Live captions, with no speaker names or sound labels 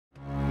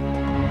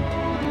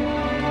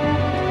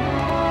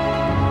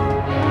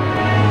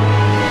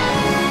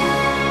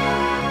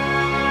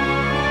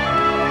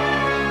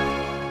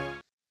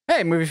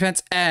Hey, movie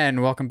fans,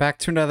 and welcome back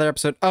to another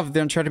episode of the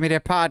Uncharted Media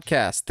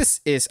Podcast.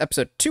 This is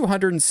episode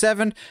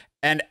 207,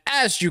 and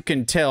as you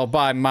can tell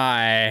by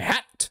my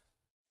hat,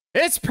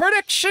 it's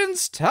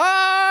predictions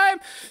time!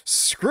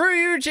 Screw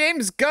you,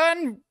 James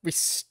Gunn. We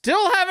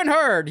still haven't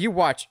heard. You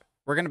watch.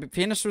 We're going to be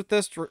finished with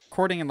this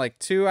recording in like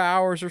 2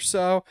 hours or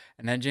so,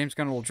 and then James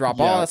Gunn will drop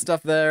all that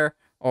stuff there,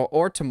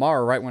 or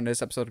tomorrow, right when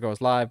this episode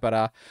goes live,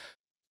 but,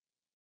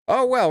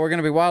 oh well, we're going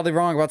to be wildly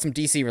wrong about some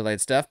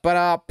DC-related stuff,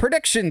 but,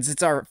 predictions,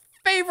 it's our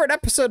favorite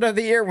episode of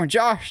the year when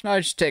Josh and I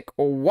just take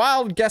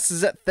wild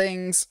guesses at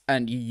things,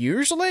 and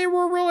usually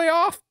we're really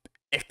off,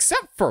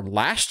 except for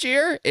last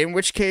year, in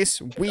which case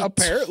we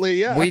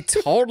we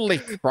totally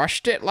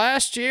crushed it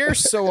last year.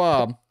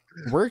 So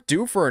we're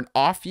due for an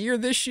off year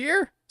this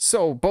year.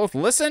 So both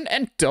listen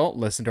and don't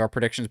listen to our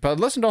predictions, but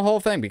listen to the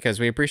whole thing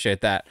because we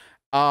appreciate that.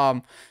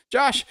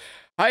 Josh,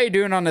 how you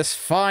doing on this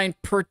fine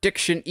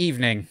prediction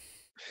evening?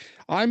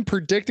 I'm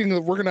predicting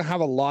that we're going to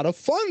have a lot of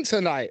fun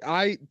tonight.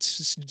 I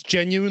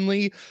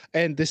genuinely,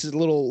 and this is a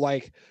little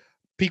like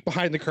peek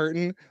behind the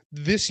curtain.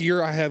 This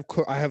year I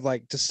have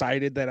like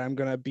decided that I'm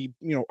going to be,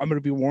 I'm going to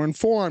be more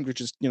informed,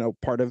 which is,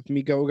 part of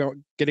me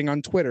getting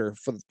on Twitter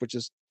which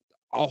is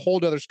a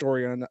whole other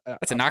story.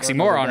 That's an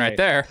oxymoron right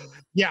there.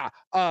 Yeah.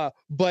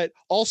 But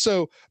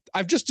also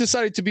I've just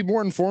decided to be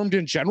more informed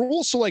in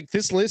general. So like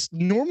this list,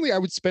 normally I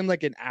would spend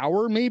like an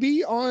hour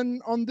maybe on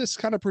this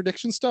kind of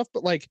prediction stuff,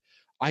 but like,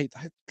 I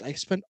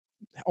spent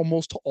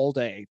almost all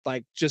day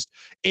like just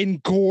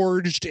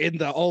engorged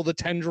in all the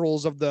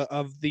tendrils of the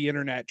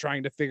internet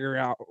trying to figure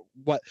out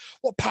what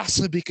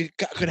possibly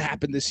could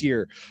happen this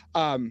year.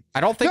 I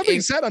don't think that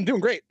being said, I'm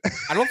doing great.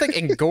 I don't think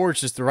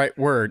engorged is the right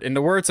word. In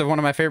the words of one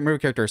of my favorite movie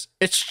characters,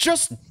 it's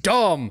just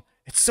dumb.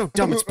 It's so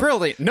dumb. It's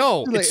brilliant.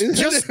 No, it's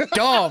just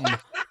dumb.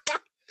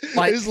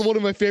 Like, this is one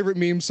of my favorite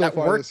memes so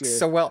far worked this year.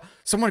 So well.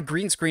 Someone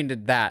green screened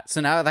that,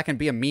 so now that can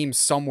be a meme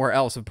somewhere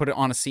else and put it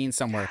on a scene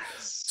somewhere.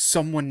 Yes.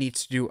 Someone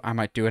needs to do. I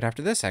might do it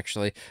after this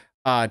actually.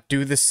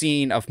 Do the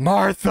scene of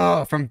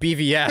Martha from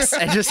BVS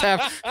and just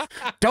have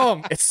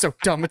dumb. It's so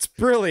dumb. It's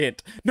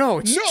brilliant. No,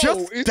 it's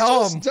just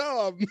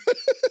dumb.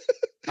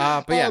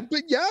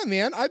 But yeah,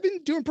 man, I've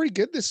been doing pretty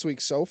good this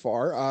week so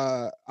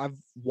far. I've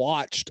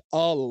watched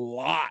a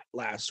lot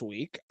last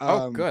week.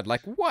 Oh, good.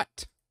 Like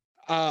what?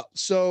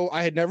 So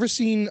I had never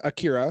seen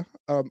Akira,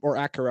 or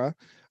Akira.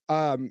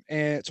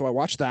 And so I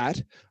watched that.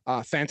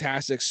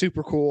 Fantastic,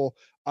 super cool.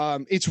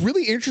 It's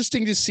really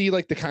interesting to see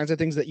like the kinds of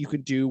things that you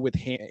can do with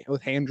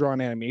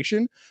hand-drawn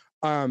animation.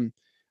 And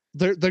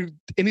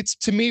it's,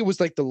 to me, it was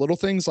like the little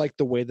things, like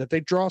the way that they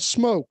draw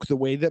smoke, the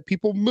way that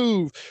people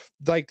move,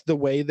 like the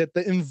way that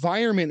the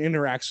environment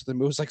interacts with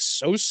them. It was like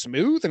so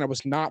smooth, and I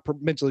was not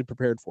mentally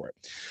prepared for it.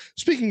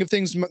 Speaking of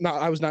things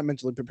I was not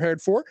mentally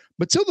prepared for,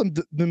 Matilda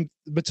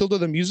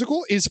the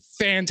musical is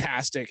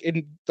fantastic.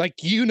 And like,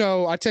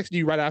 I texted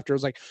you right after. I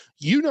was like,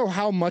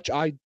 how much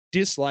I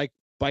dislike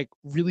like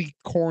really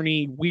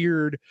corny,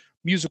 weird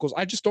musicals.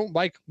 I just don't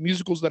like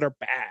musicals that are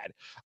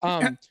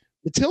bad.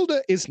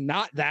 Matilda is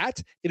not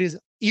that. It is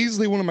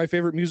easily one of my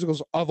favorite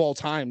musicals of all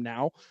time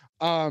now.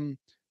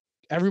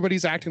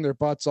 Everybody's acting their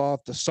butts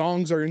off. The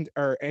songs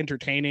are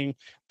entertaining.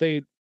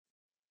 They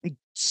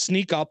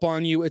sneak up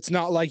on you. It's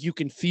not like you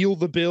can feel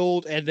the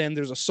build and then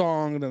there's a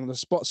song and then the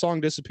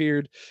song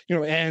disappeared,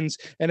 ends,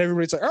 and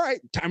everybody's like, all right,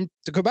 time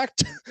to go back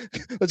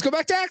let's go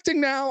back to acting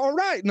now. All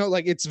right. No,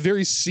 like it's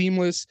very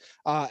seamless.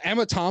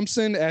 Emma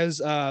Thompson as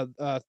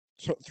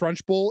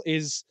Trunchbull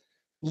is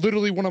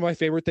literally one of my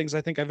favorite things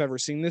I think I've ever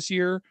seen this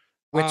year.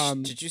 Which,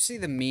 did you see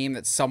the meme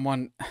that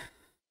someone,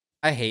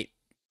 I hate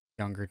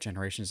younger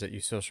generations that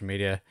use social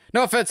media.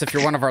 No offense if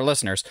you're one of our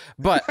listeners,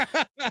 but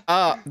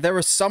there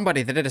was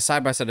somebody that did a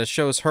side-by-side that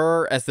shows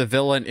her as the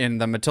villain in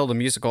the Matilda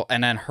musical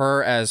and then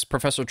her as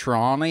Professor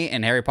Trelawney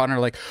in Harry Potter.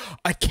 Like,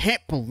 I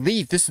can't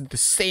believe this is the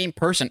same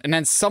person. And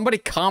then somebody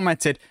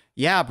commented,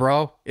 yeah,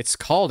 bro, it's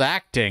called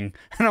acting.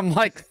 And I'm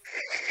like,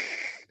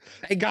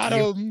 I got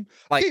him.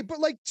 Like, hey, but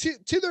like to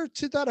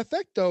that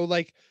effect though,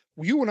 like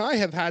you and I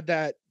have had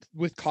that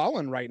with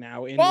Colin right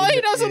now. He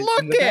doesn't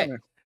look it.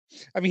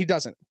 I mean, he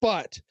doesn't,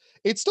 but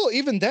it's still,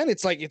 even then,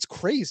 it's like, it's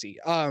crazy.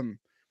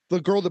 The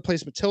girl that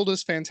plays Matilda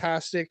is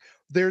fantastic.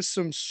 There's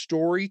some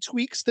story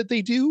tweaks that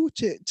they do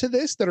to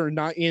this that are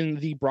not in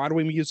the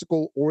Broadway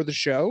musical or the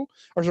show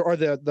or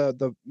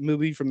the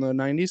movie from the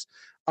 90s.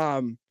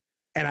 And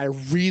I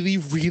really,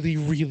 really,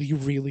 really,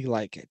 really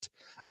like it.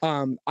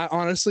 I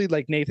honestly,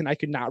 like Nathan, I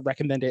could not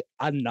recommend it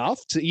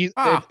enough to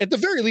at the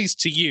very least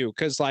to you.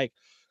 'Cause like,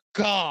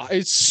 God,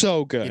 it's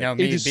so good.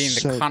 Me being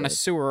the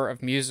connoisseur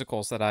of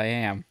musicals that I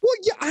am. Well,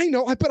 yeah, I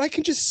know, but I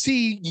can just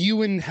see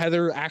you and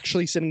Heather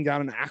actually sitting down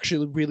and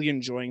actually really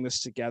enjoying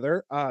this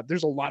together.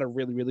 There's a lot of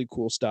really, really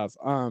cool stuff.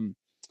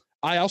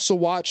 I also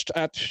watched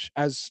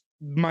as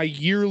my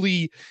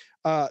yearly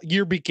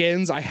year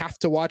begins, I have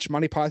to watch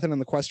Monty Python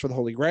and the Quest for the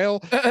Holy Grail.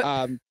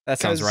 That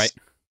sounds right.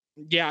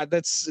 Yeah,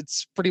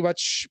 it's pretty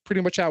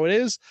much how it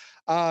is.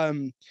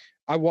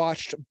 I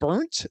watched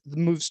Burnt, the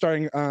movie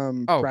starring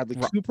Bradley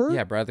Cooper.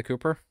 Yeah, Bradley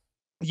Cooper.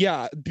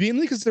 Yeah,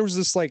 mainly because there was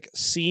this like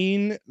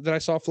scene that I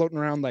saw floating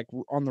around like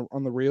on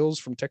the reels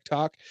from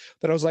TikTok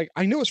that I was like,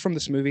 I know it's from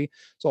this movie,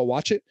 so I'll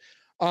watch it.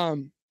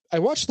 I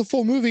watched the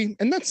full movie,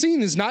 and that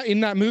scene is not in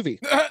that movie.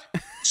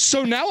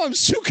 So now I'm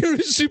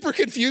super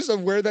confused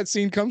of where that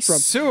scene comes from.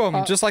 Sue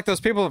them, just like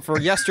those people for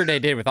yesterday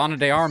did with Ana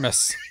de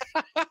Armas.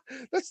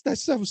 That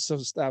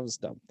was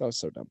dumb. That was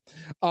so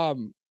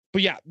dumb.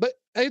 But yeah, but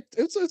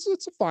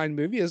it's a fine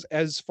movie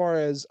as far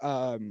as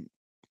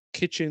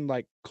kitchen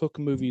like cook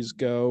movies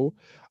go.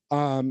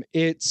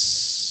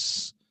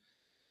 It's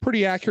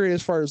pretty accurate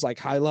as far as like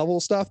high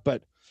level stuff,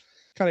 but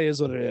kind of is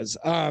what it is.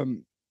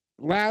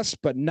 Last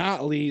but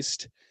not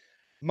least,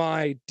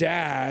 my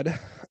dad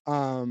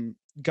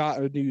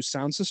got a new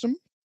sound system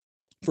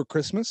for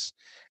Christmas,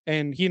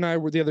 and he and I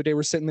were the other day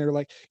we're sitting there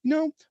like,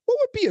 what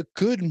would be a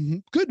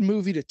good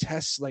movie to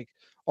test like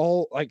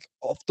all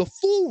the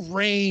full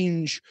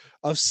range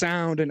of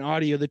sound and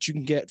audio that you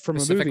can get from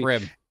Pacific a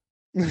movie.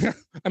 Rim.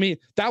 I mean,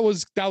 that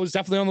was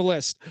definitely on the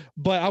list,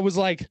 but I was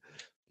like,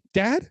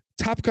 Dad,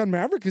 Top Gun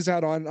Maverick is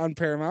out on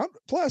Paramount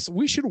Plus.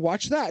 We should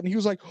watch that. And he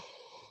was like,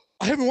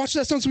 I haven't watched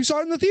that since we saw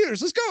it in the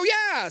theaters. Let's go.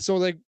 Yeah. So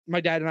like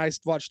my dad and I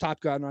watched Top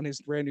Gun on his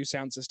brand new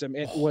sound system.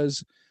 It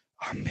was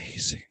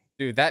amazing.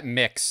 Dude, that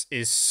mix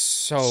is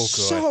so good.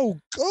 So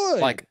good.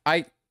 Like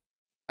I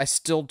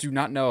still do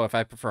not know if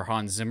I prefer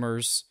Hans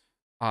Zimmer's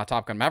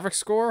Top Gun Maverick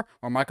score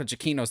or Michael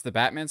Giacchino's The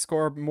Batman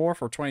score more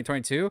for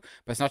 2022,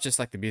 but it's not just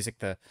like the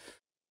music.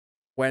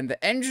 When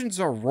the engines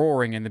are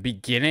roaring in the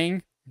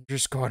beginning, you're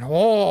just going,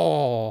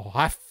 oh,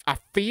 I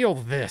feel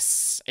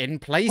this in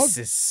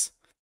places.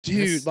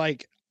 Dude,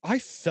 like I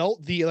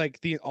felt the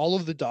all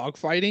of the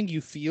dogfighting. You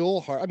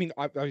feel hard. I mean,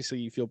 obviously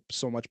you feel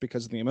so much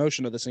because of the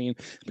emotion of the scene,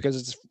 because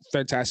it's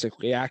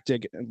fantastically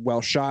acted and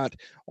well shot,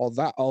 all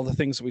the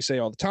things that we say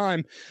all the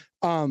time.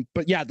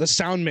 But yeah, the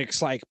sound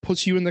mix like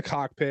puts you in the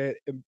cockpit,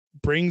 it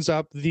brings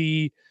up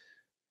the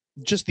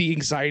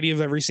anxiety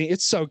of every scene.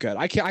 It's so good.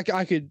 I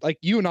could like,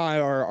 you and I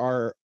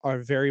are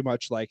very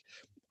much like,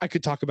 I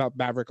could talk about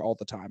Maverick all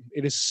the time.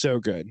 It is so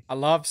good. I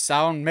love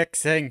sound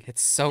mixing.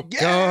 It's so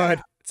good.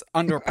 It's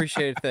an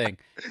underappreciated thing.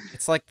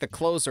 It's like the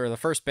closer, the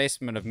first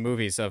baseman of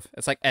movies.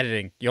 It's like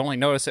editing. You only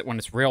notice it when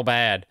it's real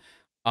bad.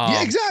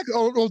 Yeah, exactly.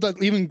 Or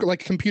even like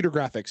computer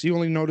graphics. You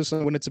only notice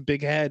it when it's a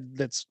big head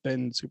that's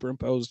been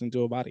superimposed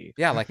into a body.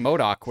 Yeah, like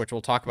MODOK, which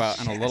we'll talk about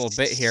in a little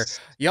bit here.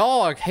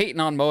 Y'all are hating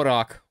on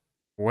MODOK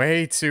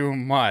way too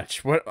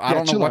much. I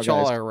don't know what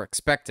y'all are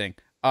expecting.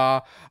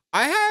 I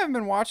haven't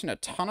been watching a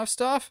ton of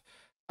stuff.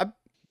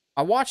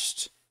 I've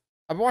watched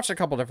a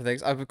couple different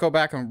things. I would go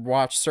back and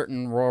watch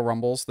certain Royal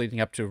Rumbles leading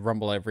up to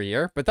Rumble every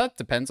year, but that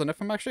depends on if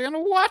I'm actually going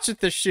to watch it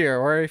this year,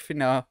 or if,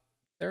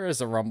 there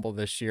is a Rumble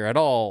this year at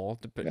all,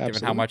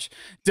 given how much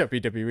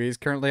WWE is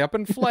currently up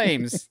in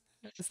flames,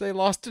 as they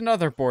lost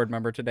another board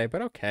member today,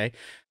 but okay.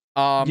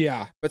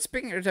 Yeah. But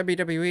speaking of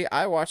WWE,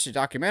 I watched a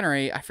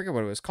documentary, I forget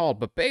what it was called,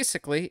 but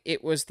basically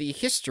it was the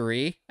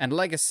history and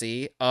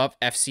legacy of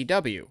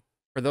FCW.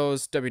 For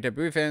those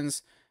WWE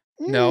fans,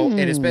 no,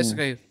 it is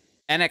basically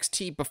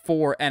NXT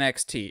before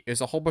NXT. It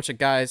was a whole bunch of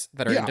guys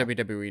that are in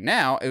WWE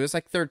now. It was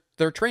like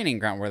their training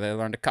ground where they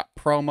learned to cut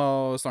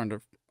promos, learned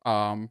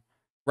to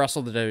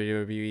wrestle the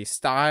WWE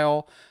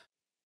style.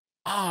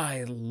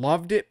 I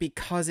loved it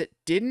because it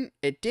didn't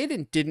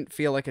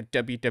feel like a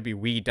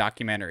WWE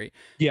documentary.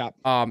 Yeah.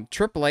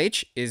 Triple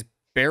H is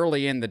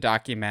barely in the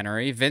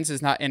documentary. Vince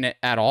is not in it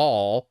at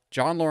all.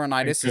 John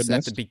Laurinaitis is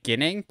at the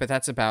beginning, but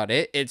that's about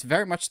it. It's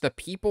very much the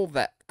people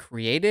that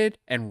created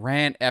and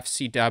ran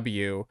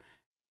FCW,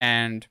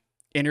 and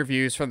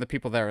interviews from the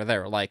people that are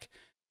there, like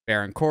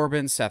Baron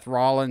Corbin, Seth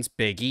Rollins,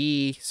 Big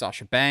E,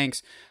 Sasha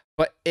Banks.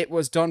 But it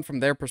was done from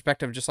their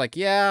perspective, just like,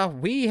 yeah,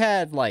 we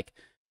had like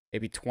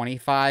maybe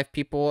 25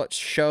 people at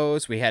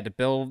shows. We had to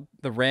build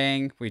the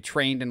ring. We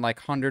trained in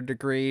like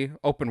 100-degree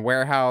open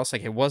warehouse.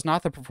 Like, it was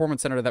not the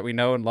performance center that we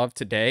know and love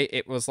today.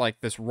 It was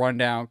like this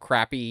rundown,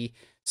 crappy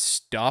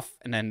stuff.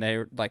 And then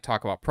they like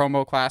talk about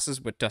promo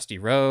classes with Dusty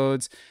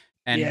Rhodes.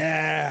 And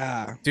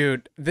yeah,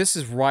 dude, this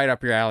is right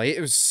up your alley.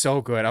 It was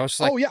so good. I was just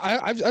like, oh yeah,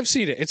 I've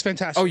seen it. It's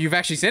fantastic. Oh, you've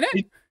actually seen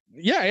it?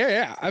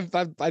 Yeah.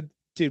 I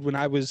did when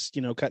I was,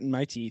 cutting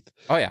my teeth.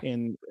 Oh yeah,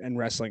 and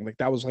wrestling. Like,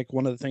 that was like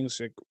one of the things.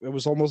 Like, it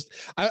was almost,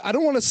 I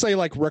don't want to say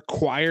like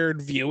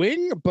required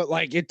viewing, but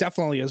like it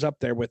definitely is up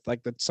there with like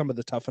some of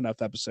the Tough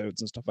Enough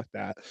episodes and stuff like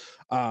that.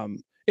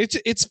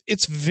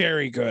 It's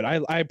very good.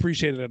 I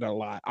appreciated it a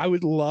lot. I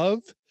would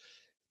love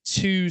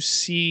to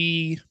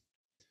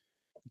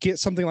get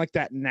something like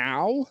that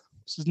now.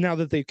 So now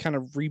that they've kind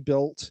of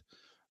rebuilt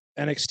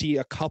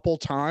NXT a couple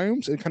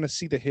times and kind of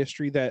see the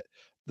history that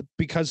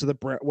because of the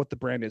brand, what the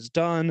brand has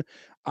done.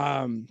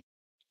 I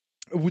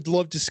would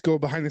love to go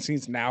behind the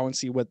scenes now and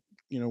see what,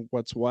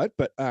 what's what,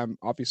 but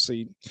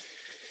obviously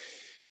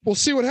we'll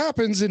see what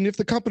happens. And if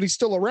the company's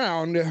still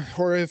around,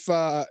 or if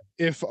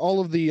all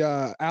of the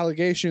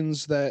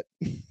allegations that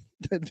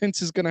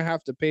Vince is going to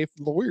have to pay for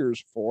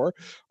lawyers for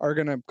are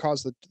going to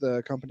cause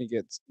the company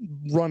gets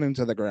run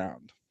into the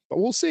ground. But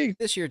we'll see.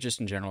 This year,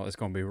 just in general, is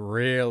going to be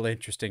real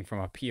interesting from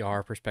a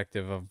PR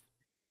perspective of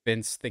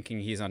Vince thinking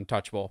he's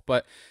untouchable.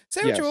 But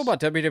say what Yes. you will about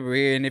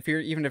WWE, and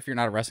even if you're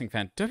not a wrestling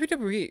fan,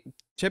 WWE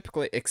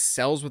typically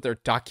excels with their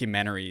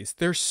documentaries.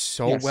 They're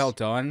so Yes. well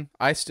done.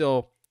 I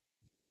still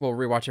will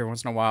rewatch every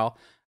once in a while.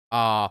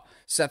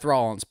 Seth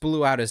Rollins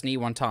blew out his knee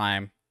one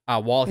time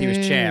while he was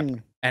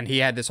champ, and he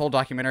had this whole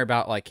documentary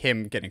about like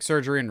him getting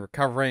surgery and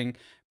recovering,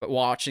 but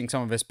watching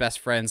some of his best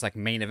friends like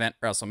main event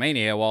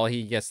WrestleMania while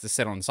he gets to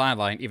sit on the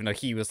sideline, even though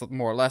he was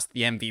more or less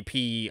the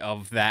MVP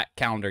of that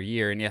calendar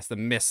year, and he has to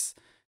miss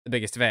the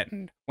biggest event.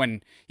 And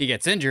when he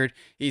gets injured,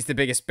 he's the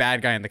biggest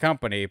bad guy in the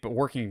company, but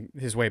working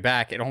his way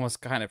back, it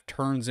almost kind of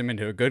turns him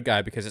into a good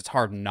guy because it's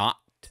hard not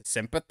to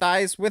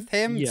sympathize with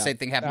him. Yeah, Same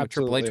thing happened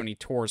absolutely. with Triple H when he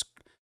tore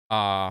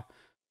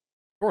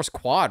his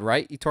quad,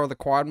 right? He tore the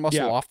quad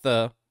muscle off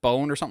the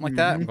bone or something like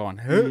that. I'm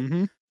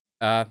going,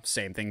 huh?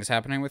 Same thing's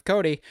happening with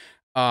Cody.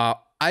 I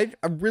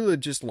really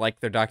just like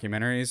their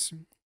documentaries.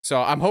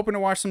 So I'm hoping to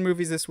watch some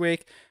movies this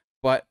week.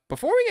 But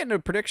before we get into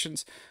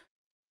predictions,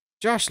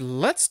 Josh,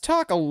 let's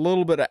talk a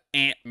little bit of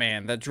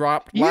Ant-Man that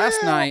dropped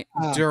last night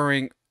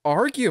during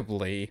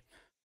arguably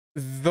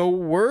the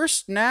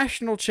worst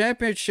national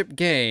championship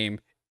game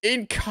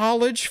in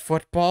college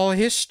football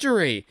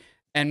history.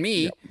 And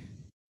me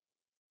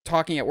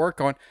talking at work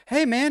going,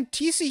 hey man,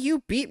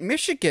 TCU beat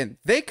Michigan.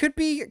 They could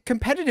be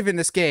competitive in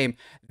this game.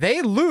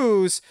 They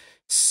lose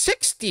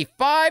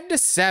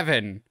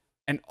 65-7.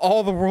 And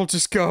all the world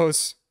just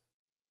goes,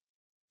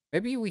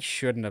 maybe we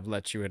shouldn't have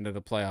let you into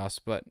the playoffs,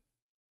 but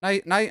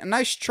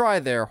nice try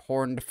there,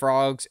 horned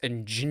frogs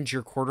and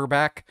ginger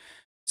quarterback.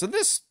 So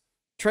this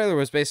trailer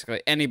was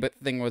basically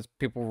anything was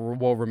people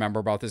will remember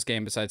about this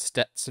game besides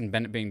Stetson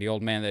Bennett being the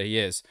old man that he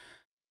is.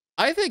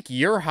 I think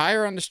you're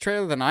higher on this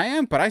trailer than I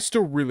am, but I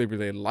still really,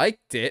 really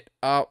liked it.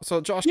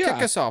 So Josh, kick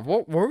us off.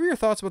 What were your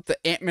thoughts about the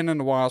Ant-Man and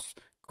the Wasp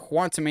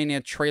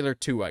Quantumania trailer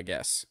 2, I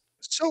guess?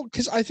 So,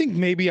 because I think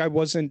maybe I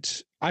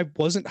wasn't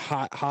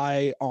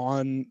high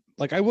on,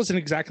 like, I wasn't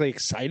exactly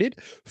excited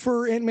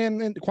for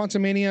Ant-Man and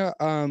Quantumania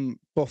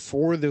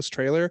before this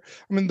trailer.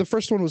 I mean, the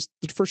first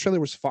trailer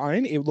was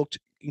fine. It looked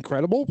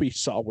incredible. We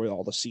saw where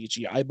all the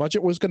CGI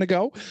budget was going to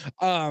go.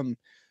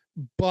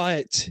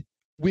 But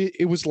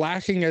it was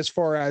lacking as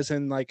far as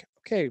in, like,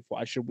 okay,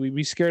 why should we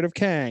be scared of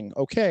Kang?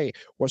 Okay,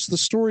 what's the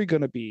story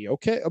going to be?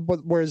 Okay, but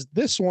whereas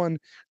this one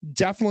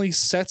definitely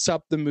sets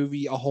up the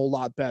movie a whole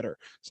lot better.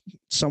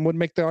 Some would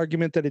make the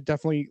argument that it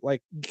definitely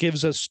like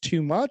gives us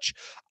too much.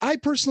 I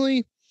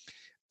personally,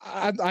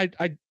 I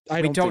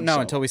don't know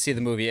so. until we see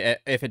the movie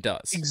if it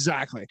does.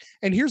 Exactly.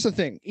 And here's the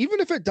thing: even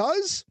if it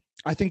does,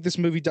 I think this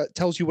movie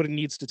tells you what it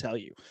needs to tell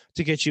you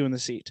to get you in the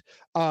seat.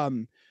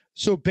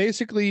 So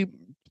basically,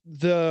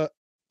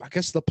 I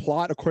guess the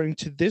plot, according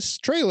to this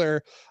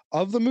trailer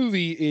of the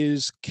movie,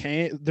 is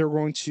they're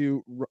going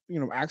to,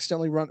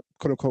 accidentally quote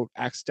unquote,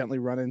 accidentally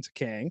run into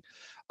Kang.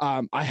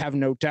 I have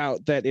no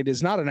doubt that it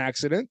is not an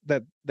accident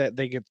that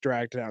they get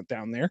dragged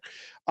down there.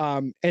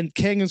 And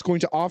Kang is going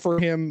to offer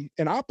him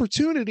an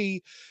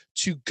opportunity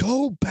to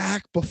go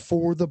back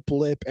before the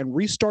blip and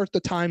restart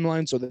the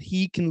timeline so that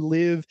he can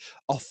live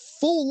a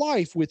full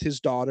life with his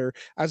daughter,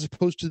 as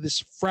opposed to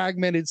this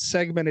fragmented,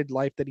 segmented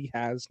life that he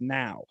has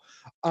now.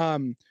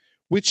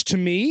 Which to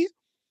me,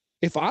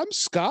 if I'm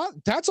Scott,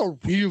 that's a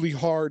really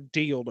hard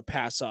deal to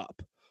pass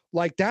up.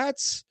 Like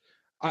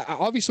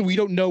obviously we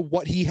don't know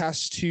what he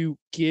has to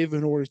give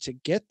in order to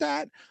get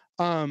that.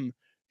 It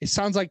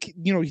sounds like,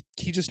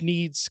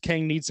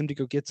 Kang needs him to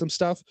go get some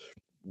stuff,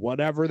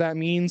 whatever that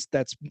means.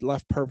 That's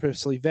left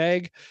purposely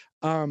vague.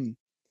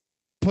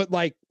 But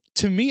like,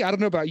 to me, I don't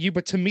know about you,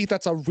 but to me,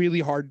 that's a really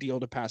hard deal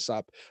to pass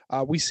up.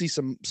 We see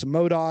some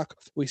MODOK.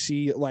 We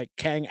see like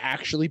Kang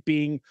actually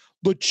being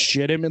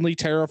legitimately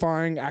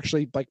terrifying,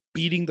 actually like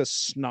beating the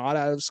snot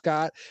out of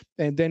Scott,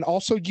 and then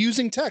also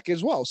using tech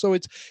as well. So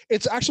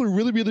it's actually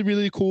really, really,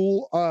 really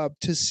cool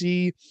to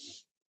see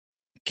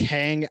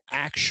Kang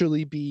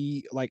actually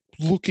be like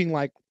looking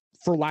like,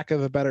 for lack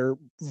of a better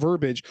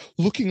verbiage,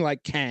 looking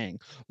like Kang,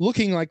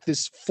 looking like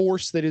this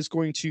force that is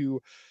going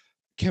to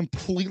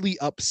completely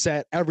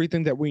upset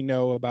everything that we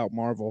know about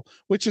Marvel,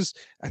 which is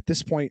at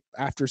this point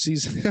after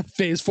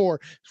phase 4,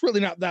 it's really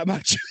not that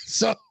much.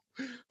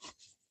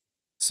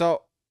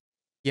 So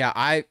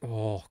yeah,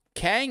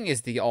 Kang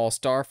is the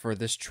all-star for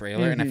this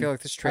trailer, and I feel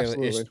like this trailer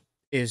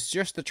is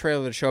just the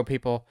trailer to show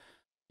people,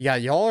 yeah,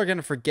 y'all are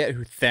gonna forget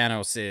who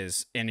Thanos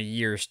is in a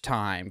year's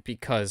time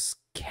because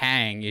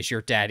Kang is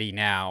your daddy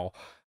now.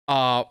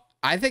 I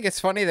think it's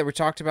funny that we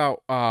talked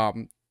about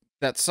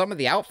that some of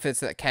the outfits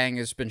that Kang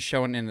has been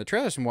shown in the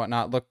trailers and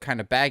whatnot look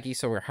kind of baggy,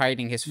 so we're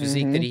hiding his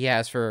physique that he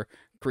has for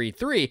Creed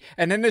 3.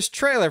 And in this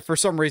trailer, for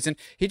some reason,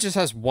 he just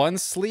has one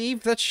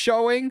sleeve that's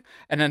showing,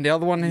 and then the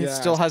other one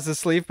still has the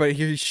sleeve, but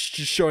he's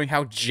just showing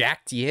how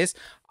jacked he is.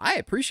 I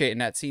appreciate in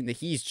that scene that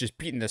he's just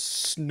beating the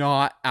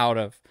snot out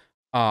of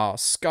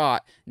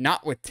Scott,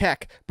 not with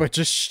tech, but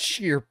just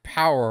sheer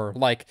power.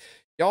 Like,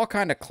 y'all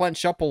kind of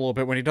clench up a little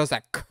bit when he does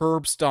that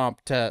curb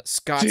stomp to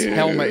Scott's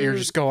helmet. You're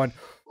just going...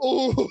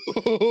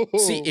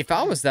 See, if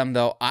I was them,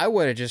 though, I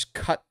would have just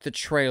cut the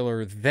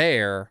trailer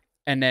there,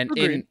 and then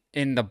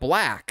in the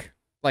black,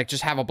 like,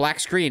 just have a black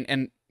screen,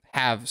 and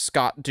have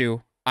Scott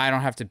do, I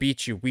don't have to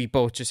beat you. We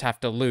both just have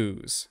to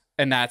lose.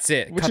 And that's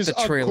it. Which Cut is the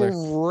trailer. a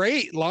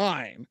great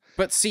line.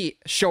 But see,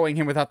 showing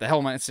him without the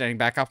helmet and standing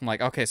back up, I'm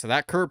like, okay, so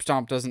that curb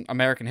stomp doesn't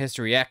American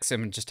History X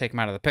him and just take him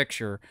out of the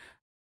picture.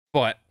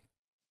 But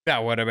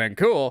that would have been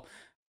cool.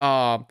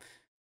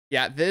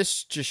 Yeah,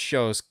 this just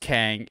shows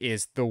Kang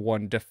is the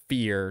one to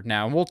fear.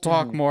 Now, and we'll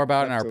talk more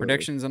about in our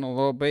predictions in a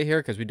little bit here,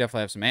 because we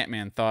definitely have some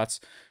Ant-Man thoughts.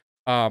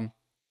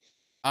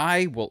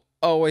 I will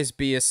always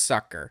be a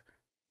sucker.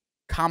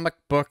 Comic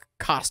book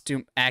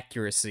costume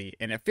accuracy.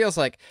 And it feels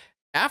like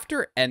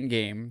after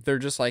Endgame, they're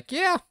just like,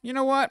 yeah, you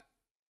know what?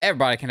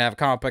 Everybody can have a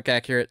comic book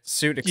accurate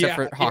suit except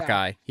for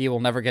Hawkeye. Yeah. He will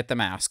never get the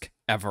mask,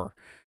 ever.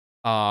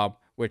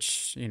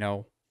 Which, you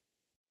know,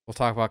 we'll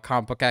talk about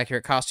comic book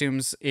accurate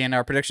costumes in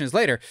our predictions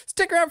later.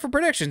 Stick around for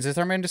predictions. It's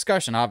our main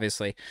discussion,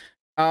 obviously.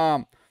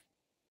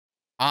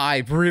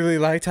 I really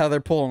liked how they're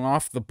pulling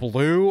off the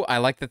blue. I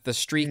like that the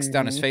streaks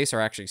down his face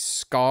are actually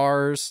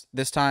scars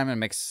this time. It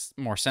makes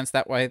more sense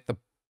that way. The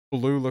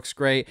blue looks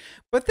great.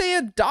 But they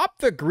adopt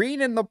the green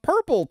and the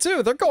purple,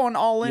 too. They're going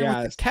all in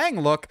with the Kang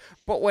look.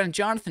 But when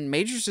Jonathan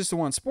Majors is the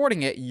one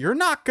sporting it, you're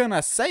not going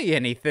to say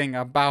anything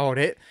about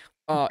it.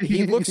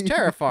 He looks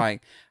terrifying.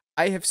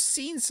 I have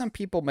seen some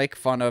people make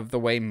fun of the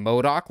way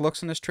MODOK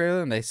looks in this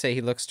trailer, and they say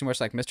he looks too much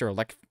like Mr.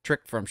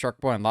 Electric from Shark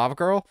Boy and Lava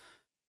Girl.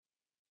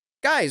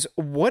 Guys,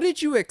 what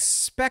did you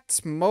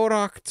expect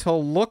MODOK to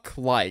look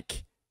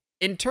like?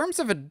 In terms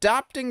of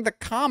adopting the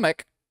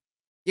comic,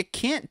 you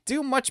can't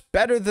do much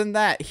better than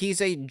that.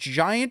 He's a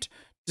giant,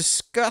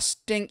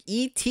 disgusting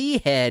E.T.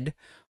 head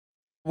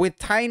with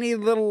tiny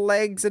little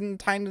legs and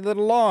tiny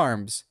little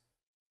arms.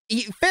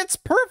 He fits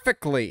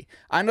perfectly.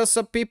 I know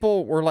some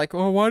people were like,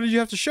 oh, why did you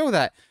have to show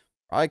that?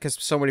 Probably because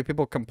so many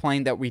people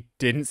complained that we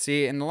didn't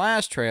see it in the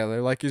last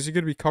trailer. Like, is he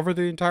going to be covered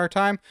the entire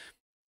time?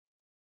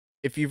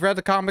 If you've read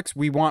the comics,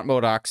 we want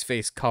MODOK's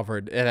face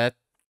covered.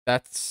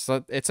 It's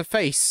a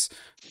face.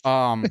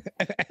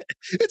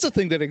 It's a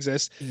thing that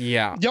exists.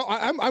 Yeah. Yo,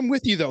 I'm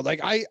with you though.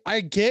 Like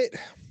I get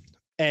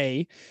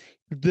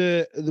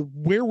the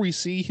where we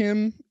see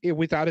him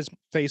without his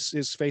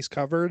face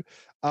covered.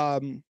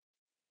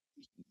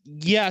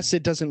 Yes,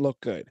 it doesn't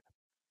look good,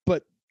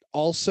 but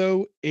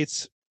also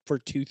it's for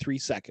 2-3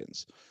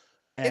 seconds.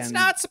 And it's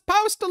not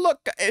supposed to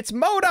look. It's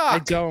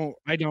MODOK.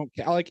 I don't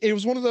like. It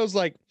was one of those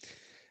like.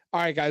 All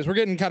right, guys, we're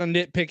getting kind of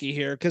nitpicky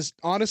here because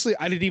honestly,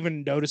 I didn't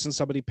even notice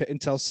until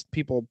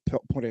people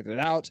pointed it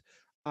out.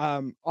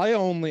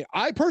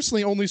 I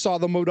personally only saw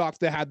the MODOK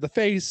that had the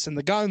face and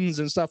the guns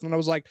and stuff, and I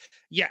was like,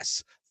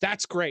 yes,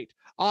 that's great.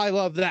 I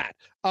love that.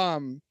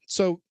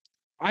 So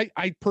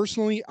I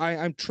personally,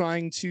 I'm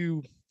trying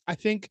to. I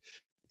think,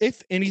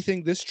 if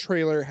anything, this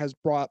trailer has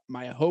brought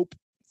my hope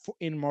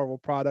in Marvel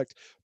product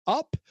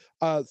up.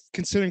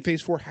 Considering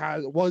Phase 4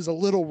 was a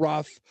little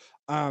rough.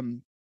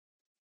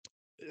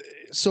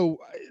 So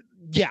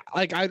yeah,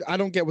 like I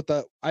don't get what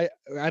the I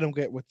don't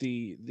get what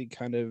the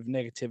kind of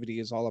negativity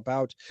is all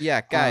about.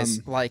 Yeah,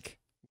 guys, like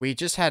we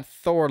just had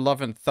Thor: Love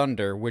and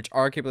Thunder, which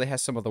arguably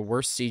has some of the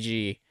worst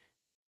CG,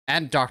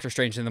 and Doctor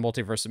Strange in the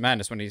Multiverse of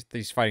Madness when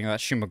he's fighting that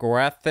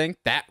Shumagorath thing.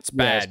 That's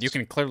bad. Yes. You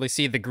can clearly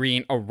see the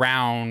green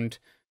around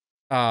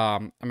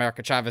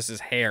America Chavez's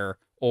hair.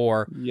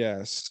 Or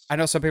yes, I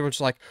know some people are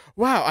just like,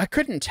 wow, I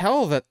couldn't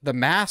tell that the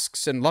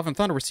masks in Love and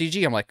Thunder were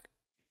CG. I'm like,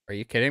 are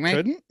you kidding me?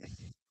 Couldn't?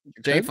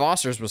 Jane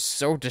Foster's was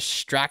so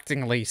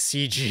distractingly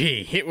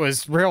CG. It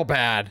was real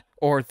bad.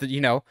 Or,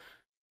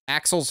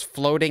 Axel's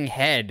floating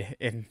head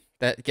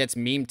that gets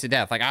memed to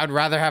death. Like, I'd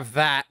rather have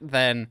that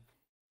than...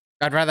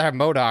 I'd rather have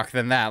MODOK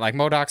than that. Like,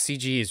 MODOK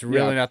CG is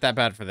really not that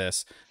bad for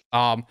this.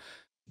 I'm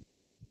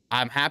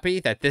happy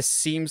that this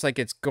seems like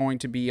it's going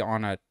to be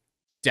on a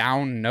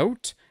down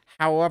note.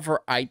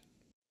 However, I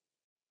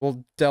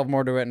will delve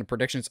more to it in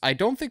predictions. I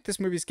don't think this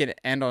movie's going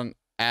to end on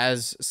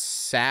as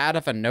sad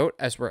of a note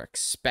as we're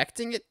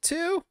expecting it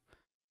to,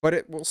 but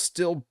it will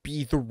still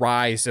be the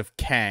rise of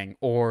Kang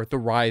or the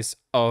rise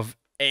of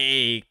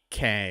a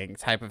Kang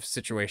type of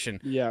situation.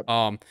 Yeah.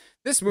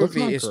 This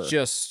movie is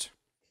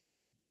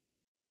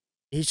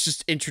he's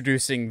just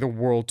introducing the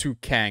world to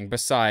Kang,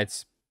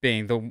 besides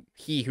being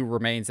he who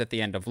remains at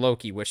the end of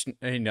Loki, which,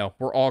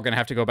 we're all going to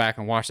have to go back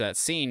and watch that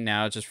scene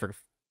now just for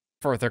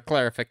further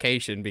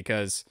clarification,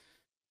 because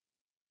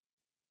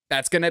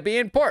that's going to be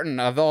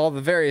important of all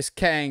the various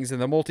Kangs and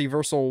the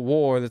multiversal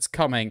war that's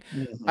coming.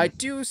 Mm-hmm. I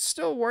do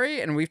still worry,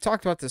 and we've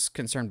talked about this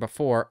concern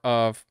before,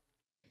 of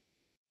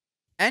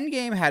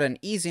Endgame had an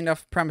easy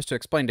enough premise to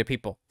explain to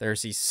people.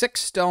 There's these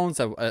 6 stones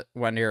that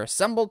when you're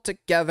assembled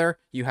together,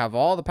 you have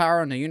all the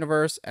power in the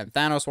universe, and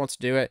Thanos wants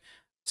to do it,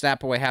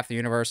 snap away half the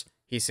universe.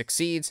 He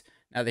succeeds.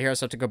 Now the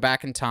heroes have to go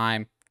back in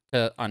time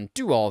to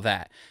undo all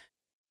that.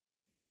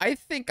 I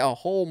think a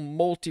whole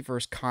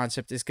multiverse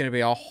concept is going to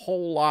be a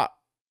whole lot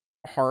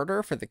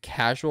harder for the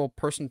casual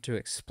person to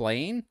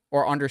explain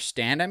or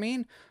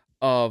understand.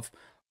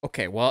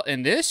 Okay, well,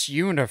 in this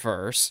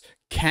universe,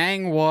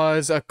 Kang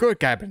was a good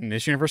guy, but in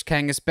this universe,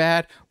 Kang is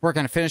bad. We're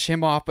going to finish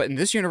him off, but in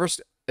this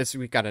universe,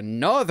 we've got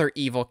another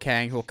evil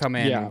Kang who'll come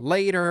in Yeah.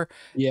 later.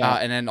 Yeah.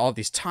 And then all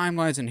these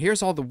timelines, and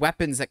here's all the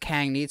weapons that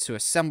Kang needs to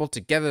assemble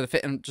together to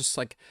fit. And just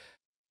like,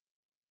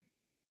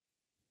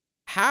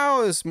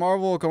 how is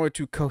Marvel going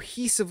to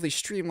cohesively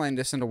streamline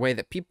this in a way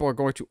that people are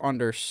going to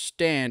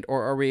understand?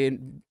 Or are we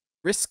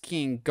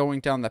risking going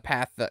down the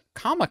path that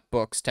comic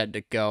books tend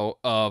to go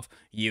of,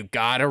 you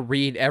gotta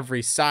read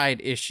every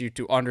side issue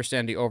to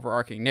understand the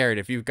overarching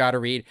narrative? You've got to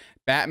read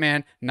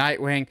Batman,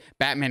 Nightwing,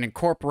 Batman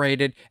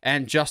Incorporated,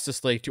 and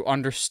Justice League to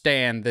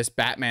understand this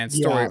Batman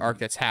story arc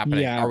that's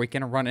happening. Yeah. Are we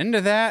going to run into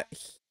that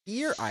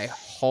here? I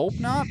hope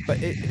not,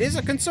 but it is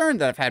a concern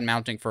that I've had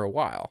mounting for a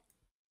while.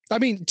 I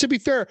mean, to be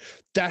fair,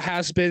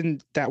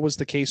 that was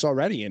the case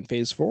already in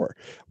Phase 4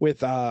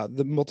 with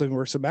the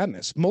Multiverse of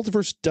Madness.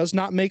 Multiverse does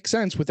not make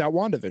sense without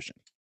WandaVision.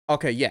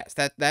 Okay, yes,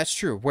 that's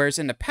true. Whereas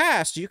in the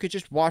past, you could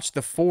just watch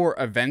the 4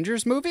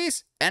 Avengers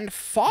movies and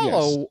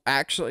follow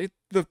actually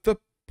the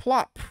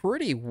plot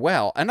pretty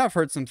well. And I've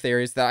heard some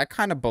theories that I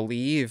kind of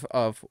believe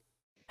of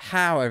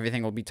how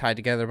everything will be tied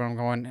together, but I'm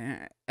going,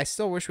 I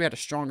still wish we had a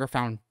stronger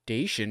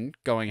foundation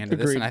going into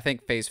this. And I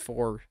think Phase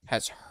 4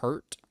 has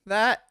hurt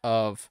that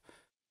of...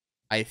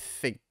 I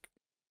think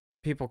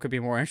people could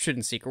be more interested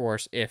in Secret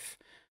Wars if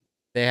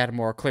they had a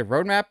more clear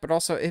roadmap, but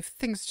also if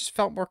things just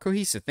felt more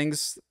cohesive.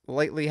 Things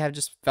lately have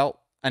just felt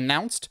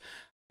announced.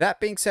 That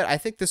being said, I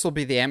think this will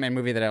be the Ant-Man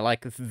movie that I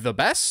like the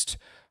best,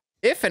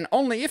 if and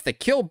only if they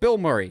kill Bill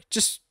Murray,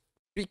 just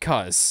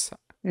because.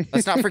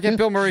 Let's not forget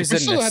Bill Murray's in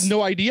this. We still have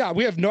no idea.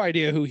 We have no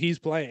idea who he's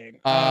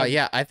playing.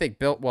 Yeah, I think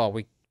Bill... Well,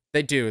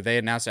 They do. They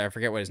announced it. I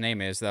forget what his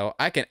name is, though.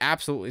 I can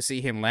absolutely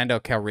see him, Lando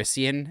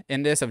Calrissian,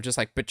 in this, of just,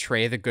 like,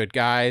 betray the good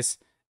guys.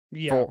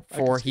 Yeah.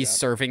 For he's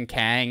serving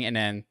Kang and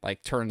then,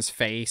 like, turns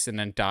face and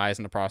then dies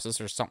in the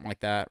process or something like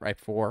that right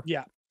before.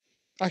 Yeah.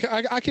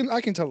 I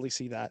can totally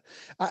see that.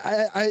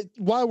 I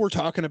while we're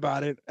talking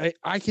about it,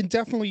 I can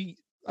definitely...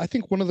 I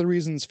think one of the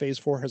reasons Phase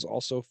 4 has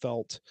also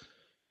felt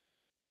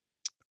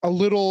a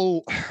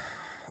little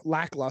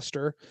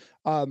lackluster.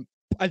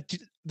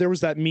 There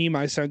was that meme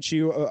I sent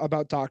you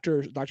about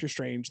Doctor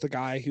Strange, the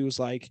guy who's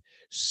like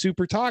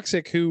super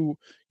toxic, who,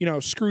 you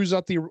know, screws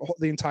up the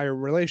entire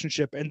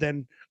relationship and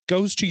then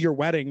goes to your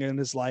wedding and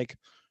is like,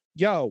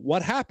 yo,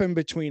 what happened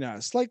between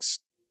us? Like,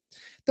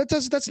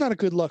 that's not a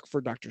good look for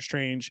Doctor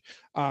Strange.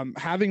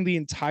 Having the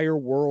entire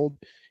world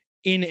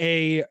in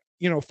a,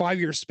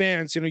 5-year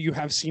span, so, you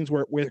have scenes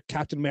where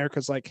Captain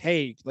America's like,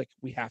 hey, like,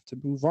 we have to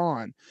move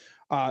on.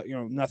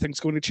 Nothing's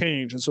going to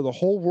change. And so the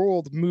whole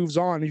world moves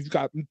on. You've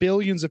got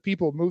billions of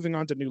people moving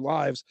on to new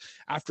lives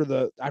after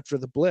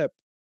the blip.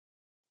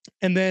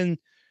 And then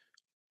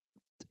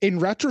in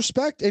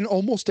retrospect, in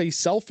almost a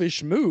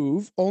selfish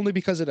move, only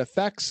because it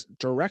affects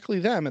directly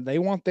them and they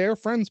want their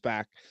friends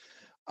back,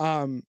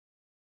 the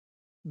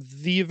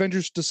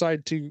Avengers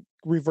decide to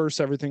reverse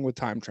everything with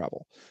time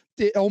travel.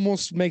 It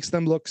almost makes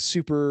them look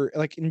super,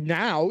 like,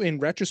 now in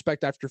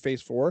retrospect after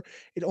Phase 4,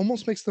 it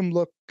almost makes them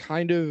look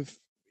kind of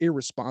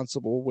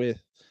irresponsible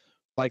with,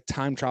 like,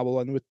 time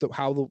travel and with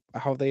how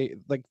they,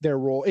 like, their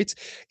role. It's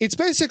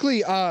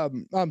basically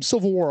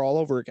Civil War all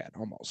over again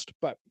almost.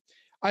 But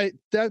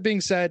that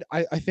being said,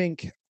 I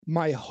think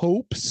my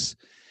hopes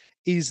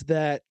is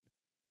that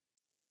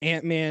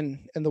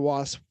Ant-Man and the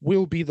Wasp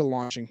will be the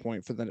launching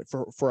point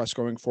for us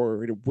going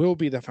forward. It will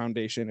be the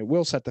foundation. It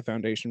will set the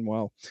foundation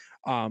well.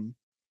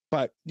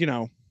 But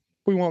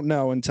we won't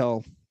know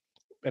until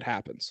it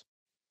happens.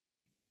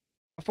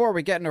 Before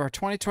we get into our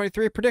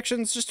 2023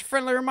 predictions, just a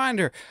friendly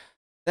reminder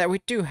that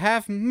we do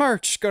have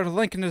merch. Go to the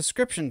link in the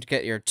description to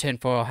get your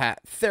tinfoil hat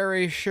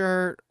theory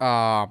shirt,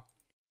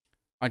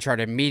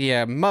 Uncharted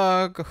Media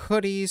mug,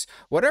 hoodies,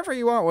 whatever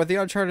you want with the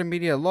Uncharted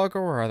Media logo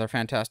or other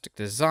fantastic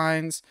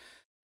designs.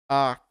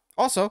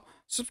 Also,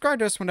 subscribe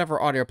to us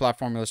whenever audio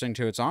platform you're listening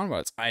to it's on,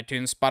 whether it's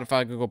iTunes,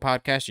 Spotify, Google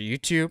Podcasts, or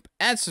YouTube,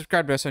 and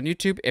subscribe to us on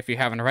YouTube if you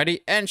haven't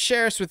already, and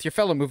share us with your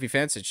fellow movie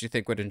fans that you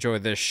think would enjoy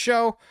this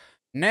show.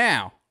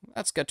 Now,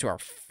 let's get to our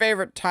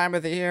favorite time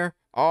of the year,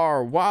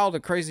 our wild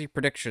and crazy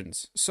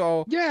predictions.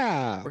 So,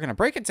 yeah, we're going to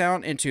break it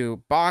down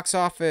into box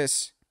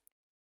office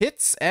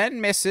hits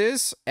and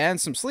misses and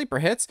some sleeper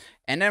hits,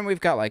 and then we've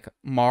got, like,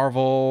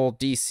 Marvel,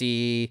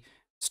 DC,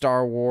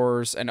 Star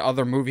Wars, and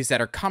other movies that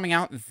are coming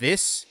out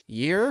this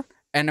year,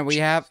 and then we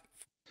have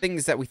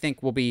things that we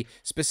think will be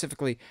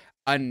specifically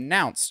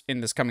announced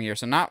in this coming year.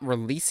 So not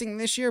releasing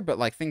this year, but,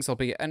 like, things will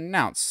be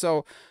announced.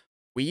 So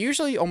we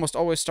usually almost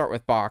always start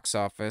with box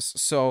office.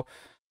 So,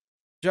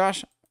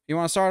 Josh, you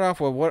want to start off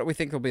with what we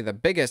think will be the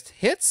biggest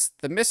hits,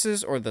 the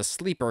misses, or the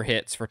sleeper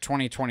hits for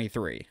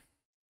 2023?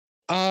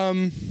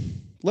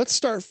 Let's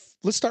start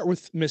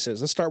with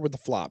misses. Let's start with the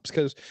flops,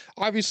 because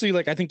obviously,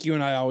 like, I think you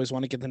and I always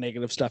want to get the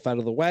negative stuff out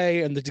of the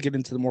way and then to get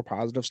into the more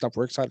positive stuff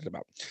we're excited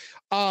about.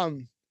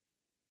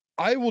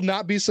 I will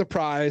not be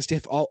surprised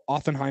if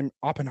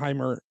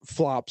Oppenheimer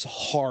flops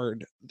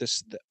hard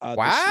this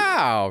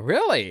wow, this year.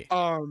 Really?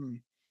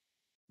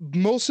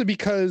 Mostly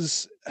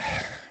because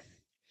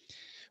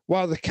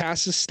while the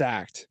cast is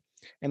stacked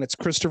and it's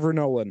Christopher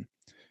Nolan,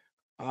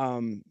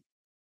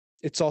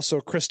 it's also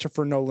a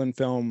Christopher Nolan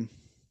film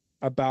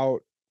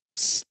about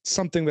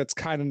something that's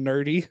kind of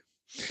nerdy.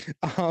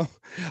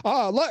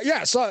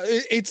 Yes,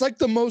 it's like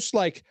the most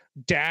like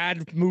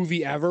dad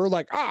movie ever.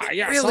 Like, It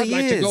yes, I'd really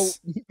like to go. is.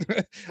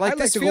 Like I'd like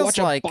this to go feels watch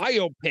a like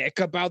biopic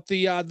about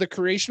the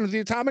creation of the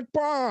atomic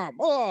bomb.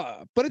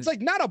 But it's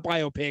like not a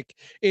biopic.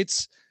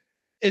 It's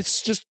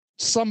just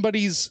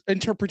somebody's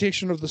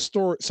interpretation of the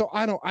story. So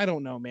I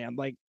don't know, man.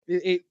 Like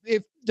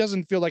it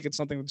doesn't feel like it's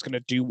something that's going to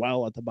do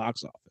well at the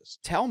box office.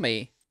 tell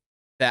me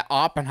that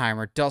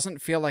Oppenheimer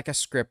doesn't feel like a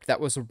script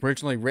that was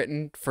originally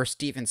written for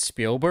Steven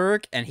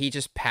Spielberg and he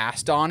just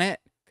passed on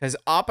it. Because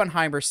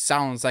Oppenheimer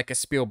sounds like a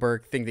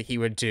Spielberg thing that he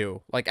would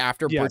do. Like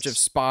after Bridge of Yes.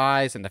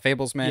 Spies and The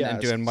Fablesman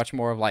and doing Yes. much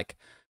more of like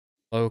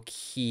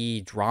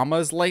low-key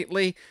dramas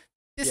lately.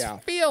 This Yeah.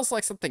 feels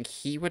like something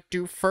he would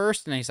do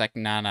first. And he's like,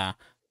 nah.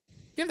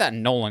 Give that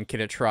Nolan kid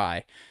a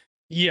try.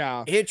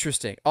 Yeah.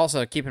 Interesting.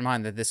 Also, keep in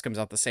mind that this comes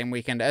out the same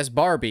weekend as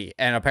Barbie.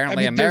 And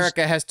apparently mean, there's-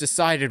 America has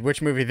decided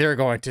which movie they're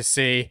going to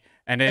see.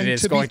 And it And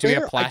is to be going to be a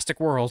fair, plastic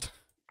world.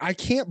 I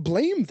can't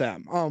blame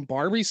them.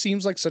 Barbie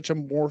seems like such a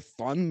more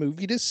fun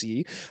movie to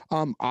see.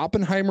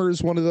 Oppenheimer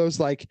is one of those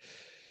like,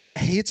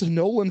 hey, it's a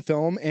Nolan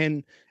film,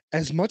 and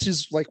as much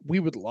as like we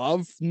would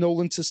love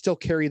Nolan to still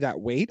carry that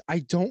weight, I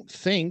don't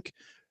think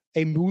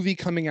a movie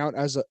coming out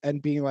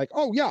and being like,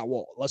 oh yeah,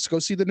 well, let's go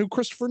see the new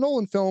Christopher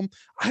Nolan film.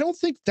 I don't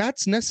think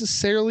that's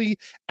necessarily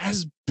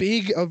as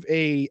big of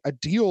a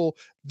deal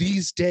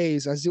these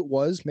days as it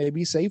was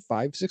maybe say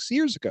 5-6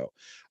 years ago.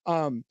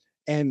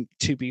 And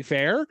to be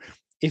fair,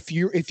 if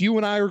you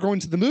and I are going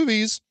to the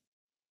movies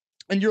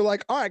and you're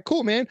like, all right,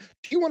 cool, man.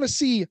 Do you want to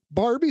see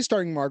Barbie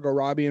starring Margot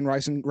Robbie and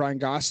Ryan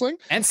Gosling?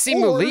 And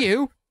Simu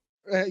Liu.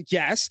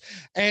 Yes.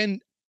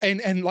 And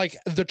like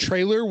the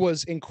trailer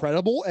was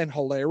incredible and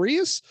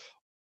hilarious.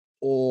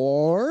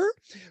 Or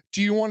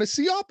do you want to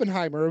see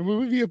Oppenheimer, a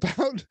movie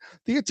about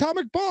the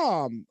atomic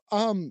bomb?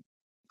 I'm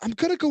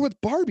gonna go with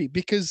Barbie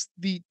because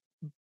the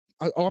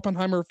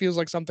Oppenheimer feels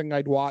like something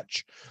I'd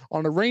watch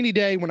on a rainy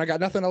day when I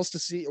got nothing else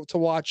to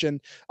watch, and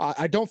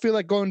I don't feel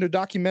like going to a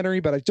documentary,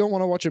 but I don't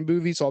want to watch a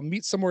movie, so I'll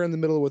meet somewhere in the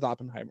middle with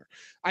Oppenheimer.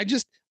 I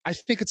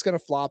think it's gonna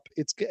flop.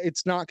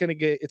 It's not gonna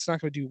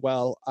do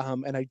well,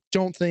 and I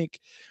don't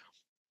think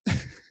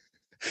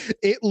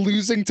it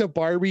losing to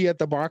Barbie at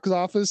the box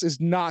office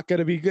is not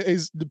gonna be good.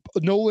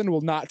 Nolan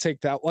will not take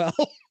that well.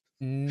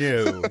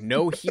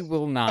 No, he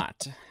will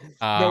not.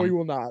 No, he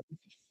will not.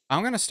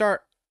 I'm gonna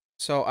start.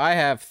 So I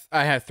have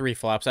 3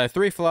 flops. I have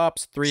 3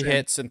 flops, 3 Same.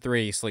 hits, and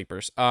 3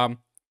 sleepers. I'm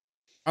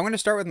gonna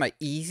start with my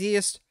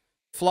easiest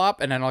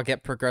flop, and then I'll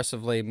get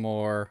progressively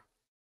more,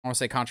 I want to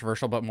say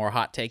controversial, but more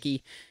hot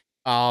takey.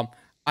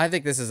 I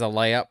think this is a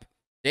layup.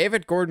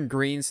 David Gordon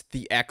Green's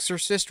The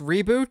Exorcist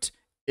reboot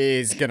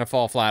is gonna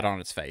fall flat on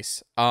its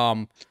face.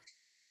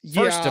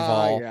 First of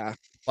all, yeah.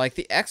 like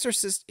The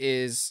Exorcist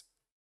is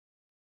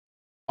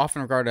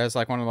often regarded as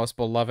like one of the most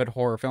beloved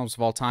horror films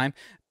of all time,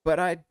 but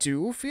I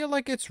do feel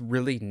like it's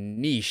really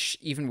niche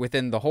even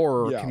within the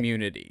horror Yeah.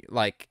 community.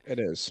 Like It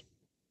is.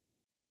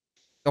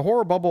 the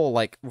horror bubble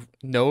like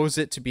knows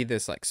it to be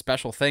this like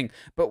special thing,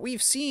 but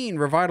we've seen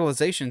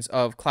revitalizations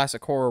of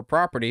classic horror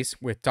properties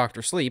with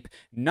Doctor Sleep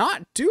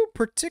not do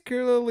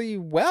particularly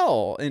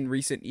well in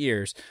recent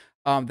years.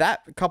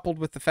 That coupled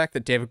with the fact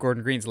that David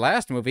Gordon Green's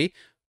last movie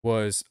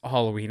was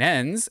Halloween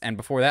Ends, and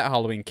before that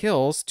Halloween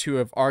Kills, two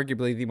of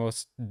arguably the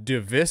most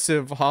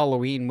divisive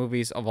Halloween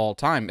movies of all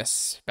time,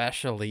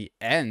 especially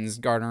Ends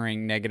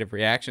garnering negative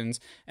reactions,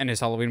 and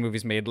his Halloween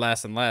movies made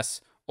less and less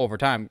over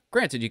time.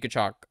 Granted, you could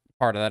chalk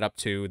part of that up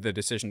to the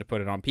decision to put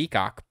it on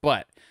Peacock,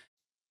 but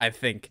I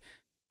think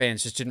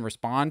fans just didn't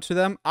respond to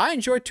them. I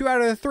enjoyed 2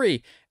 out of the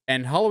 3,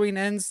 and Halloween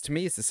Ends, to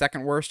me, is the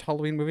second worst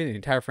Halloween movie in the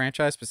entire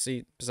franchise,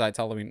 besides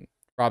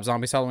Rob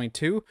Zombie's Halloween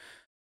 2.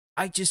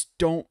 I just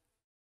don't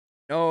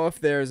know if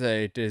there's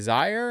a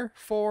desire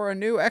for a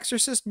new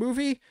Exorcist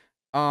movie.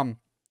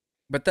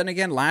 But then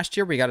again, last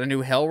year we got a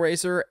new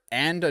Hellraiser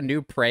and a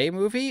new Prey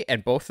movie,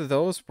 and both of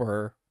those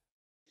were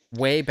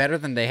way better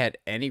than they had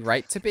any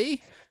right to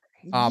be.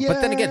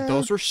 But then again,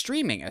 those were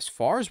streaming. As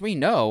far as we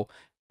know,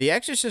 the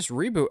Exorcist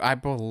reboot, I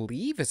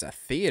believe, is a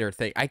theater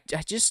thing. I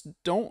just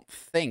don't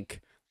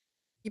think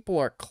people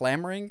are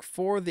clamoring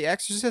for the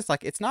Exorcist.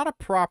 Like, it's not a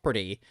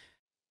property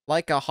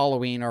like a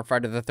Halloween or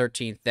Friday the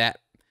 13th that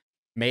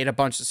made a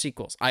bunch of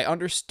sequels. I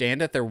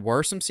understand that there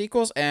were some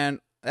sequels, and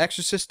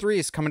Exorcist 3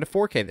 is coming to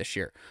 4K this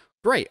year.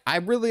 Great. I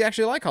really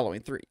actually like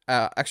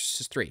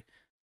Exorcist 3.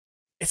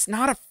 It's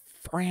not a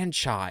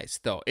franchise,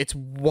 though. It's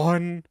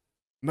one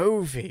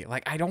movie.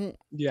 Like, I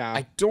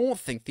don't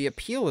think the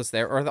appeal is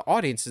there or the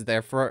audience is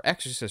there for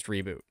Exorcist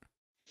reboot.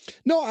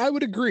 No, I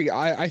would agree.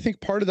 I think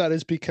part of that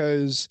is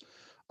because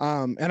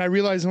and I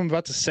realize I'm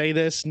about to say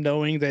this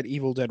knowing that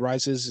Evil Dead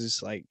Rises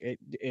is like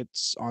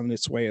it's on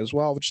its way as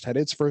well, which had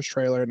its first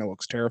trailer and it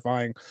looks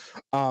terrifying.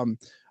 I'm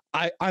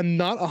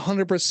not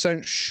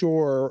 100%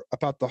 sure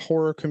about the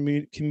horror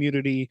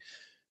community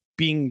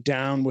being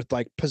down with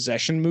like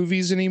possession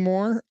movies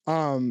anymore.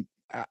 And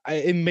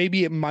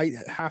maybe it might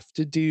have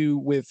to do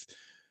with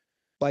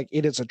like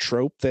it is a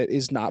trope that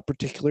is not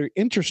particularly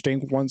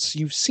interesting once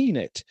you've seen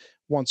it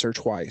once or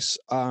twice.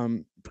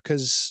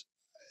 because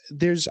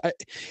there's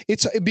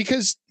it's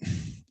because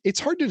it's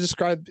hard to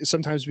describe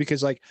sometimes,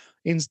 because like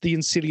in the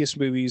Insidious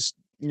movies,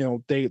 you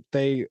know,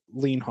 they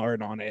lean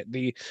hard on it.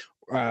 The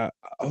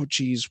oh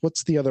geez,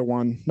 what's the other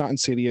one? Not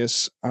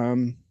Insidious.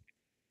 The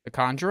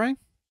Conjuring.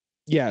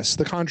 Yes,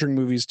 the Conjuring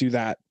movies do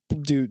that.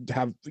 Do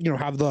have, you know,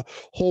 have the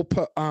whole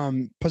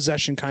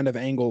possession kind of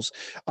angles.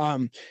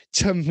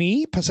 To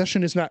me,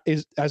 possession is not,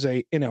 is as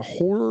a in a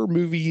horror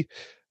movie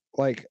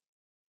like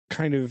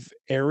kind of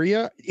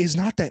area, is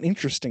not that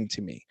interesting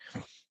to me.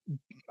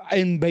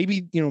 And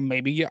maybe, you know,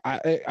 maybe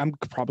I'm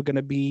probably going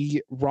to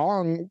be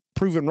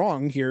proven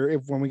wrong here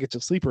when we get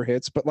to sleeper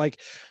hits. But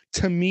like,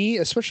 to me,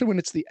 especially when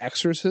it's The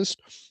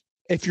Exorcist,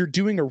 if you're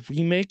doing a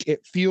remake,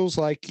 it feels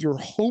like you're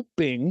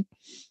hoping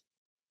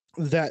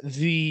that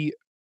the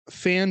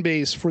fan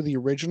base for the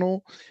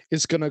original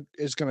is gonna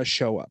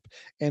show up.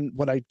 And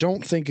what I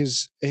don't think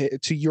is,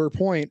 to your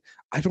point,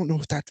 I don't know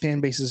if that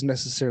fan base is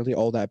necessarily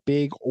all that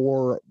big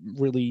or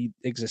really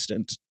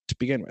existent to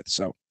begin with.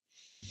 So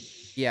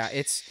Yeah,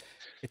 it's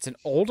an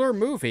older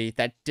movie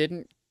that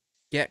didn't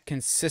get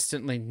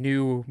consistently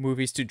new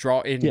movies to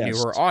draw in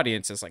newer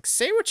audiences. Like,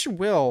 say what you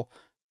will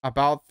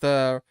about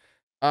the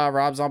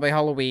Rob Zombie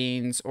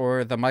Halloweens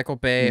or the Michael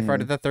Bay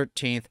Friday the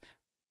 13th,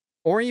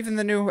 or even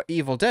the new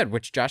Evil Dead,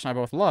 which Josh and I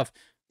both love.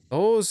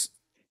 Those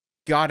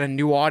got a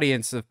new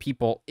audience of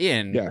people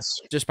in. Yes.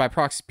 Just by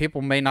proxy.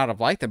 People may not have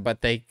liked them,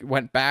 but they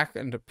went back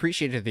and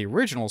appreciated the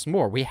originals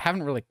more. We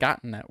haven't really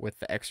gotten that with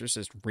The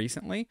Exorcist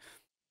recently.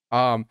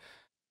 My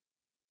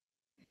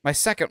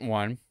second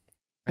one,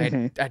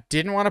 I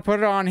didn't want to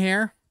put it on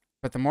here,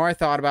 but the more I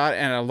thought about it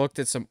and I looked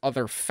at some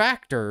other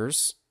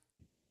factors,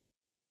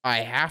 I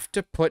have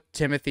to put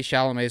Timothée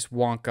Chalamet's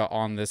Wonka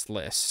on this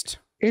list.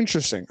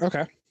 Interesting.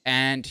 Okay.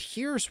 And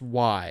here's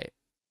why.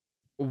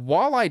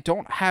 While I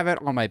don't have it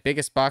on my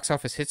biggest box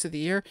office hits of the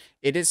year,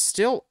 it is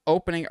still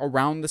opening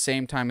around the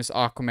same time as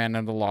Aquaman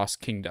and the Lost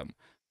Kingdom.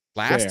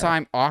 Last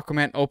time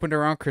Aquaman opened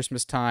around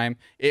Christmas time,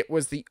 it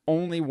was the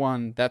only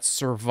one that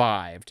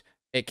survived.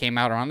 It came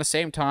out around the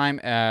same time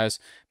as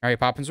Mary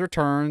Poppins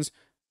Returns,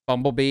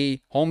 Bumblebee,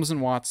 Holmes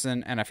and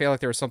Watson, and I feel like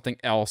there was something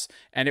else,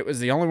 and it was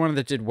the only one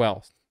that did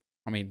well.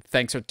 I mean,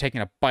 thanks for taking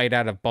a bite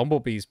out of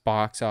Bumblebee's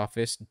box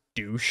office,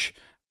 douche.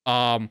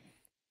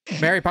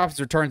 Mary Poppins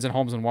Returns and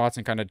Holmes and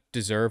Watson kind of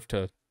deserve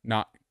to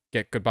not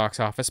get good box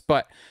office,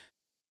 but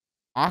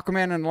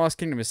Aquaman and the Lost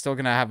Kingdom is still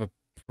going to have a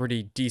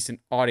pretty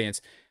decent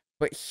audience.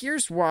 But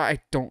here's why I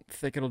don't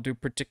think it'll do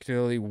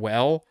particularly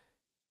well.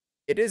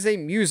 It is a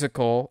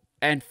musical,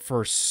 and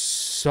for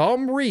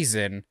some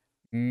reason,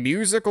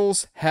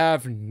 musicals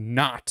have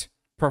not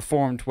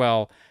performed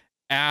well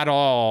at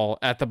all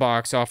at the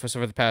box office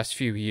over the past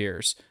few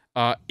years.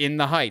 In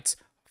the Heights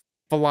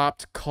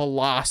flopped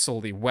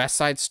colossally. West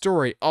Side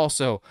Story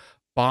also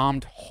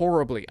bombed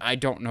horribly. I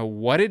don't know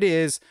what it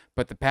is,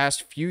 but the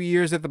past few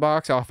years at the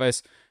box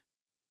office,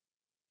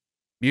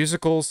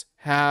 musicals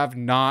have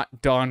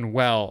not done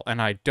well.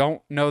 And I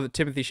don't know that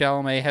Timothée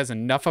Chalamet has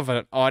enough of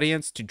an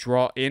audience to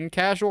draw in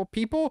casual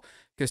people,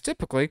 because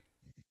typically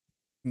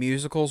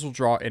musicals will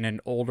draw in an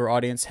older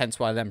audience, hence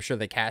why I'm sure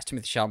they cast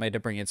Timothée Chalamet to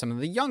bring in some of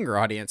the younger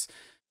audience.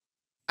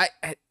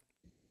 I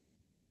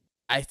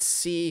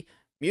see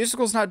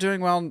musicals not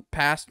doing well in the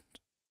past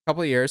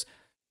couple of years.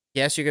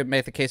 Yes, you could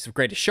make the case of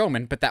Greatest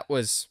Showman, but that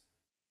was,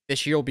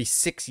 this year will be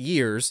 6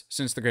 years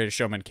since The Greatest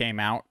Showman came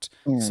out.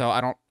 So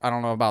I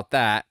don't know about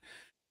that.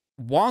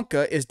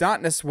 Wonka is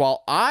not necessarily,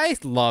 while I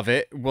love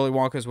it, Willy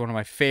Wonka is one of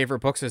my favorite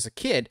books as a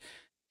kid,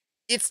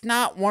 it's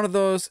not one of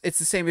those, it's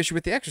the same issue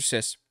with The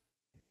Exorcist.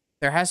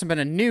 There hasn't been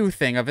a new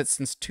thing of it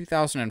since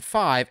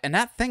 2005, and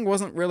that thing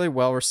wasn't really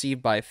well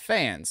received by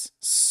fans.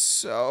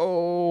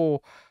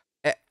 So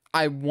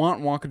I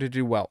want Wonka to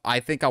do well. I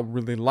think I'll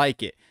really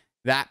like it.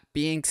 That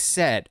being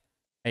said,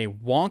 a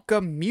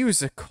Wonka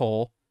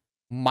musical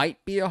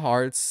might be a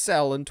hard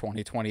sell in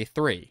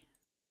 2023.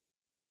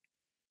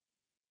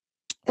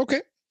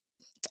 Okay.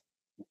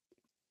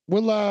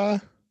 We'll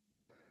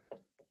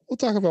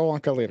talk about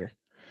Wonka later.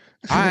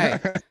 I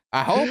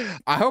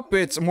hope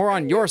it's more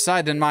on your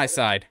side than my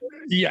side.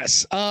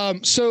 Yes.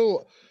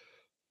 So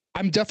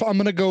I'm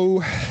gonna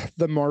go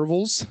the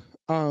Marvels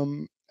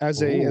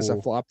as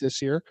a flop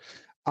this year.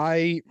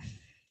 I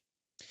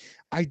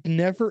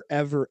never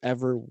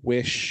ever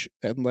wish,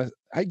 unless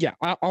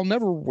I'll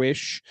never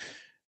wish.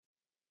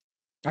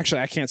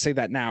 Actually, I can't say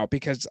that now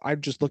because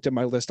I've just looked at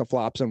my list of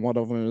flops, and one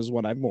of them is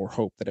what I more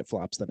hope that it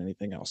flops than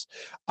anything else.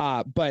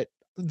 But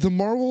the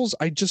Marvels,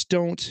 I just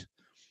don't.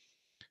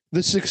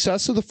 The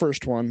success of the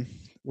first one,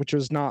 which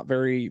was not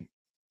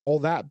all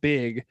that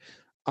big,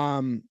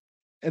 and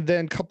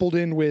then coupled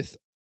in with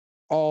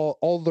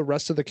all the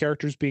rest of the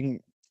characters being,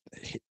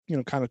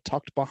 kind of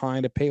tucked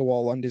behind a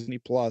paywall on Disney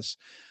Plus.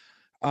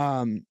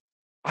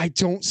 I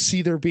don't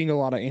see there being a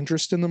lot of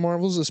interest in the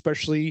Marvels,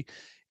 especially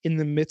in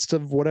the midst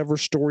of whatever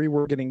story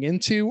we're getting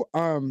into.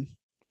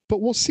 But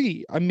we'll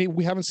see. I mean,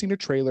 we haven't seen a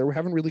trailer. We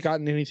haven't really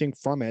gotten anything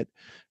from it.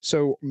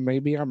 So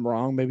maybe I'm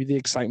wrong. Maybe the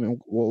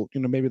excitement will,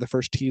 maybe the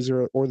first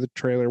teaser or the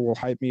trailer will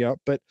hype me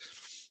up. But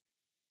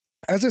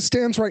as it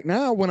stands right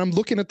now, when I'm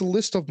looking at the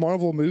list of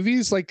Marvel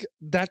movies, like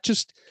that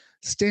just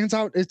stands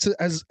out. It's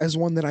as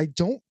one that I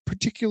don't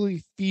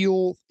particularly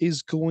feel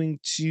is going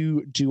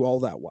to do all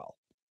that well.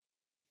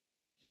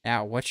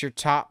 Now, what's your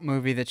top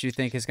movie that you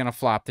think is going to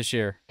flop this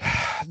year?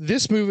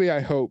 This movie, I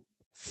hope,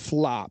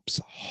 flops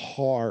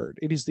hard.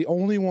 It is the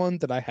only one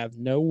that I have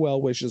no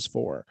well wishes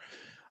for.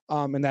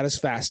 And that is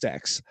Fast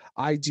X.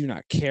 I do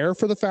not care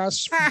for the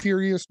Fast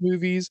Furious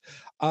movies.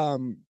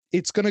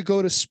 It's going to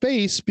go to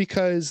space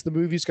because the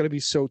movie's going to be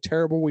so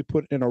terrible. We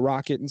put it in a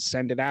rocket and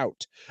send it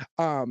out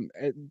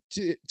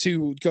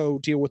to go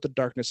deal with the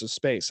darkness of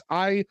space.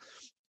 I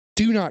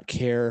do not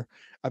care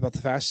about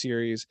the Fast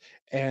series,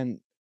 and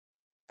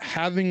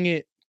having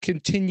it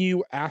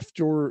continue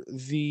after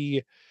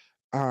the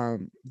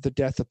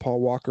death of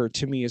Paul Walker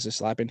to me is a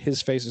slap in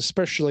his face,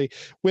 especially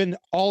when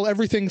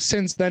everything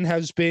since then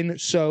has been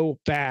so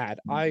bad.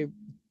 I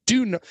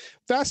do know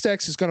Fast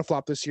X is going to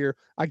flop this year.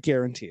 I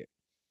guarantee it.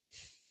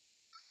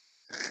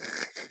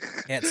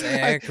 Can't say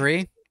I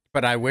agree,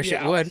 but I wish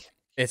it would.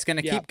 It's going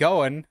to keep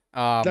going.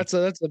 That's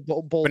a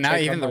bold. But now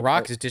even The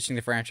Rock is ditching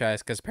the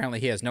franchise because apparently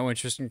he has no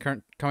interest in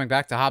coming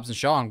back to Hobbs and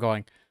Shaw. I'm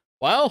going,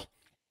 well,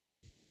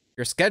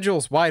 your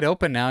schedule's wide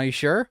open now. You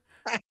sure?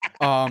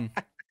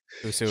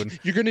 Too soon.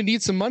 You're going to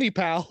need some money,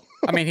 pal.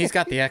 I mean, he's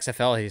got the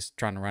XFL he's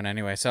trying to run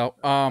anyway. So,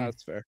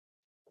 that's fair.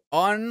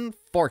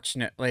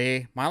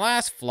 Unfortunately, my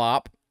last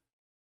flop,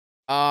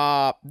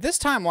 this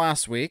time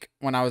last week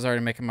when I was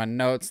already making my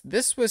notes,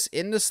 this was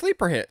in the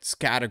sleeper hits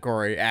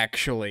category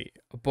actually,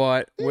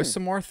 but with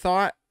some more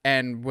thought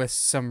and with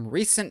some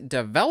recent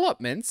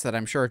developments that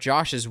I'm sure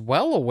Josh is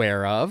well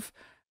aware of.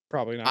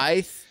 Probably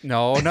not.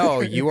 No,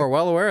 you are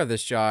well aware of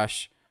this,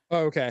 Josh.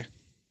 Oh, okay.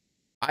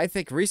 I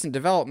think recent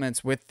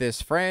developments with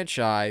this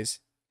franchise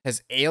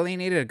has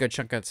alienated a good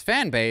chunk of its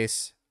fan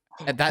base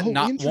that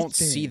won't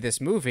see this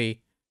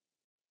movie.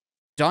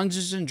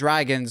 Dungeons and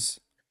Dragons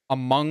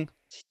Honor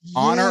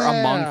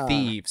Among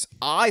Thieves.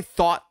 I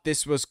thought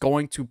this was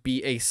going to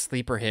be a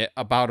sleeper hit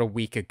about a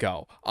week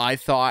ago. I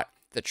thought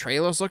the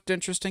trailers looked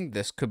interesting.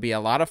 This could be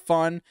a lot of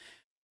fun.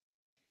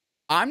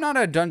 I'm not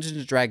a Dungeons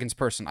and Dragons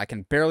person. I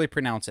can barely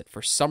pronounce it.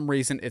 For some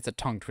reason, it's a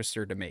tongue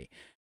twister to me.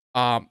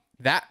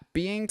 That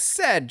being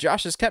said,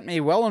 Josh has kept me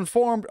well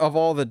informed of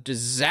all the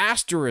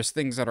disastrous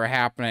things that are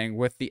happening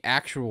with the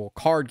actual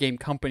card game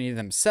company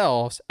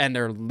themselves, and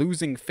they're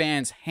losing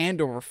fans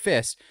hand over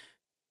fist.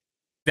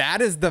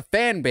 That is the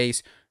fan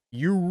base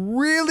you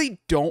really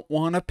don't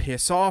want to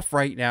piss off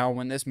right now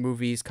when this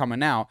movie is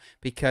coming out,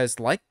 because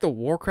like the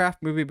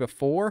Warcraft movie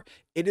before,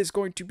 it is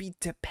going to be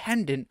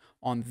dependent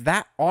on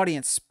that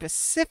audience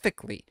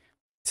specifically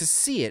to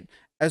see it,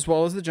 as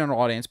well as the general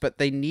audience, but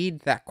they need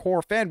that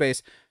core fan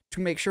base to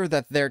make sure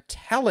that they're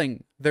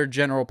telling their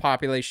general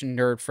population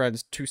nerd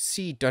friends to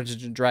see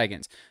Dungeons and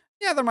Dragons.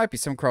 Yeah, there might be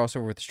some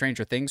crossover with the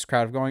Stranger Things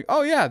crowd of going,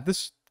 oh yeah,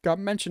 this got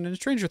mentioned in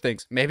Stranger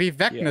Things. Maybe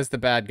Vecna's the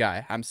bad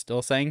guy. I'm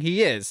still saying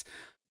he is.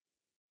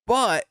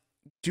 But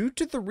due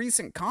to the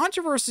recent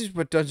controversies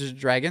with Dungeons and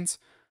Dragons,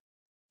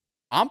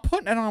 I'm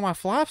putting it on my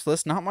flops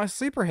list, not my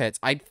sleeper hits.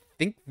 I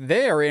think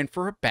they're in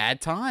for a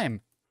bad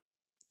time.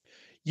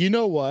 You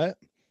know what?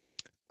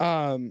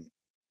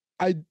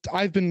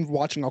 I've been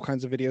watching all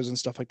kinds of videos and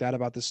stuff like that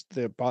about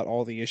about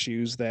all the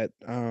issues that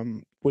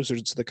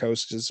Wizards of the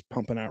Coast is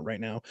pumping out right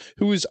now,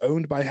 who is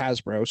owned by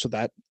Hasbro, so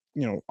that,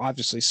 you know,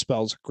 obviously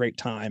spells great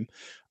time.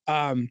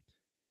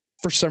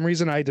 For some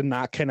reason I did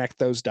not connect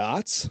those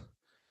dots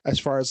as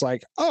far as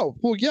like, oh,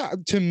 well, yeah,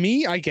 to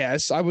me, I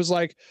guess I was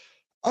like,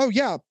 oh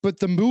yeah, but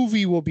the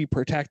movie will be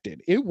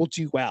protected. It will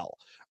do well.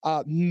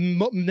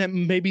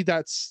 Maybe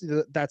that's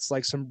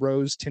like some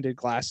rose tinted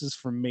glasses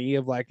for me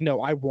of like,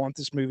 no, I want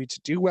this movie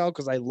to do well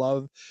because I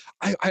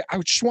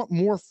just want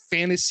more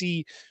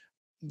fantasy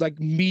like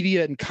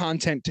media and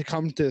content to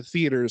come to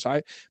theaters.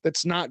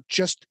 That's not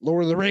just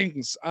Lord of the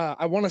Rings.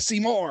 I want to see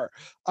more.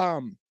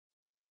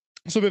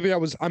 So maybe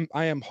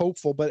I am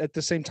hopeful, but at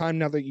the same time,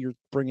 now that you're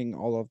bringing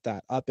all of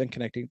that up and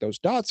connecting those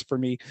dots for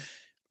me,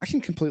 I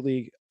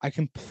completely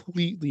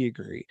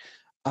agree.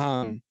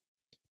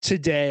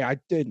 Today I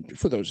did,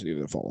 for those of you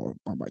that follow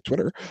on my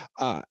Twitter,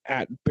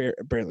 at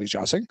barely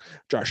joshing,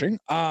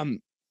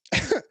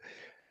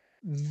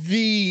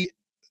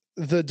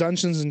 the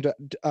Dungeons and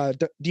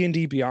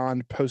D&D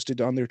Beyond posted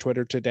on their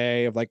Twitter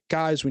today of like,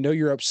 guys, we know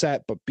you're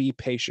upset, but be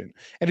patient.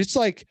 And it's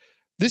like,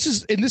 this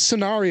is in this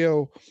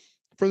scenario,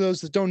 for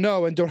those that don't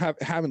know and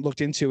haven't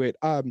looked into it,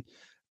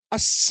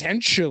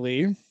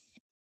 essentially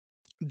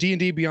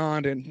D&D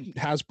Beyond and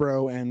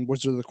Hasbro and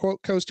Wizards of the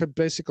Coast are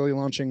basically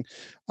launching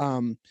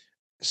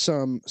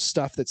some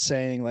stuff that's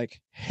saying like,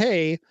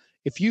 hey,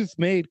 if you've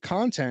made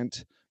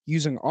content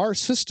using our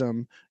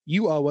system,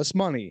 you owe us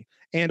money.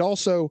 And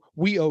also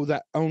we own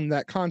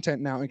that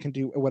content now and can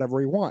do whatever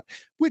we want,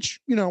 which,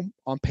 you know,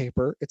 on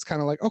paper, it's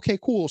kind of like, okay,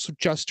 cool. So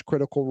just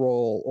Critical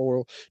Role,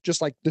 or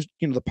just like the,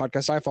 you know, the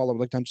podcast I follow,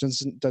 like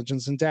Dungeons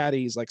and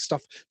Daddies, like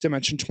stuff,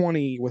 Dimension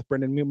 20 with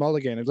Brendan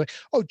Mulligan. It's like,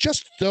 oh,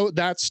 just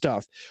that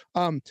stuff.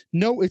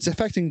 No, it's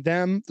affecting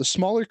them, the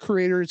smaller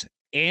creators,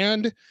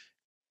 and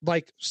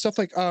like stuff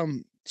like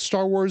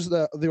Star Wars: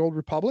 The Old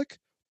Republic,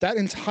 that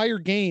entire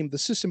game, the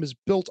system is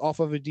built off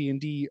of a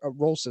D&D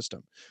role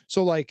system.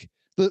 So like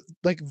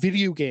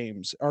video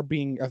games are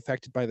being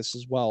affected by this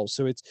as well.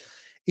 So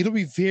it'll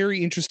be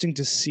very interesting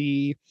to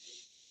see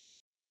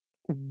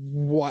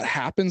what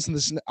happens in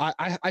this.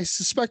 I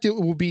suspect it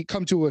will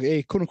come to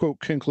a quote unquote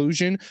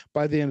conclusion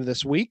by the end of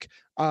this week.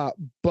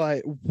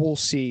 But we'll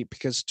see,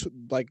 because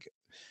like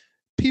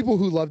people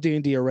who love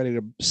D&D are ready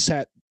to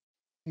set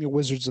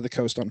Wizards of the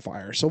Coast on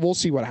fire. So we'll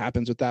see what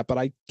happens with that. But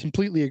I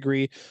completely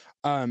agree.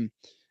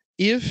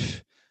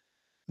 If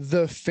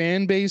the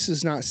fan base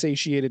is not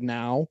satiated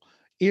now,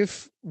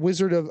 if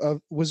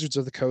Wizards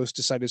of the Coast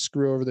decide to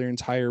screw over their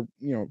entire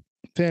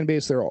fan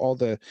base, they're all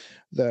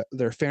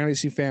their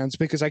fantasy fans,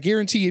 because I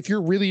guarantee if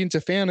you're really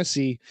into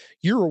fantasy,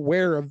 you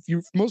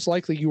most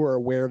likely you are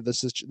aware of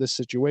this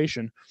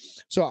situation.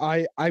 So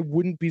I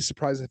wouldn't be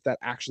surprised if that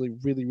actually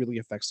really, really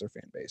affects their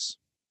fan base.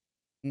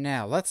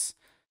 Now let's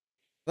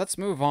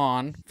move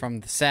on from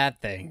the sad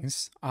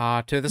things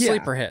to the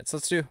sleeper hits.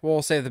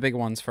 We'll save the big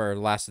ones for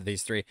the last of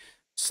these three.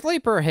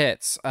 Sleeper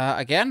hits.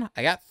 Again,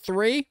 I got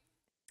 3.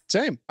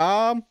 Same.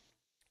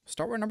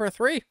 Start with number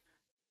 3.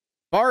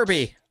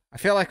 Barbie. I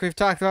feel like we've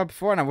talked about it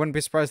before, and I wouldn't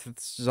be surprised if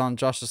this is on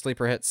Josh's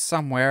sleeper hits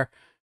somewhere.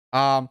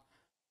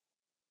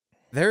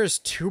 There's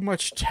too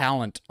much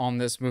talent on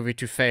this movie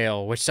to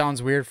fail, which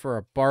sounds weird for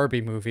a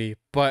Barbie movie,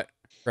 but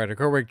Greta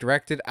Gerwig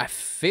directed. I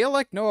feel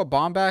like Noah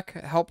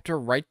Baumbach helped her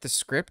write the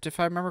script, if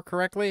I remember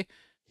correctly.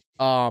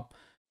 Margot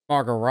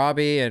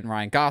Robbie and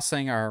Ryan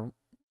Gosling are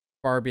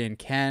Barbie and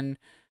Ken.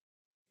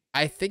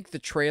 I think the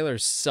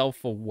trailer's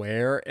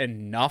self-aware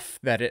enough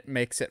that it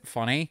makes it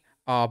funny,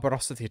 but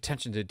also the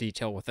attention to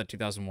detail with the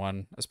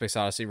 2001 A Space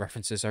Odyssey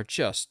references are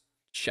just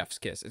chef's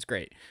kiss. It's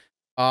great.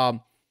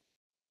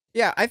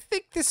 Yeah, I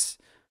think this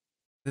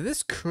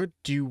could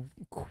do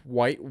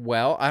quite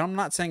well. I'm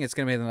not saying it's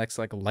going to be the next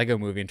like Lego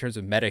movie in terms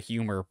of meta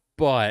humor,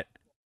 but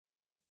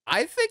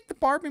I think the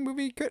Barbie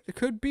movie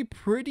could be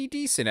pretty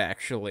decent,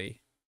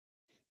 actually.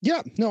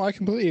 Yeah, no, I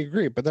completely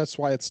agree, but that's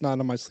why it's not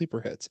on my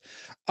sleeper hits.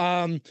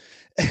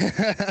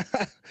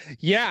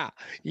 Yeah.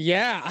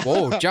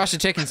 Whoa, Josh is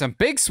taking some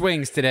big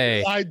swings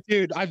today.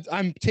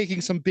 I'm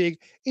taking some big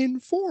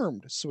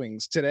informed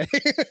swings today.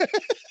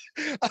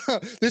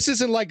 This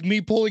isn't like me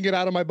pulling it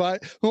out of my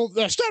butt. Well,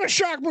 that's not a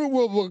shock move.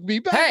 We'll be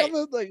back. Hey,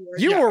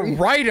 you were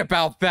right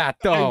about that,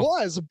 though. I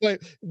was,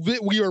 but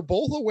we are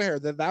both aware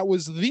that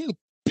was the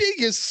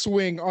biggest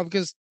swing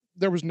because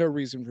there was no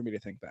reason for me to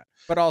think that.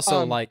 But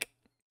also,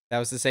 that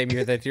was the same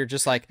year that you're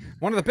just like,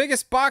 one of the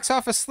biggest box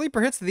office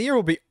sleeper hits of the year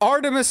will be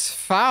Artemis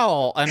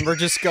Fowl. And we're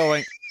just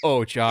going,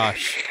 oh,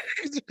 Josh.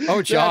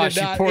 Oh, Josh,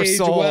 you poor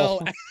soul.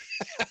 Well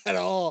at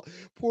all.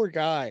 Poor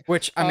guy.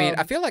 Which, I mean,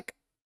 I feel like,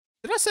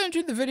 did I send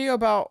you the video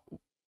about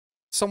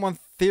someone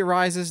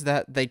theorizes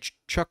that they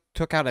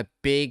took out a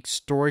big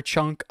story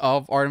chunk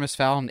of Artemis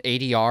Fowl and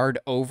ADR'd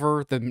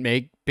over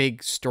the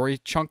big story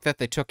chunk that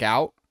they took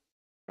out?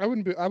 I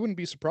wouldn't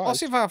be surprised. I'll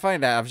see if I can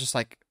find that. I was just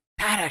like,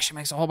 that actually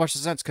makes a whole bunch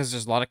of sense, because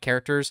there's a lot of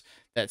characters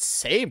that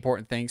say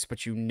important things,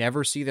 but you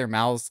never see their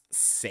mouths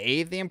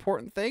say the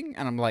important thing.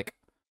 And I'm like,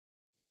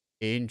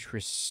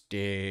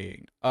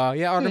 interesting.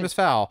 Yeah, Artemis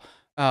Fowl.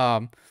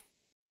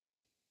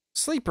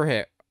 Sleeper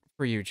hit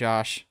for you,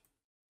 Josh.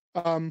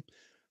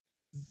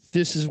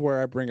 This is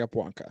where I bring up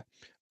Wonka.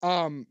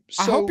 I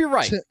hope you're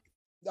right.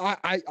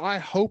 I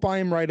hope I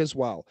am right as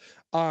well.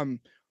 And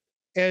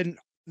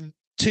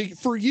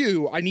for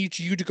you, I need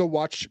you to go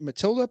watch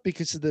Matilda,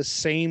 because the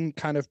same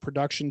kind of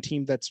production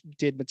team that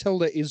did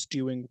Matilda is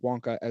doing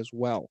Wonka as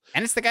well.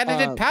 And it's the guy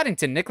that did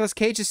Paddington, Nicolas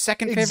Cage's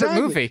second favorite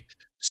movie.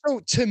 So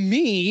to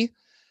me,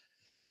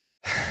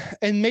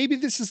 and maybe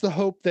this is the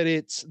hope that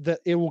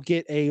it will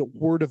get a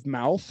word of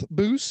mouth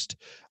boost,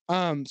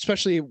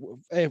 especially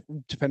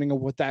depending on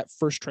what that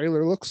first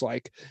trailer looks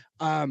like.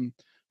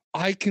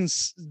 I can,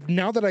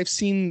 now that I've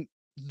seen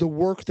the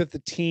work that the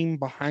team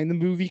behind the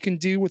movie can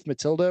do with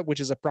Matilda, which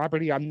is a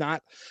property I'm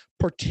not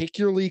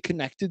particularly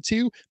connected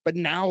to, but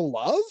now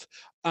love.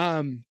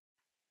 I'm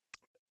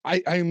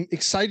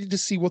excited to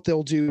see what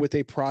they'll do with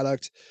a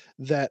product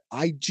that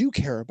I do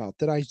care about,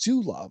 that I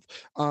do love,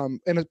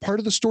 and a part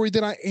of the story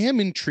that I am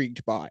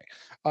intrigued by,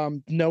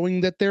 knowing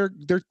that they're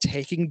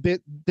taking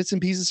bits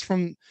and pieces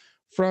from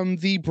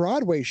the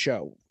Broadway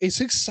show.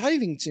 It's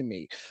exciting to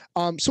me.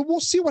 So we'll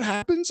see what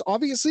happens,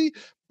 obviously,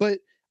 but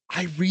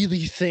I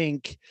really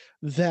think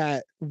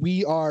that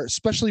we are,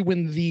 especially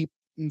when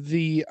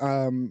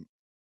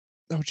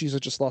oh geez, I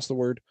just lost the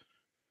word.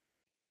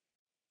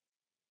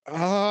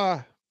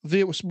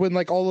 When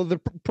like all of the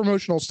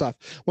promotional stuff,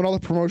 when all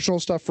the promotional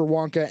stuff for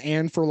Wonka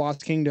and for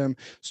Lost Kingdom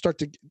start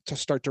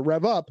to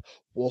rev up,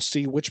 we'll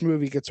see which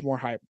movie gets more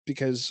hype,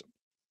 because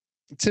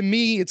to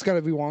me, it's got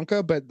to be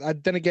Wonka.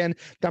 But then again,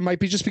 that might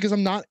be just because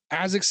I'm not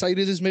as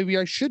excited as maybe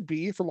I should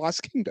be for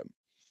Lost Kingdom.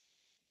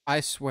 I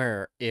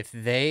swear, if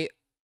they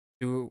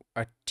do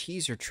a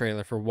teaser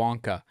trailer for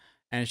Wonka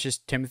and it's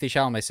just Timothée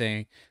Chalamet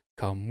saying,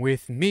 "Come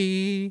with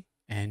me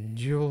and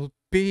you'll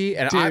be,"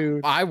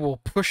 and I will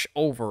push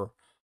over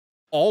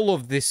all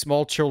of the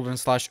small children /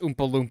 Oompa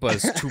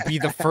Loompas to be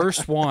the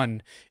first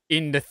one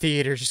in the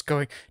theater, just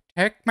going,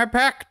 "Take me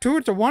back to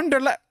the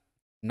Wonderland."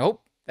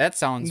 Nope, that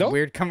sounds Nope.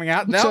 weird coming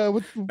out. What,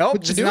 Nope, nope, what you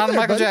it's doing not a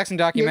there, Michael buddy? Jackson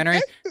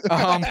documentary.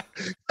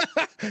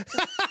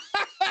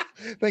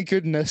 Thank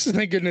goodness.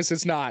 Thank goodness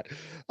it's not.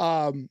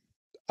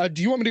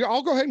 Do you want me to go?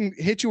 I'll go ahead and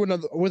hit you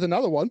with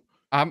another one.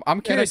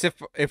 I'm curious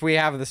if we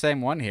have the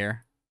same one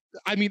here.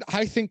 I mean,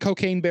 I think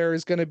Cocaine Bear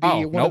is going to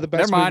be one of the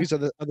best movies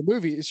of the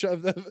movies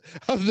of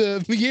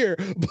the year.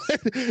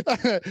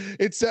 But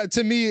it's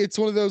to me, it's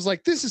one of those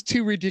like, this is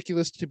too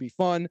ridiculous to be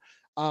fun.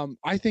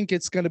 I think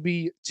it's going to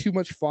be too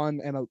much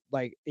fun, and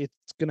like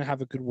it's going to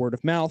have a good word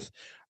of mouth.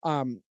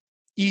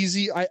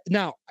 Easy. I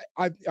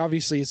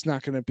obviously it's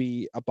not going to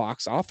be a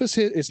box office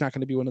hit. It's not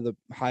going to be one of the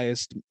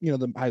highest,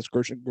 the highest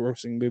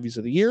grossing movies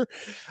of the year.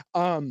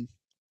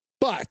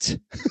 But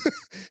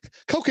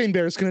Cocaine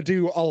Bear is going to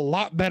do a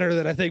lot better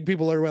than I think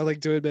people are willing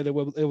to admit it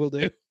will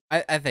do.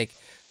 I think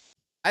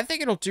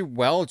it'll do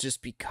well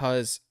just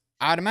because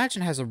I'd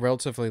imagine it has a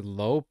relatively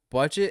low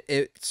budget.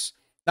 It's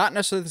not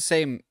necessarily the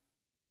same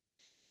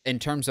in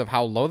terms of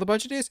how low the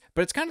budget is,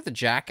 but it's kind of the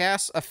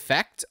Jackass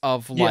effect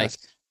of like,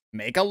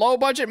 make a low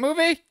budget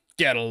movie,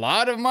 get a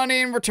lot of money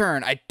in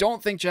return. I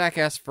don't think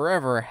Jackass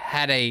Forever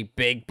had a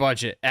big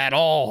budget at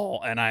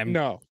all, and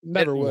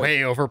never would. Way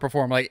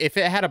overperformed. Like if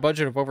it had a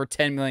budget of over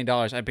 $10 million,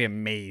 I'd be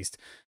amazed.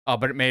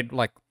 But it made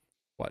like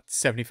what,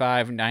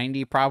 75,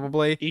 90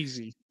 probably.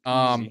 Easy.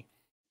 My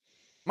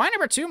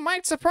number 2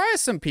 might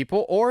surprise some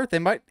people, or they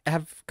might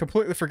have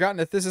completely forgotten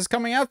that this is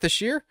coming out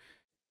this year.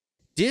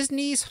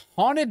 Disney's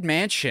Haunted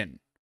Mansion.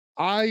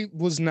 I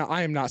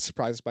am not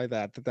surprised by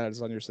that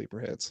is on your sleeper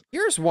hits.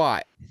 Here's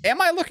why.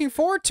 Am I looking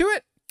forward to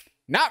it?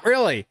 Not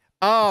really.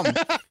 But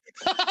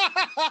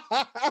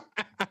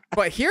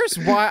here's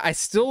why I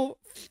still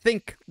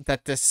think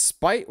that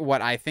despite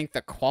what I think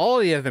the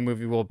quality of the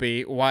movie will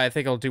be, why I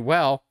think it'll do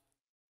well,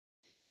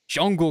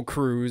 Jungle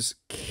Cruise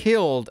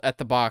killed at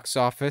the box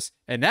office,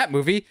 and that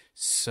movie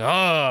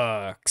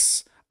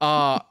sucks.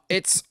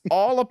 It's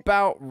all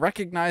about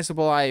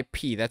recognizable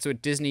IP. That's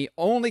what Disney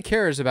only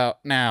cares about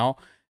now.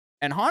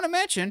 And Haunted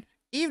Mansion,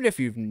 even if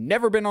you've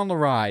never been on the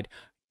ride,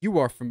 you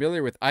are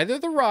familiar with either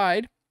the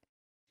ride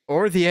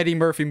or the Eddie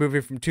Murphy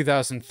movie from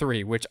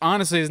 2003, which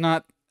honestly is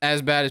not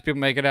as bad as people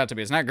make it out to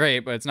be. It's not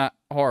great, but it's not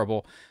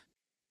horrible.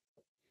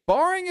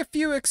 Barring a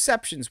few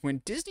exceptions,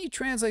 when Disney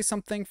translates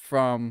something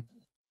from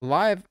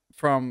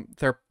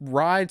their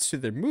rides to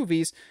their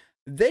movies,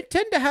 they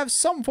tend to have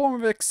some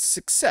form of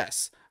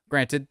success.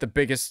 Granted, the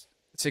biggest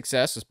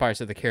success was Pirates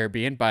of the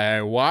Caribbean by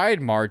a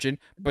wide margin,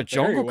 but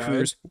Jungle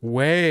Cruise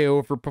way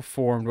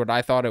overperformed what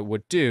I thought it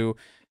would do,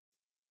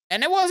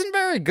 and it wasn't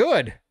very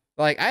good.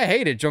 Like, I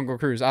hated Jungle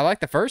Cruise. I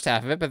liked the first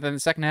half of it, but then the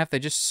second half, they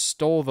just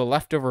stole the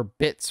leftover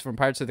bits from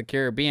Pirates of the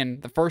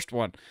Caribbean, the first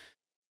one.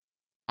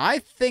 I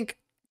think,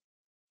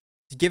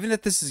 given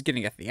that this is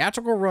getting a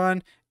theatrical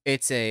run,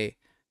 it's a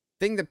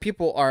thing that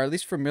people are at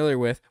least familiar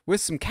with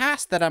some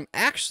cast that I'm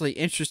actually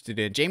interested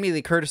in. Jamie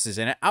Lee Curtis is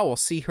in it. I will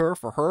see her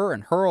for her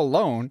and her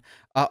alone.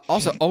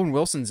 Also, Owen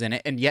Wilson's in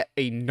it, and yet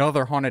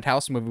another haunted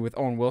house movie with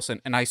Owen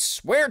Wilson. And I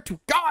swear to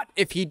God,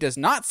 if he does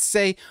not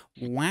say,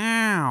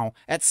 wow,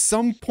 at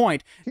some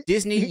point,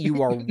 Disney,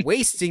 you are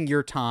wasting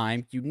your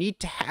time. You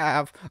need to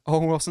have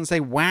Owen Wilson say,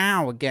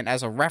 wow, again,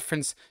 as a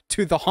reference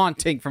to The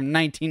Haunting from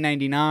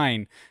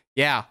 1999.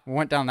 Yeah, we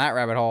went down that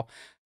rabbit hole.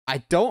 I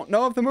don't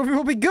know if the movie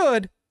will be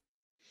good,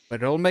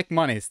 but it'll make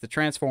money. It's the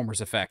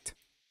Transformers effect.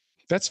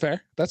 That's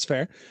fair.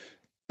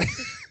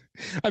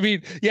 I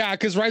mean, yeah,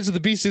 because Rise of the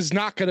Beast is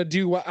not going to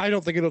do well. I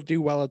don't think it'll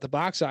do well at the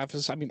box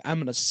office. I mean, I'm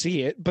going to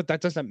see it, but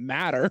that doesn't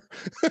matter.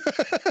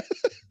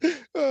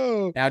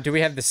 Oh. Now, do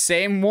we have the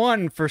same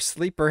one for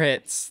sleeper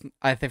hits?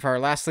 I think for our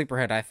last sleeper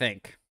hit, I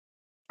think.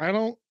 I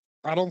don't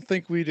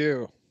think we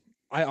do.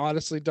 I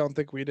honestly don't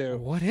think we do.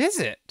 What is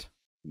it?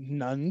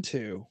 Nun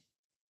 2.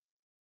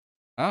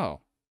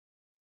 Oh.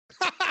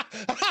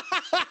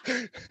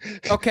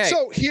 Okay.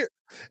 So here,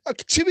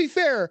 to be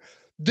fair,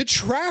 the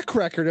track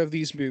record of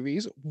these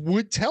movies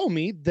would tell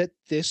me that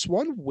this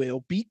one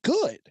will be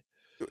good.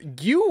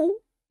 You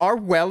are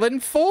well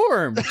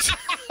informed.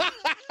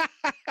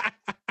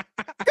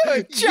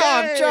 Good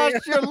job, Yay! Josh.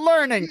 You're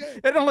learning.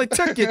 It only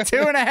took you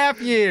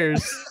 2.5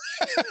 years.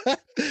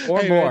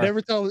 Or hey, more. Man,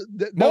 never tell,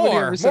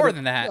 more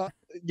than that.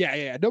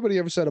 Yeah. Nobody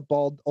ever said a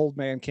bald old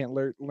man can't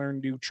learn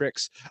new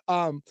tricks.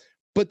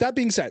 But that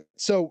being said,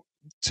 so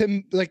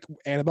to like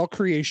Annabelle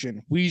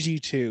Creation, Ouija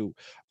 2,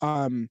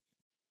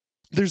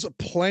 there's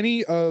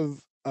plenty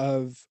of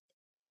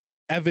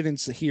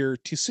evidence here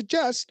to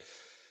suggest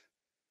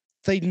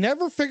they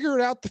never figured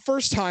it out the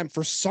first time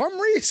for some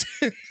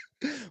reason,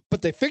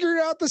 but they figured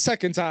it out the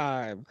second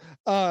time.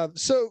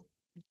 So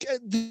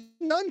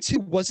Nun 2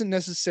 wasn't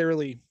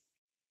necessarily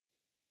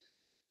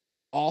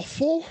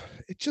awful.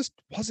 It just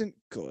wasn't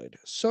good.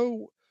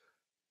 So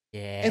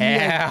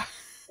yeah.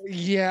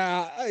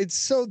 Yeah, it's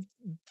so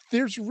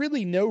there's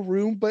really no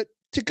room, but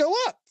to go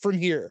up from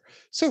here.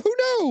 So who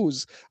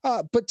knows?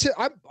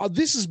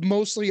 This is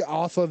mostly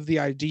off of the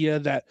idea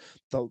that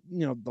the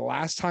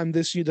last time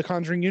the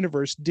Conjuring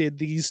universe did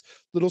these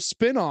little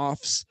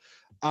spin-offs,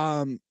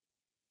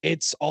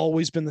 it's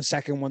always been the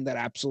second one that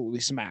absolutely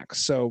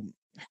smacks. So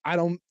I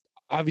don't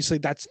obviously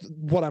that's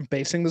what I'm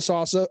basing this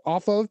also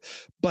off of,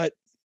 but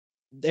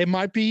it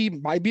might be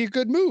a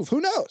good move.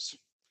 Who knows?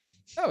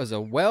 That was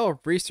a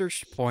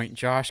well-researched point,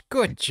 Josh.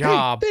 Good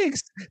job. Hey,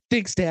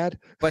 thanks, Dad.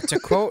 But to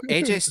quote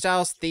AJ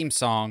Styles' theme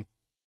song,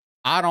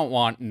 I don't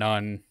want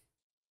none.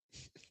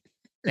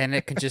 And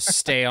it can just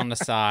stay on the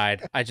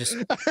side. I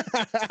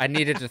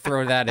needed to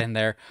throw that in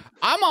there.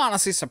 I'm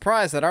honestly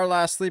surprised that our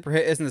last sleeper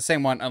hit isn't the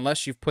same one,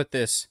 unless you've put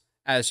this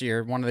as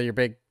one of your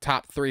big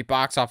top 3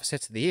 box office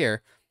hits of the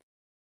year.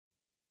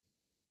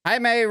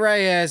 Jaime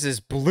Reyes'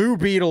 Blue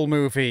Beetle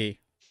movie.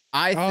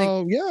 I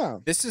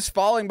think this is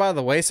falling by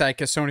the wayside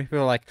because so many people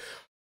are like,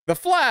 The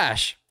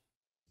Flash,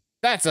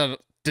 that's a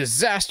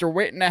disaster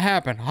waiting to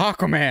happen.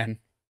 Aquaman,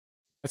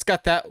 it's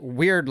got that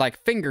weird like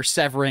finger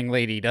severing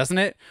lady, doesn't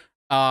it?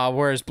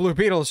 Whereas Blue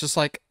Beetle is just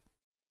like,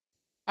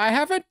 I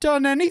haven't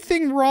done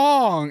anything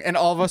wrong. And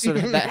all of us are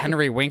that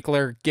Henry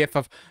Winkler gif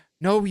of,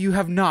 no, you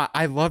have not.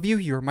 I love you.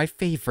 You're my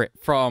favorite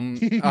from,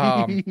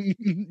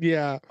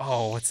 yeah.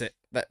 Oh, what's it?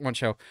 That one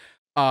show.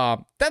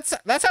 That's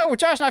how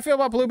Josh and I feel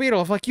about Blue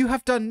Beetle. If like you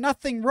have done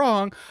nothing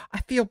wrong,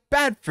 I feel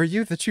bad for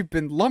you that you've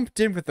been lumped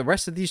in with the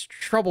rest of these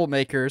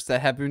troublemakers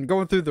that have been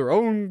going through their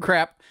own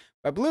crap.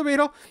 But Blue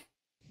Beetle,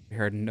 we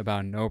heard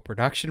about no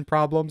production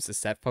problems. The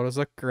set photos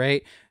look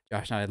great.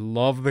 Josh and I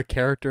love the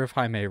character of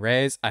Jaime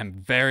Reyes. I'm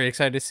very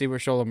excited to see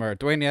what Xolo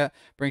Maridueña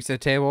brings to the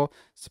table.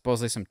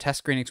 Supposedly some test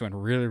screenings went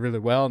really, really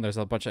well, and there's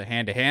a bunch of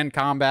hand-to-hand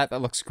combat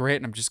that looks great.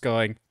 And I'm just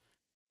going,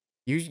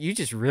 you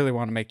just really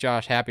want to make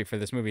Josh happy for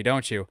this movie,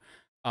 don't you?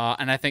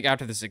 And I think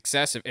after the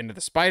success of Into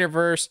the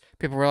Spider-Verse,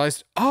 people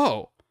realized,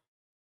 oh,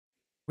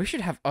 we should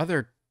have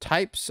other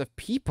types of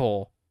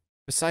people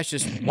besides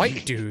just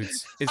white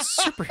dudes in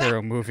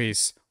superhero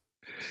movies.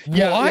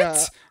 Yeah, what?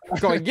 yeah. I'm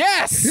going,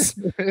 yes!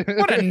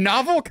 What a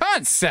novel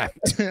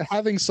concept!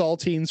 Having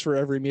saltines for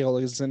every meal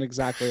isn't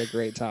exactly a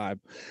great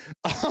time.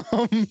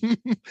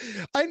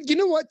 You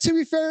know what? To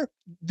be fair,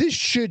 this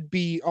should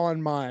be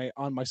on my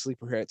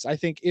sleeper hits. I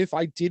think if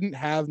I didn't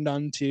have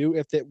Nun 2,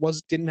 if it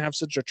didn't have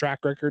such a track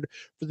record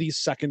for these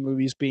second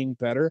movies being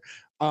better,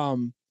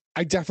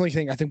 I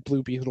think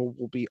Blue Beetle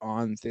will be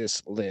on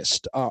this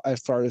list as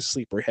far as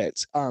sleeper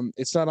hits.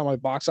 It's not on my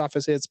box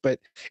office hits, but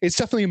it's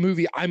definitely a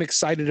movie I'm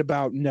excited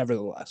about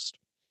nevertheless.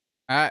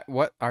 All right,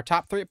 what our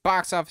top 3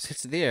 box office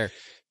hits of the year?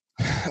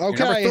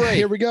 Okay,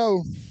 here we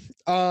go.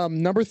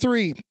 Number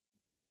 3,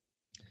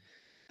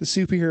 the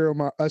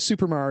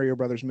Super Mario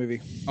Brothers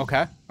movie.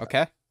 Okay.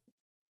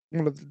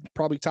 One of the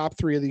probably top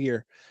 3 of the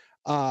year.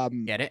 I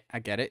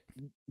get it.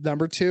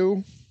 Number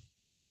 2,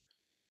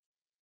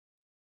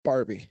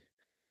 Barbie.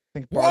 I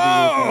think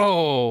Barbie.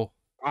 Whoa!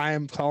 I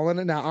am calling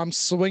it now. I'm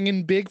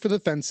swinging big for the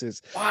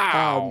fences.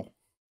 Wow.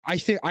 I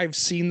think I've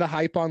seen the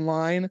hype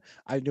online.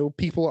 I know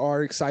people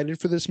are excited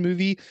for this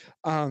movie.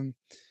 The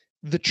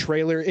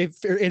trailer,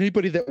 if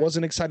anybody that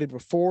wasn't excited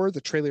before,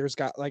 the trailer has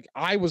got like,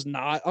 I was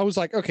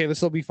like, okay,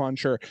 this will be fun,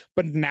 sure.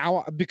 But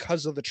now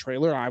because of the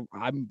trailer,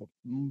 I'm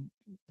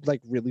like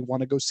really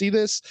want to go see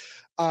this.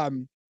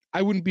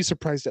 I wouldn't be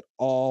surprised at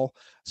all,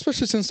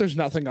 especially since there's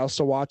nothing else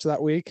to watch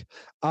that week.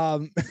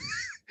 That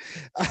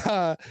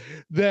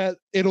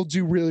it'll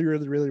do really,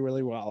 really, really,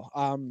 really well.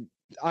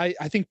 I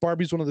think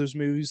Barbie's one of those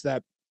movies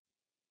that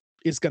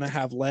is going to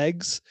have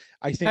legs.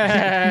 I think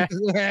no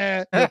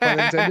pun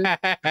intended.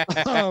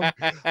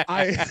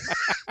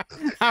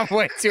 I'm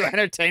way too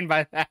entertained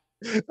by that.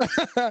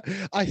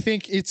 I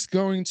think it's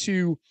going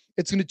to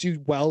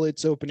do well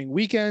its opening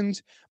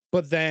weekend,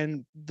 but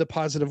then the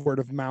positive word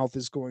of mouth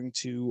is going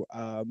to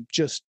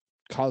just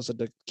cause it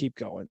to keep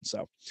going.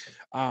 So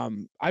I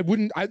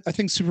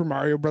think Super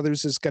Mario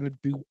Brothers is going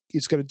to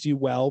do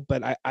well,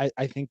 but I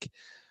think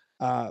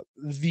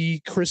the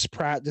Chris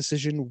Pratt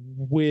decision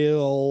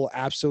will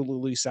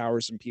absolutely sour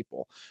some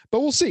people,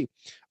 but we'll see.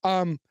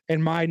 And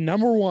my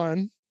number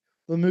 1,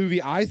 the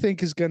movie I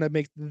think is going to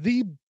make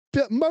the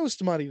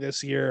most money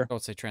this year.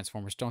 Don't say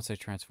Transformers.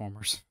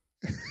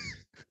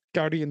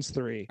 Guardians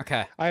 3.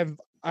 Okay. I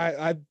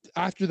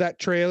after that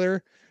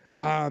trailer,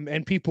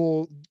 and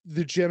people,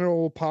 the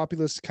general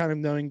populace kind of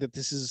knowing that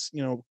this is,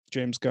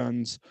 James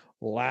Gunn's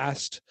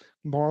last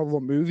Marvel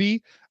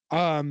movie.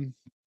 And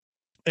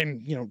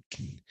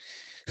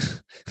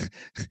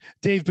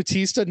Dave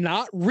Bautista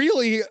not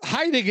really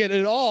hiding it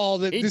at all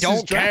that he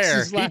don't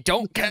care. He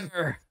don't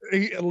care.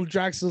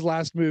 Drax's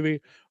last movie.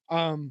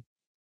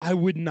 I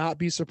would not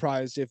be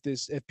surprised if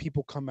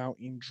people come out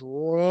in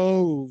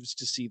droves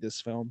to see this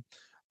film.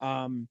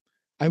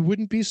 I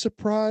wouldn't be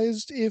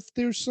surprised if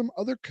there's some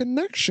other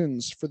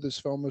connections for this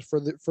film for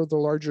the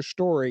larger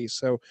story.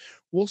 So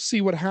we'll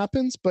see what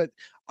happens. But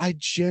I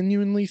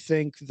genuinely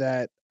think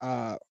that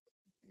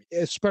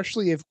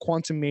especially if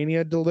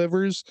Quantumania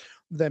delivers,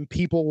 then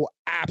people will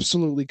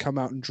absolutely come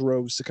out in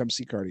droves to come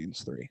see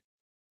Guardians 3.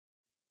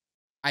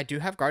 I do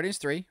have Guardians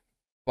 3,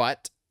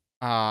 But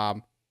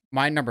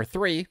my number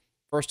 3,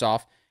 first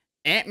off,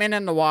 Ant-Man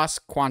and the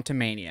Wasp: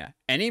 Quantumania.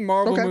 Any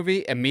Marvel Okay.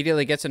 movie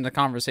immediately gets into the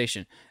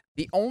conversation.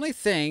 The only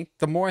thing,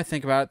 the more I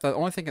think about it, the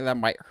only thing that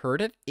might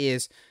hurt it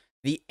is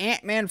the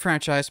Ant-Man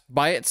franchise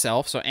by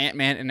itself. So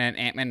Ant-Man and then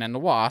Ant-Man and the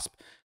Wasp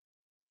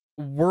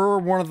were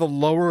one of the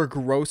lower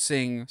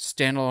grossing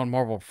standalone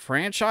Marvel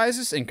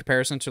franchises in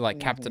comparison to like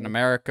Captain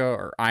America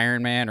or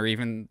Iron Man or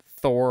even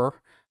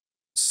Thor.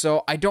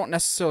 So I don't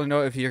necessarily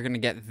know if you're going to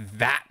get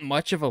that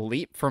much of a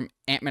leap from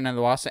Ant-Man and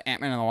the Wasp to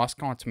Ant-Man and the Wasp: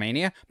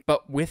 Quantumania,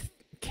 but with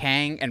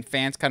Kang and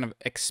fans kind of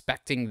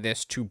expecting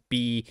this to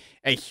be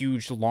a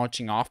huge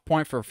launching off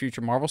point for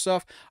future Marvel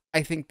stuff,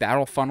 I think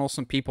that'll funnel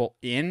some people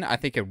in. I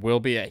think it will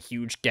be a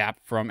huge gap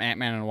from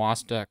Ant-Man and the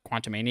Wasp to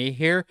Quantumania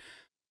here,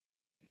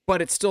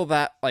 but it's still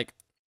that, like,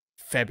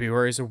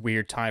 February is a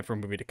weird time for a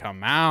movie to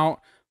come out.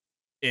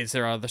 Is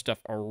there other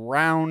stuff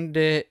around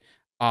it?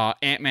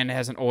 Ant-Man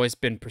hasn't always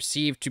been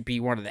perceived to be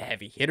one of the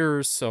heavy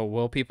hitters, so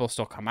will people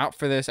still come out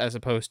for this, as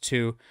opposed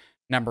to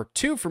number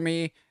 2 for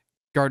me,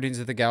 Guardians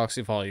of the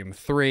Galaxy Volume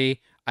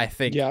 3. I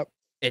think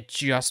it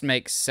just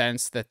makes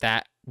sense that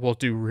that will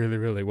do really,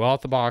 really well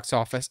at the box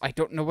office. I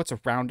don't know what's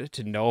around it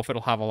to know if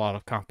it'll have a lot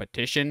of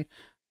competition.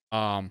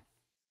 But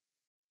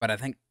I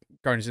think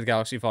Guardians of the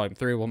Galaxy Volume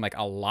 3 will make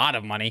a lot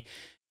of money.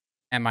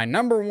 And my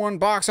number 1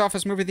 box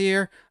office movie of the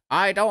year,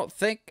 I don't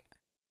think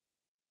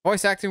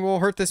voice acting will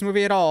hurt this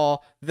movie at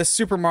all, the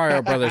Super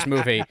Mario Brothers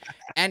movie.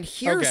 And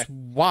here's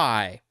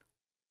why.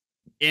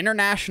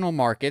 International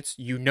markets,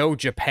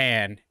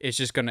 Japan is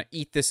just going to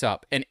eat this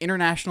up. And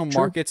international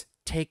markets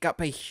take up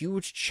a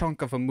huge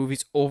chunk of a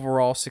movie's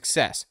overall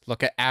success.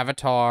 Look at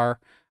Avatar,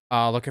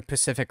 look at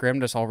Pacific Rim.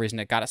 That's all reason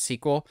it got a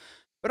sequel.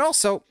 But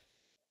also,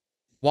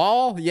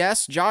 while,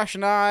 yes, Josh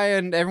and I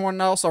and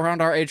everyone else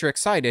around our age are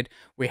excited,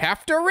 we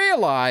have to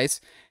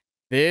realize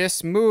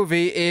this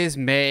movie is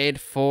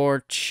made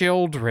for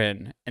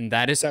children, and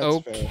that is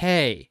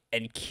okay.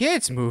 And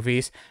kids'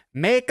 movies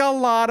make a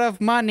lot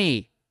of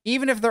money,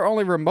 even if they're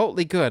only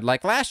remotely good.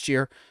 Like last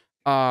year,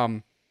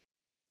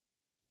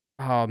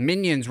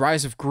 Minions: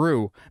 Rise of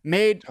Gru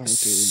made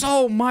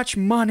so much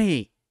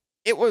money.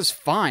 It was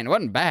fine. It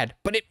wasn't bad,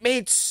 but it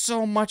made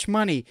so much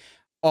money.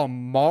 A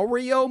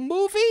Mario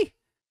movie?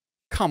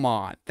 Come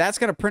on. That's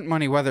going to print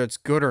money whether it's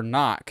good or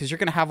not, because you're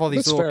going to have all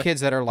these little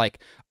kids that are like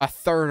a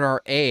third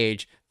our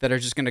age that are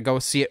just going to go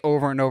see it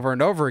over and over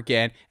and over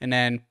again, and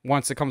then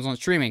once it comes on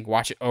streaming,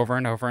 watch it over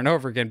and over and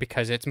over again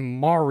because it's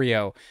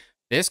Mario.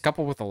 This,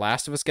 coupled with The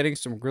Last of Us getting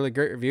some really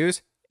great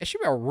reviews, it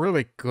should be a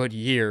really good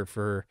year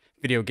for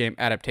video game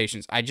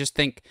adaptations. I just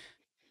think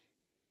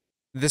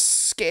the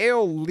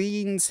scale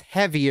leans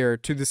heavier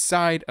to the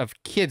side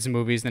of kids'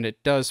 movies than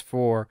it does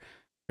for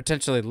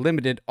potentially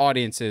limited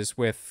audiences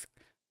with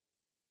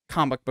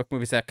comic book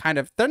movies that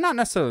they're not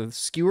necessarily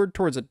skewered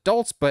towards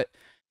adults, but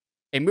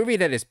a movie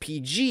that is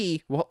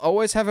PG will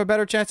always have a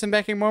better chance of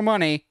making more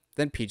money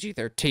than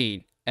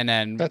PG-13, and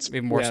then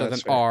even more so than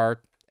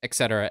R,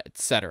 etc.,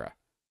 etc.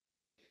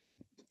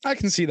 I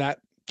can see that.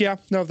 Yeah,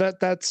 no,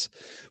 that's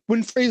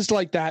when phrased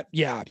like that.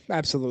 Yeah,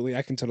 absolutely.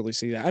 I can totally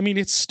see that. I mean,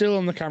 it's still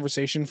in the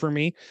conversation for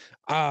me.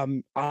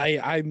 I'm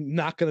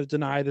not going to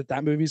deny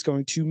that movie is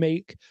going to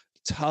make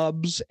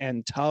tubs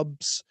and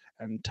tubs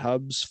and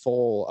tubs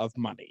full of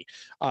money.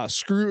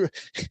 Screw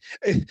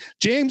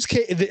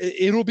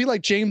it'll be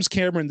like James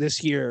Cameron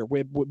this year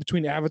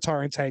between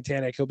Avatar and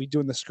Titanic. He'll be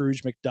doing the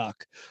Scrooge McDuck.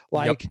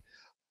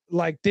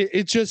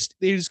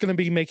 It's going to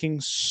be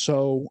making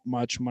so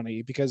much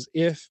money, because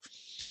if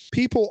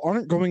people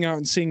aren't going out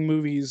and seeing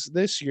movies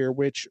this year,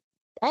 which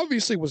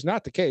obviously was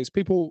not the case,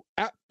 people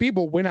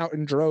went out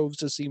in droves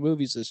to see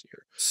movies this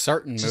year.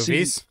 Certain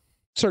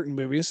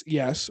movies,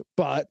 yes,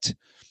 but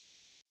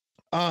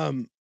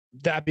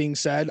that being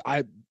said,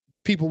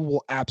 people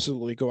will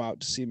absolutely go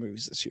out to see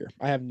movies this year.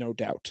 I have no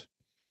doubt.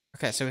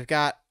 Okay, so we've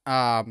got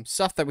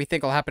stuff that we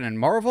think will happen in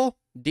Marvel,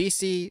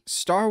 DC,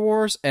 Star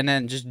Wars, and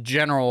then just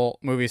general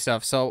movie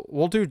stuff. So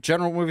we'll do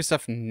general movie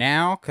stuff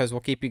now, because we'll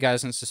keep you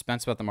guys in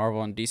suspense about the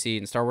Marvel and DC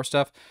and Star Wars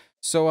stuff.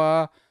 So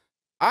I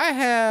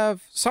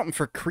have something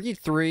for Creed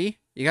 3.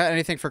 You got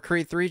anything for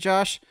Creed 3,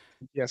 Josh?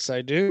 Yes,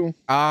 I do.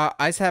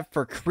 I have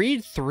for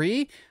Creed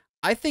 3,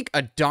 I think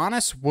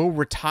Adonis will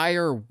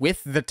retire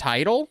with the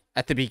title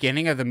at the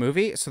beginning of the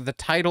movie. So the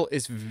title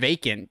is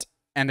vacant,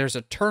 and there's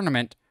a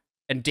tournament,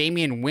 and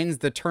Damien wins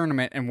the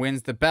tournament and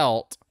wins the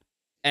belt,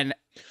 and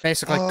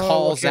basically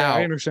calls out.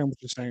 I understand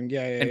what you're saying.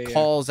 Yeah.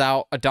 Calls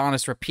out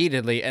Adonis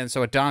repeatedly, and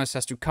so Adonis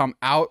has to come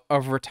out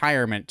of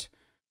retirement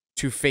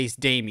to face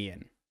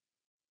Damien.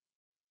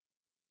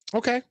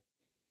 Okay.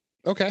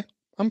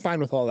 I'm fine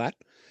with all that.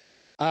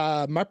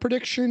 My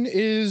prediction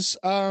is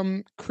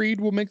Creed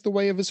will make the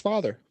way of his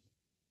father.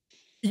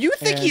 You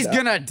think he's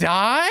gonna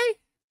die?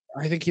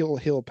 I think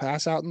he'll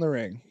pass out in the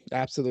ring.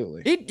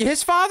 Absolutely.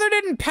 His father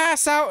didn't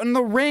pass out in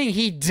the ring.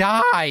 He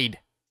died.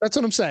 That's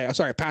what I'm saying. I'm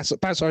sorry.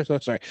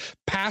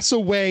 Pass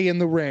away in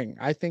the ring.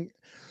 I think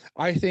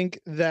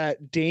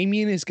that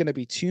Damien is going to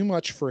be too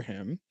much for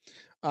him.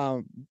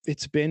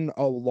 It's been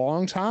a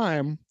long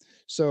time,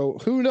 so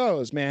who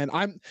knows, man.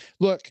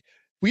 Look,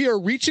 we are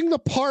reaching the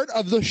part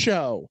of the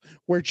show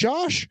where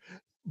Josh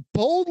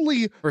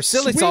boldly For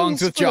silly swings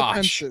songs with for the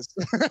Josh. fences.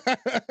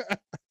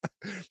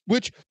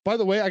 Which, by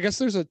the way, I guess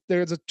there's a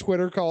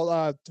Twitter called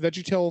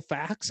VeggieTale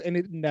Facts, and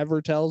it never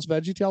tells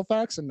VeggieTale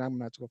Facts, and I'm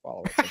gonna have to go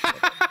follow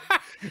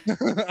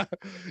it.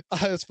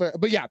 That's fair.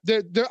 But yeah,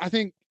 I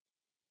think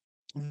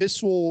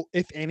this will,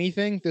 if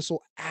anything, this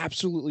will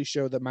absolutely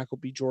show that Michael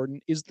B.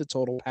 Jordan is the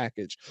total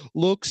package: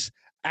 looks,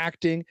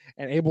 acting,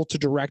 and able to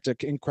direct an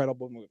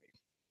incredible movie.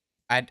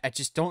 I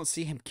just don't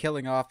see him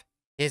killing off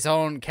his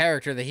own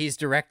character that he's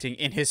directing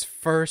in his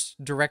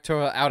first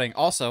directorial outing.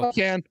 Also, I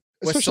can.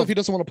 Especially if he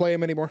doesn't want to play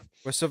him anymore.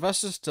 With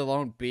Sylvester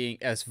Stallone being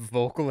as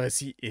vocal as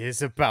he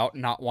is about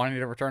not wanting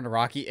to return to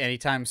Rocky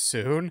anytime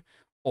soon,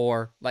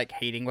 or like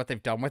hating what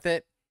they've done with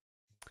it,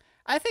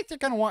 I think they're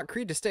going to want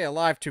Creed to stay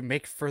alive to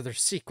make further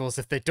sequels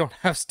if they don't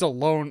have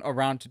Stallone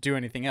around to do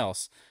anything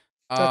else.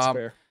 That's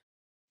fair.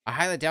 I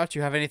highly doubt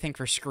you have anything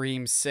for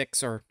Scream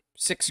 6 or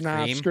 6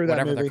 Scream, screw that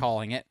whatever movie. they're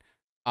calling it.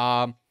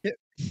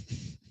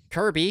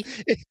 Kirby.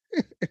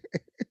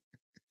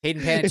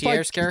 Hayden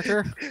Panettiere's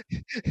character.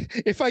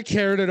 If I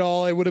cared at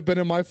all, it would have been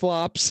in my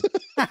flops.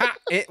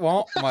 It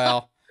won't.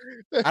 Well,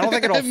 I don't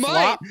think it'll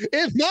flop.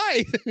 It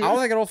might. I don't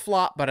think it'll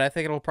flop, but I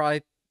think it'll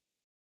probably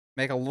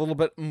make a little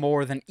bit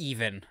more than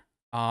even.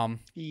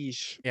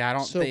 Yeesh. Yeah, I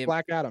don't see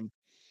Black Adam.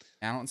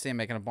 I don't see him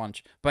making a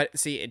bunch. But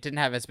see, it didn't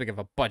have as big of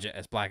a budget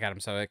as Black Adam,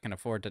 so it can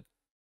afford to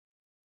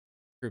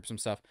group some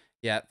stuff.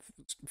 Yeah,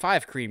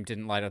 5 Cream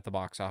didn't light up the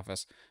box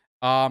office.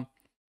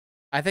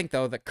 I think,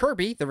 though, that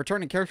Kirby, the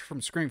returning character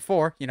from Scream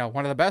 4, you know,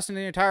 one of the best in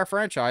the entire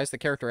franchise, the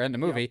character and the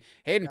movie,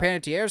 Hayden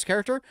Panettiere's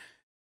character,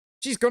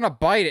 she's going to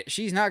bite it.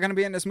 She's not going to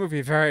be in this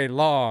movie very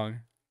long.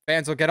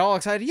 Fans will get all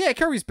excited. Yeah,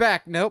 Kirby's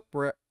back. Nope,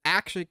 we're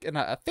actually going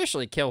to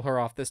officially kill her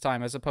off this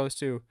time, as opposed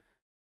to,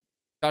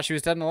 thought she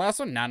was dead in the last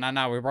one?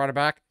 No, we brought her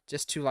back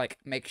just to, like,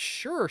 make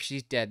sure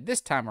she's dead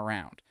this time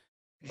around.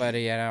 But,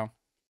 you know,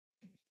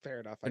 fair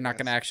enough. they're not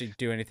going to actually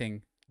do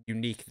anything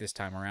unique this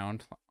time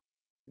around.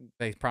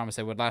 They promised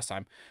they would last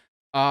time.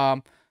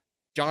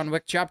 John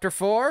Wick Chapter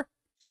 4?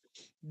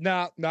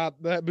 Nah,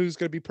 that movie's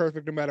gonna be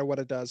perfect no matter what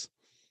it does.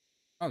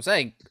 I'm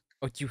saying,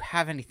 do you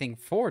have anything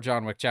for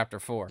John Wick Chapter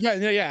 4?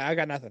 Yeah, I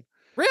got nothing.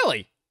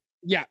 Really?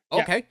 Yeah.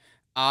 Okay.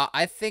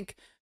 I think,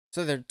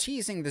 so they're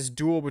teasing this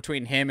duel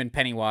between him and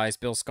Pennywise,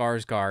 Bill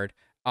Skarsgård,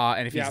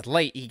 and if he's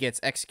late, he gets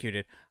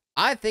executed.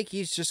 I think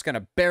he's just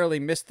gonna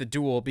barely miss the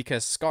duel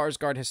because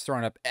Skarsgård has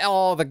thrown up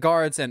all the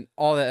guards and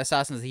all the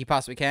assassins that he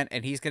possibly can,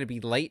 and he's gonna be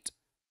late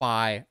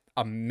by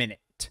a minute.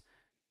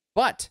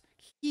 But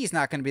he's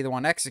not going to be the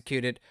one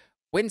executed.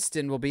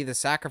 Winston will be the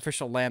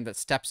sacrificial lamb that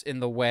steps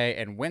in the way,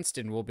 and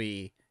Winston will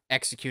be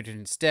executed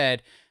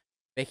instead,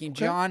 making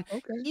John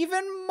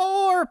even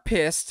more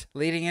pissed,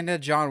 leading into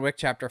John Wick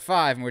Chapter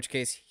 5, in which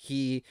case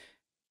he's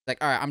like,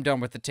 all right, I'm done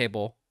with the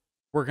table.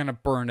 We're going to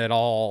burn it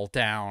all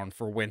down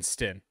for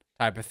Winston,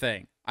 type of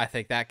thing. I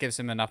think that gives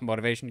him enough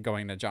motivation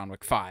going into John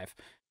Wick 5.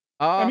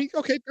 I mean,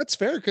 okay, that's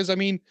fair, because, I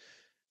mean,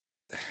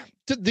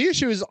 the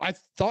issue is I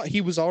thought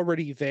he was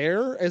already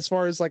there as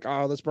far as like,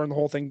 oh, let's burn the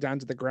whole thing down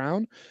to the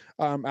ground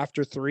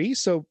after 3.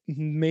 So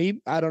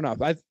maybe, I don't know.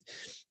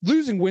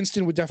 Losing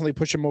Winston would definitely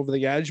push him over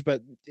the edge,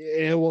 but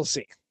we'll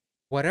see.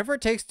 Whatever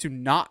it takes to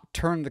not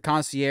turn the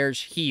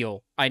concierge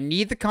heel. I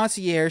need the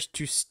concierge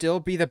to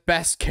still be the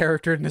best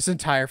character in this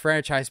entire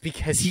franchise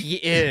because he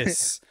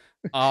is.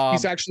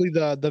 He's actually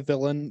the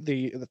villain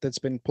that's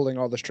been pulling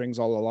all the strings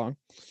all along.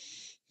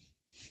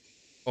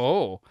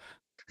 Oh.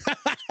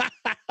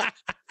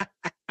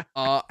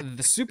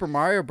 The Super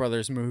Mario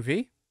Brothers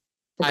movie,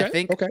 I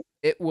think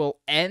it will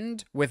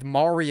end with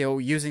Mario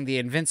using the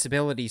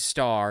invincibility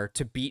star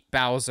to beat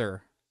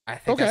Bowser. I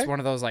think that's one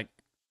of those, like,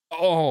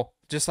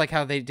 just like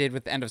how they did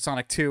with the end of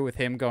Sonic 2 with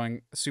him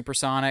going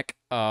supersonic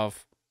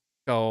of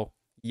do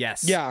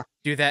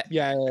that.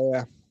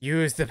 Yeah.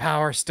 Use the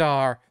power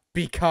star,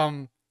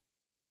 become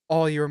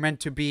all you were meant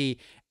to be.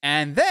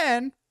 And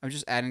then, I'm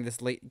just adding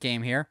this late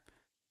game here.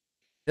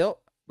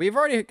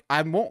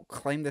 I won't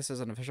claim this as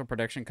an official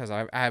prediction because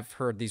I've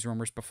heard these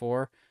rumors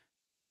before,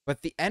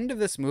 but the end of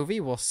this movie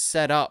will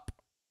set up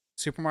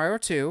Super Mario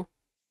 2,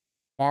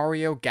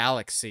 Mario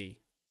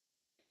Galaxy.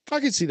 I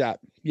can see that.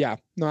 Yeah,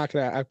 no, I can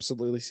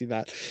absolutely see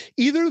that.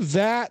 Either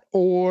that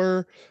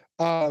or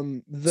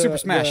Super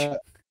Smash.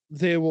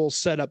 They will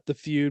set up the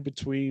feud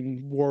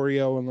between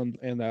Wario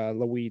and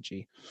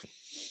Luigi.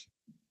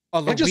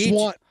 I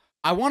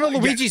want a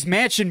Luigi's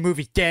Mansion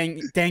movie. Dang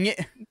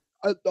it.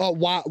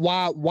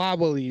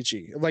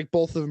 Waluigi, like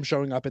both of them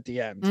showing up at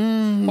the end.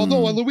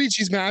 Although a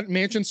Luigi's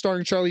Mansion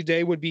starring Charlie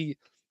Day would be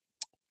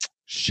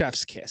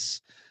chef's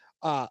kiss.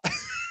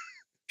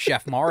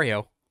 Chef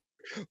Mario.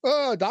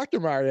 Oh, Dr.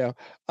 Mario.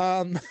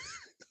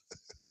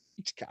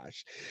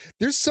 Gosh,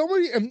 there's so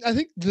many. I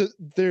think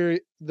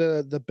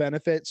the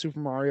benefit Super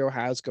Mario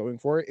has going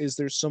for it is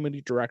there's so many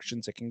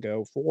directions it can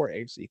go for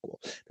a sequel.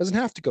 It doesn't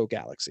have to go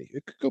Galaxy.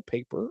 It could go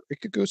Paper.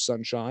 It could go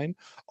Sunshine.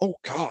 Oh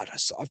God,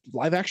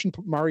 live action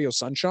Mario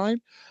Sunshine.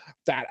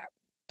 I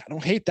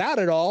don't hate that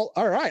at all.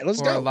 All right,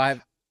 let's go.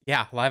 Live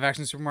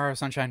action Super Mario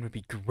Sunshine would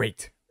be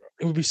great.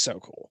 It would be so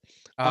cool.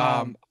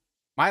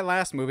 My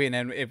last movie, and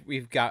then if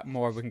we've got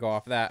more, we can go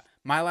off that.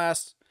 My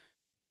last,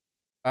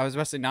 I was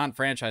about to say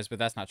non-franchise, but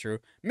that's not true.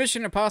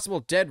 Mission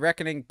Impossible: Dead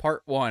Reckoning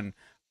Part 1.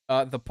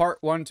 The Part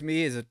 1 to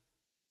me is a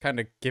kind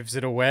of gives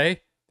it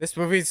away. This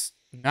movie's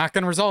not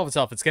going to resolve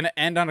itself. It's going to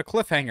end on a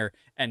cliffhanger.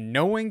 And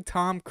knowing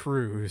Tom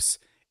Cruise,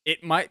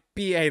 it might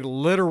be a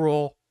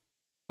literal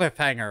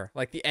cliffhanger,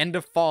 like the end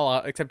of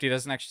Fallout, except he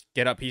doesn't actually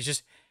get up. He's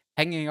just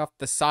hanging off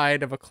the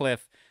side of a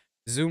cliff,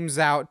 zooms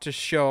out to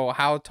show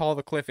how tall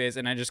the cliff is,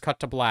 and then just cut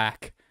to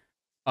black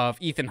of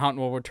Ethan Hunt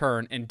will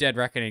return in Dead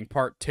Reckoning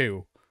Part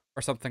 2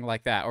 or something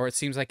like that. Or it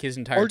seems like his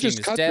entire team is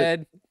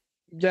dead.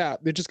 Yeah,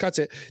 it just cuts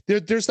it.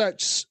 There's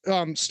that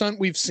stunt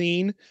we've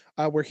seen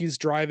where he's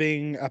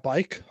driving a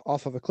bike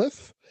off of a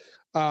cliff.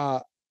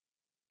 I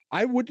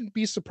wouldn't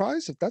be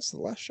surprised if that's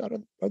the last shot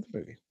of the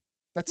movie.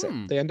 That's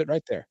it. They end it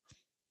right there.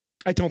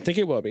 I don't think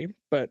it will be,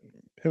 but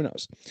who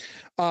knows?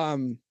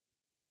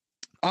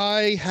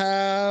 I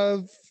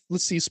have,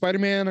 let's see,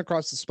 Spider-Man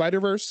Across the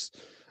Spider-Verse.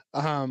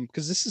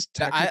 Because this is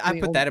I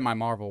put that in my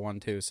Marvel one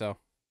too. So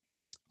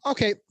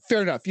okay,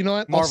 fair enough. You know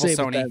what? Marvel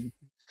Sony.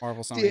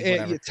 Marvel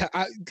Sony,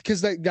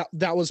 because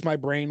that was my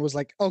brain was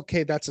like,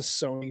 okay, that's a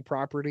Sony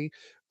property,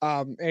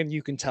 and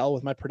you can tell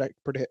with my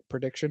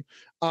prediction.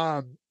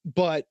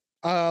 But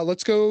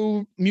let's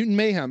go Mutant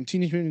Mayhem,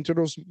 Teenage Mutant Ninja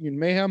Turtles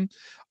Mutant Mayhem.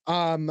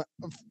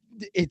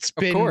 It's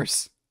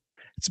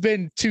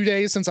been 2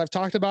 days since I've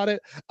talked about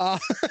it.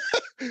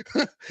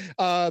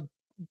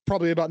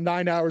 Probably about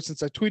 9 hours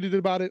since I tweeted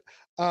about it.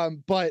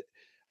 But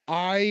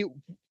I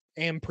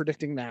am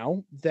predicting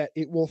now that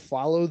it will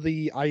follow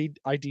the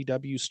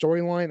IDW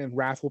storyline, and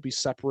Raph will be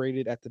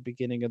separated at the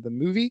beginning of the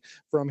movie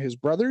from his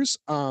brothers,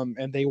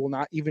 and they will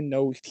not even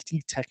know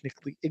he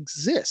technically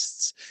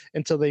exists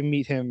until they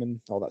meet him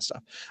and all that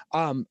stuff.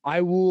 I'm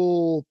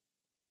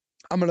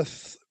gonna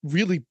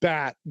really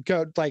I'm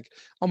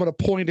gonna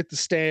point at the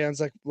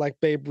stands like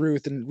Babe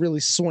Ruth and really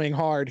swing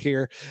hard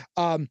here.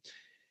 I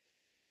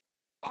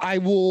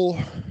will,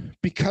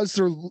 because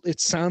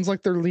it sounds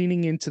like they're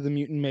leaning into the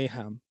Mutant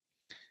Mayhem.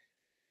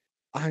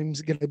 I'm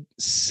going to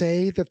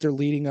say that they're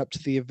leading up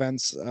to the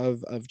events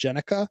of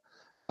Jenica,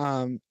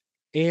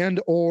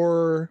 and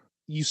or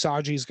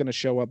Usagi is going to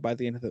show up by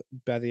the end of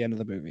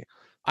the movie.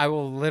 I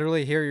will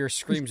literally hear your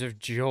screams of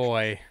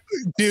joy.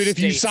 Dude, if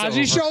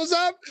Usagi shows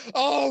up,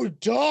 oh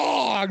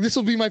dog, this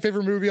will be my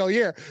favorite movie all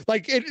year.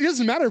 Like, it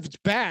doesn't matter if it's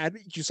bad,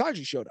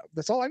 Usagi showed up.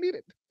 That's all I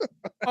needed.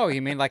 Oh,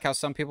 you mean like how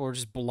some people were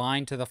just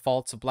blind to the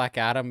faults of Black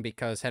Adam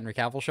because Henry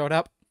Cavill showed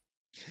up?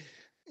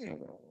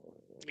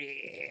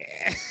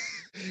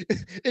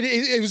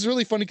 It was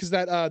really funny because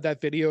that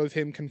video of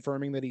him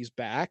confirming that he's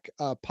back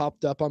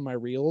popped up on my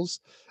reels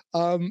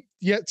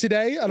yet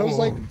today, and I was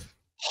like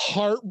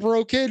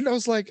heartbroken. I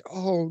was like,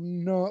 oh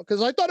no,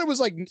 because I thought it was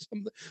like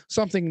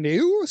something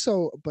new.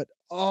 So, but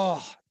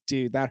oh,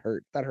 dude, that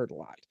hurt a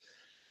lot.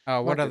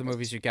 What other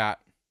movies you got?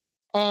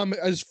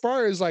 As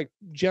far as like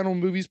general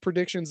movies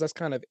predictions, that's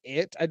kind of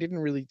it. I didn't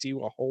really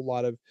do a whole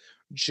lot of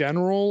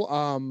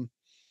general.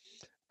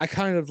 I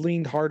kind of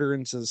leaned harder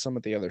into some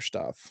of the other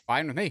stuff.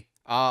 Fine with me.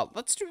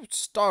 Let's do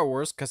Star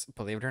Wars, because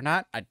believe it or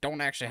not, I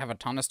don't actually have a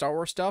ton of Star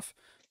Wars stuff.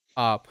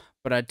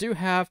 But I do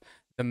have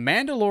The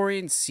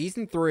Mandalorian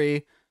Season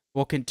 3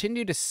 will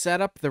continue to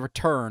set up the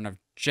return of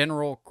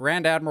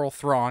Grand Admiral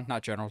Thrawn.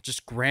 Not General,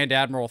 just Grand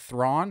Admiral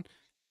Thrawn.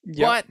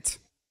 Yep. But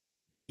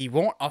he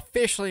won't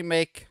officially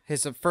make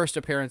his first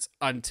appearance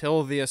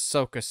until the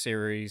Ahsoka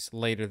series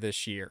later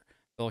this year.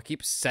 They'll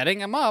keep setting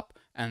him up,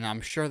 and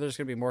I'm sure there's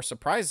going to be more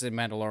surprises in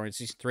Mandalorian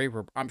Season 3.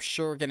 Where I'm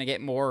sure we're going to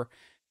get more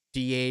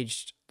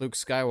de-aged Luke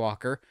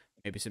Skywalker,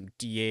 maybe some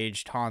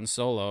de-aged Han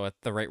Solo at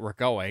the rate we're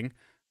going.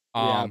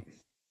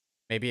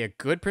 Maybe a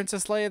good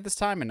Princess Leia this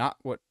time, and not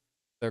what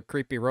the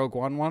creepy Rogue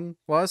One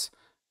was.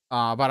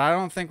 But I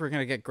don't think we're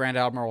going to get Grand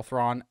Admiral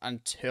Thrawn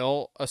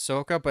until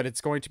Ahsoka, but it's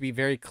going to be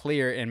very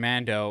clear in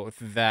Mando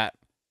that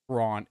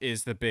Thrawn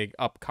is the big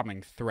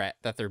upcoming threat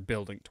that they're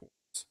building towards.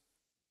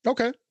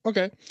 Okay.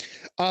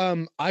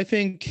 I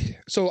think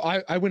so.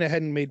 I went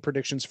ahead and made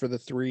predictions for the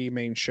 3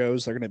 main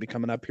shows that are going to be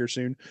coming up here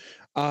soon.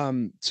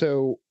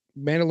 So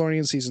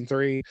Mandalorian Season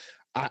 3,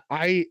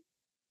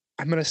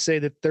 I'm going to say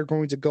that they're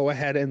going to go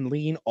ahead and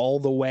lean all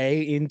the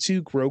way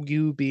into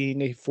Grogu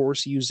being a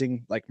Force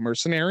using like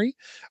mercenary.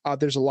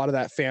 There's a lot of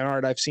that fan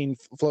art I've seen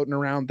floating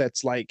around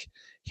that's like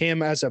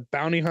him as a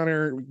bounty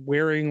hunter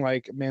wearing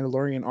like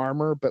Mandalorian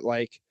armor, but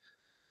like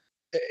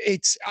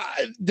it's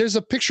there's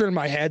a picture in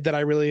my head that I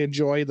really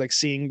enjoyed, like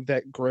seeing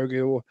that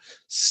Grogu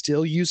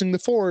still using the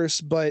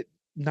Force but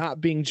not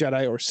being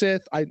Jedi or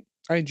Sith. I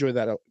enjoy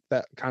that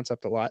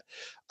concept a lot.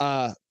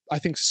 I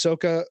think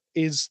Ahsoka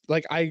is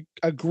like, I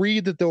agree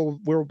that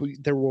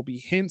there will be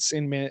hints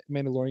in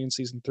Mandalorian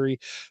Season 3,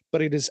 but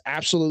it is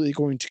absolutely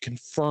going to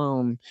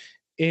confirm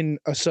in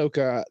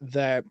Ahsoka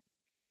that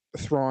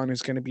Thrawn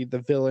is going to be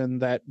the villain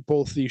that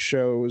both these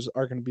shows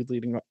are going to be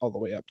leading all the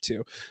way up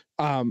to.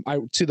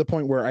 To the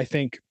point where I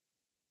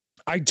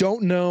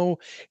don't know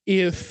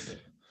if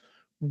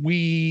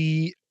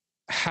we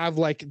have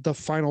like the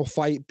final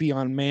fight be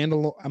on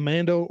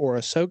Mando or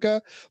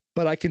Ahsoka,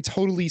 but I can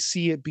totally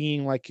see it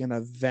being like an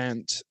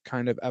event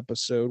kind of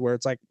episode where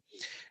it's like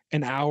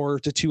an hour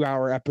to 2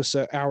 hour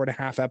episode, hour and a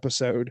half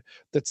episode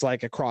that's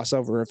like a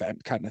crossover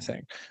event kind of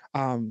thing.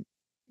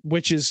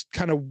 Which is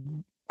kind of,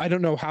 I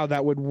don't know how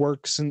that would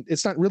work. And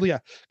it's not really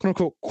a quote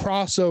unquote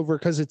crossover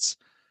because it's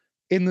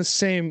in the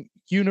same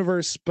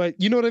universe, but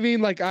you know what I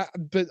mean? Like,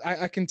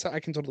 I can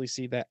totally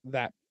see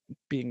that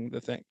being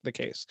the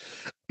case.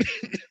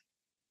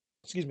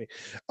 Excuse me.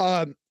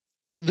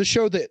 The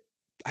show that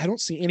I don't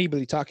see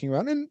anybody talking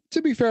about, and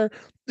to be fair,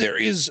 there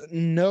is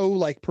no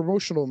like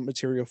promotional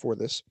material for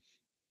this.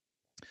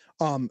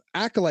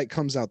 Acolyte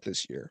comes out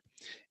this year,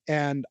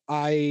 and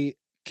I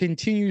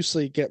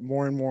continuously get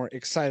more and more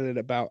excited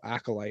about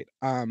Acolyte.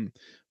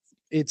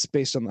 It's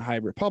based on the High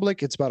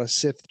Republic. It's about a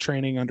Sith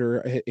training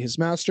under his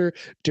master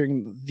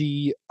during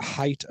the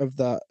height of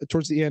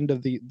towards the end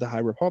of the High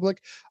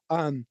Republic.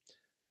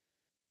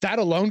 That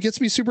alone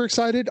gets me super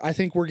excited. I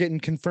think we're getting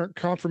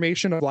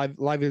confirmation of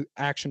live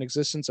action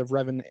existence of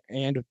Revan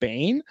and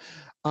Bane,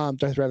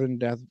 Darth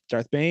Revan and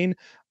Darth Bane.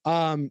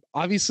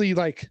 Obviously,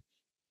 like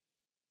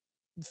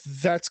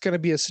that's going to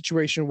be a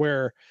situation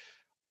where,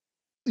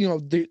 you know,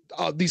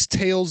 these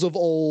tales of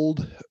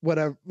old,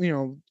 whatever, you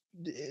know,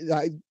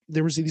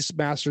 there was these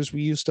masters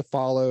we used to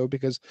follow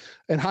because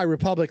in High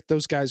Republic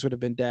those guys would have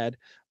been dead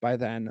by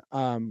then.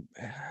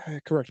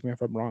 Correct me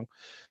if I'm wrong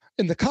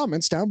in the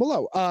comments down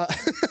below.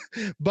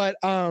 But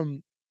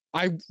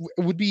I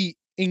would be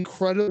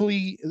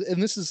incredibly,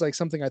 and this is like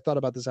something I thought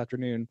about this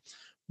afternoon,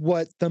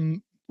 what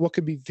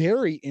could be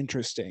very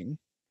interesting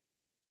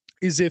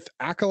is if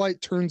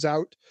Acolyte turns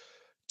out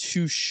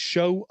to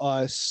show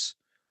us,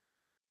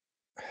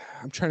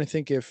 I'm trying to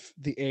think if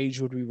the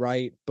age would be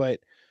right, but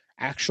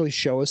actually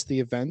show us the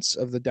events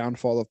of the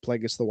downfall of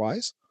Plagueis the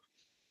Wise.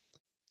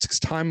 Because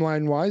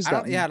timeline wise, I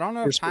don't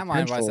know if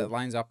timeline wise it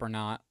lines up or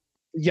not.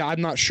 Yeah,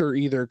 I'm not sure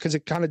either, because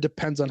it kind of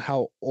depends on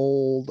how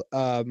old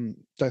Darth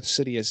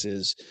Sidious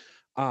is,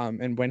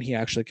 and when he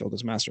actually killed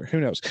his master. Who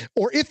knows?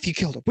 Or if he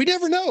killed him, we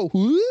never know.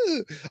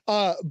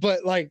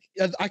 But like,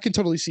 I can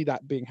totally see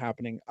that being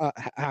happening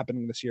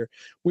this year.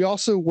 We're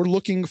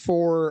looking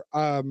for,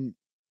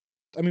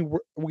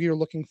 we are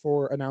looking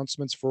for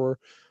announcements for,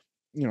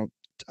 you know,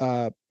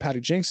 Patty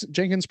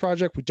Jenkins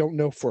project. We don't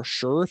know for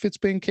sure if it's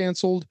been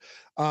canceled.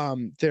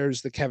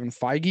 There's the Kevin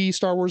Feige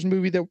Star Wars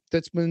movie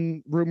that's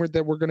been rumored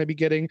that we're going to be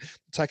getting.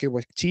 The Taika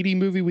Waititi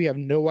movie, we have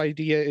no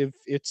idea if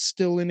it's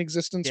still in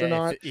existence or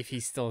not. If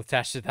he's still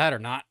attached to that or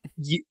not.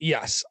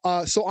 Yes.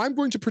 So I'm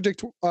going to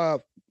predict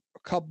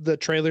the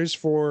trailers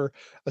for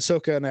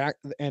Ahsoka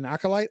and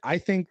Acolyte. I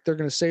think they're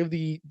going to save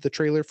the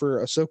trailer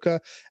for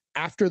Ahsoka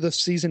after the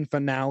season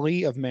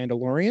finale of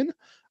Mandalorian.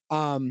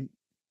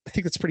 I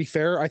think that's pretty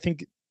fair. I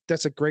think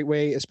that's a great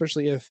way,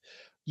 especially if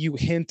you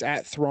hint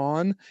at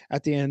Thrawn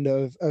at the end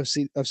of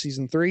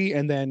season 3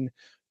 and then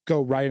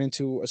go right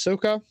into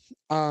Ahsoka.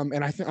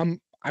 And I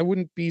think I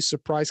wouldn't be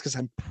surprised because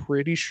I'm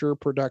pretty sure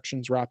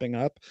production's wrapping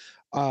up.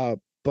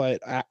 But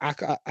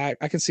I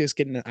can see us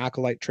getting an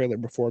Acolyte trailer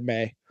before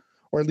May,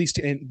 or at least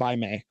by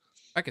May.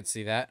 I could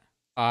see that.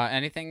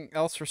 Anything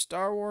else for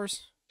Star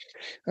Wars?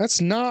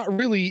 That's not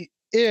really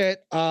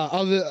it.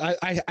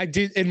 I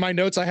did in my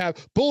notes. I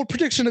have bold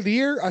prediction of the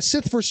year: a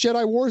Sith vs.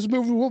 Jedi Wars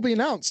movie will be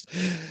announced.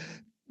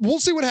 We'll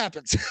see what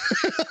happens.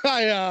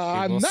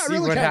 I'm not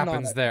really what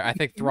happens there. I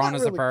think Thrawn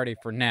is a priority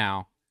for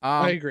now.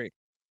 I agree.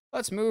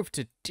 Let's move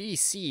to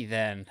DC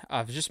then.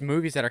 Just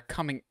movies that are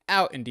coming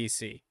out in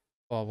DC.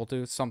 Well, we'll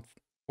do some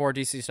more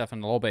DC stuff in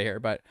a little bit here,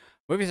 but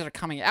movies that are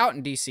coming out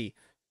in DC.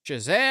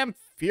 Shazam!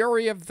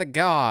 Fury of the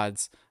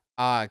Gods.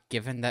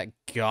 Given that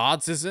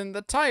Gods is in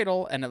the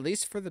title, and at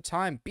least for the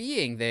time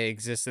being, they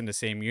exist in the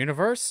same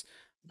universe,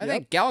 I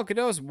think Gal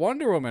Gadot's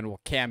Wonder Woman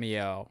will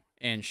cameo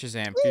in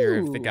Shazam! Fury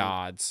of the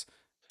Gods.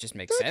 Just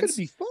makes sense. That could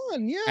be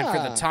fun, yeah. And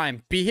for the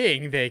time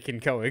being, they can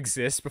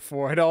coexist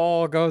before it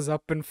all goes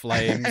up in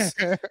flames.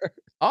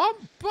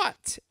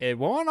 But it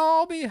won't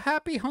all be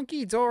happy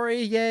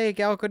hunky-dory, yay,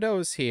 Gal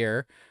Gadot's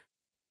here.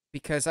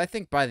 Because I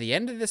think by the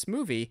end of this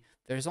movie,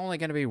 there's only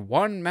going to be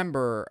one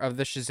member of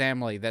the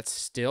Shazam League that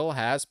still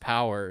has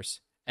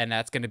powers, and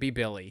that's going to be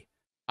Billy.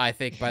 I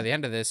think by the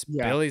end of this,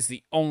 Billy's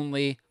the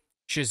only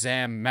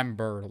Shazam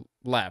member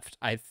left.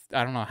 I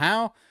don't know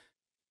how,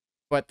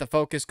 but the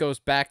focus goes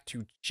back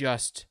to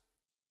just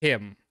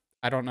him.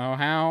 I don't know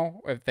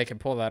how, if they can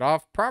pull that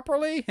off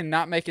properly and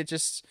not make it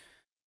just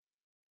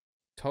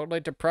totally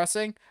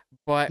depressing,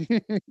 but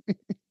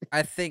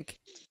I think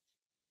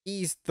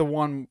he's the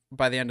one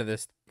by the end of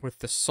this with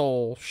the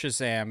sole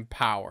Shazam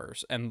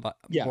powers and more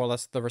or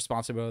less the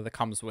responsibility that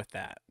comes with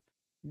that.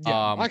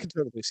 Yeah, I can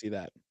totally see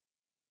that.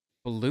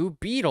 Blue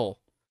Beetle.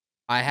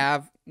 I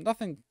have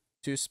nothing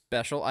too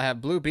special. I have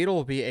Blue Beetle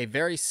will be a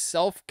very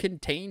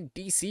self-contained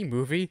DC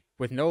movie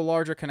with no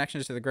larger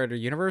connections to the greater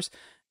universe.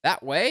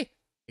 That way,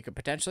 it could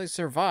potentially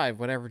survive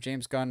whatever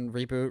James Gunn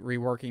reboot,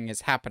 reworking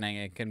is happening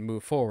and can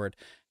move forward.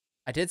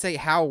 I did say,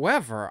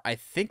 however, I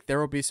think there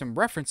will be some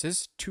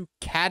references to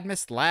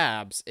Cadmus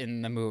Labs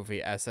in the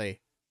movie as a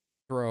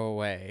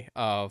throwaway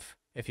of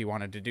if you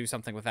wanted to do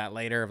something with that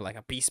later, of like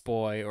a Beast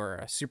Boy or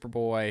a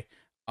Superboy.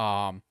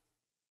 That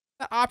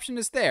option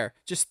is there.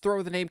 Just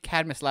throw the name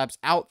Cadmus Labs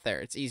out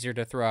there. It's easier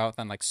to throw out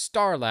than like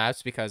Star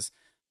Labs, because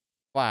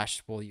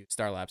Flash will use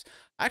Star Labs.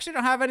 I actually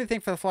don't have anything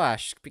for the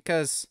Flash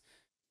because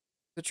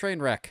the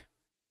train wreck.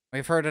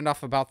 We've heard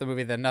enough about the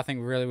movie that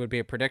nothing really would be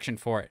a prediction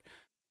for it.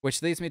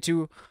 Which leads me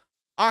to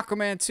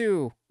Aquaman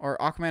 2, or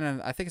Aquaman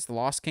and I think it's the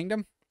Lost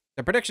Kingdom.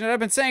 The prediction that I've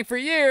been saying for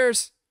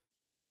years.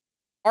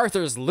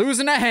 Arthur's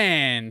losing a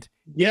hand.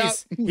 Yeah,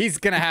 He's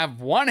going to have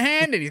one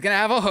hand and he's going to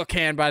have a hook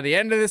hand by the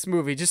end of this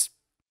movie, just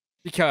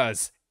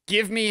because.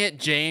 Give me it,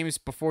 James,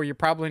 before you're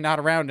probably not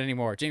around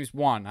anymore. James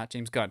Wan, not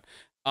James Gunn.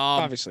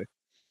 obviously.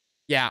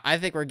 Yeah, I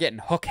think we're getting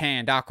hook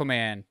hand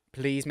Aquaman.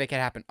 Please make it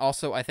happen.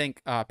 Also, I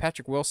think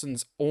Patrick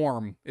Wilson's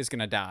Orm is going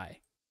to die.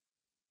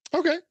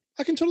 Okay,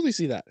 I can totally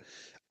see that.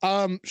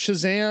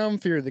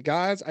 Shazam, Fear of the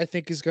Gods, I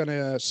think is going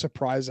to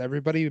surprise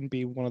everybody and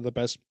be one of the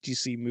best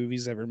DC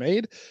movies ever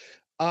made.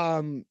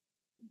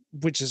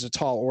 Which is a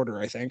tall order,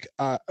 I think.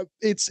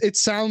 It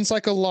sounds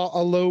like a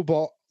low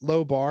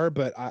bar,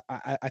 but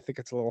I think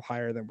it's a little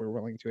higher than we're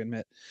willing to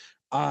admit.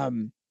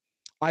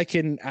 I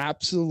can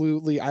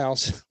absolutely.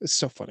 It's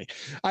so funny.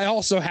 I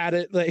also had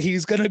it that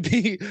he's going to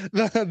be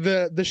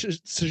the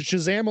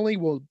Shazamily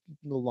will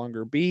no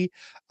longer be.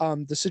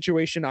 The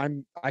situation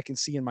I can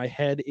see in my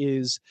head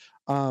is,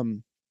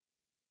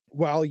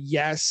 while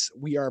yes,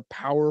 we are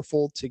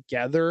powerful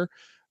together,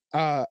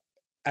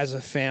 as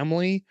a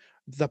family,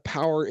 the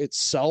power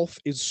itself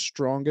is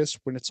strongest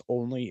when it's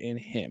only in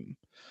him.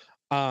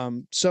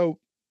 So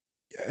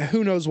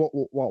who knows what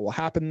will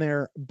happen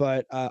there,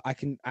 but I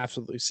can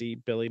absolutely see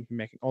Billy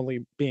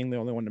being the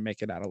only one to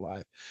make it out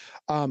alive.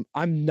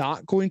 I'm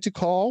not going to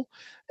call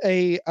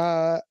a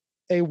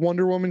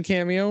Wonder Woman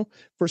cameo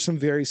for some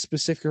very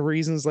specific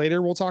reasons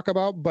later we'll talk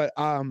about, but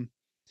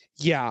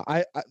yeah,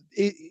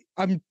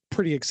 I'm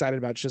pretty excited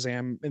about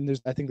Shazam, and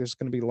I think there's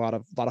going to be a lot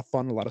of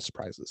fun, a lot of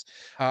surprises.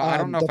 I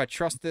don't know if I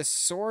trust this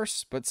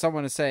source, but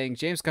someone is saying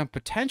James Gunn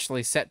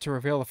potentially set to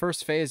reveal the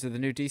first phase of the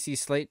new DC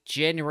slate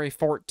January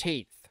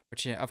 14th,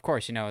 which of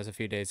course is a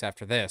few days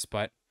after this,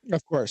 but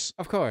of course,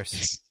 we'll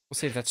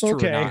see if that's true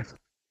or not.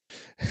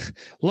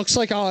 Looks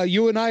like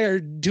you and I are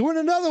doing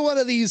another one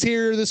of these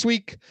here this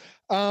week.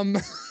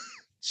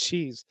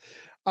 Jeez,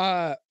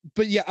 but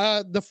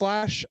yeah, the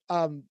Flash.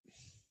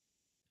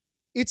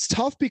 It's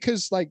tough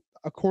because, like,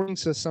 according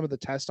to some of the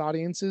test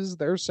audiences,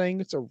 they're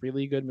saying it's a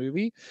really good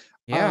movie.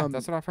 Yeah,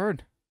 that's what I've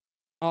heard.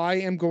 I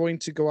am going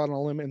to go out on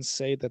a limb and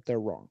say that they're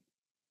wrong.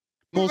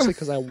 Mostly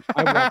because I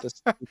want this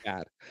to be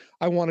bad.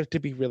 I want it to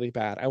be really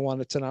bad. I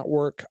want it to not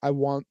work. I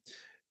want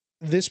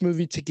this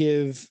movie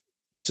to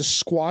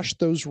squash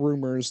those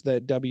rumors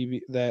that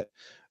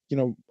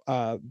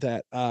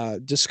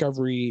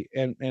Discovery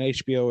and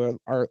HBO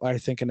are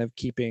thinking of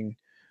keeping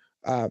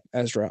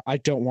Ezra. I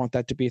don't want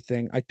that to be a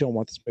thing. I don't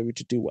want this movie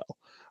to do well.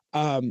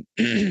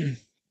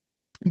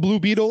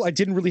 Blue Beetle, I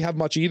didn't really have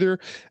much either,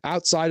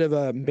 outside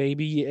of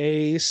maybe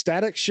a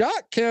Static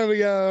Shock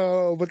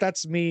cameo, but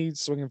that's me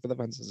swinging for the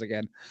fences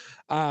again.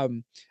 I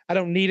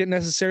don't need it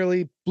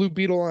necessarily. Blue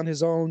Beetle on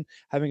his own,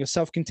 having a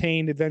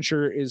self-contained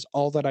adventure, is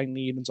all that I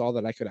need and is all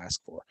that I could ask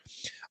for.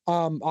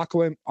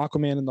 Aquaman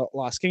in the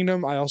Lost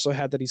Kingdom, I also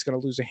had that he's going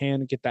to lose a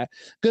hand and get that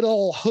good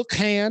old hook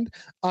hand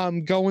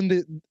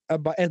going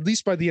at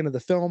least by the end of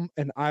the film,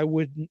 and I'm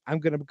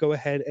going to go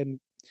ahead and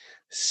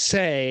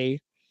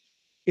say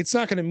it's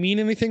not going to mean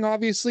anything,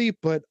 obviously,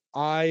 but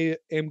I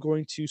am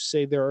going to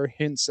say there are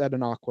hints at an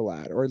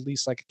Aqualad, or at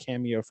least like a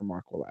cameo from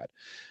Aqualad.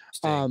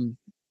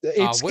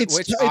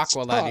 Which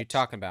Aqualad are you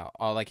talking about?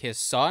 Like his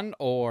son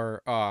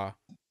or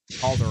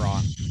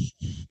Calderon?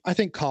 I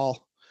think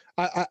Call.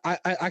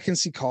 I can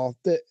see Call.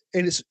 It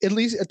is,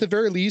 at the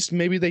very least,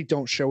 maybe they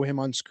don't show him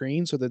on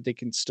screen so that they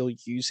can still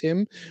use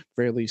him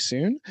fairly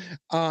soon.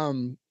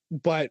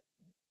 But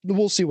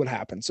we'll see what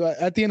happens. So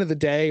at the end of the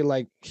day,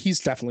 like,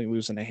 he's definitely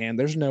losing a hand.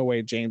 There's no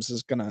way James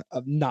is gonna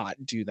not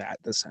do that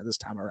this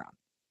time around.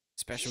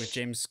 Especially with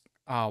James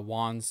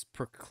Wan's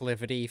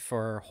proclivity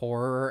for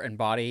horror and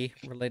body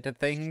related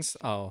things.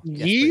 Oh,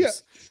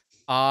 yes,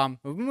 yeah. Please.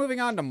 Moving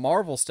on to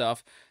Marvel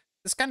stuff.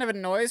 This kind of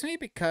annoys me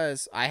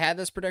because I had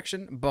this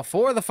prediction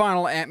before the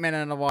final Ant-Man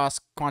and the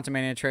Wasp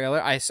Quantumania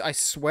trailer. I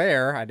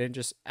swear I didn't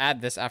just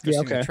add this after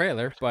seeing the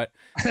trailer, but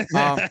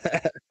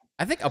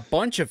I think a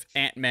bunch of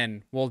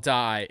Ant-Men will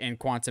die in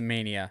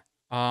Quantumania.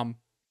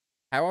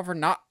 However,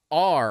 not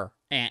our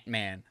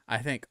Ant-Man. I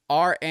think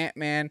our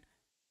Ant-Man,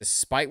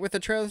 despite what the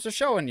trailers are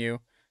showing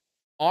you,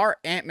 our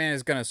Ant-Man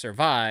is going to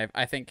survive.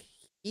 I think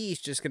he's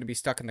just going to be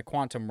stuck in the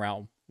quantum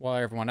realm while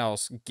everyone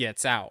else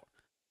gets out.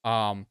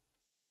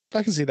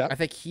 I can see that. I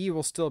think he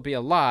will still be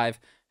alive.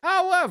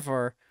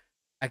 However,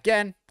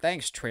 again,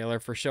 thanks trailer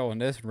for showing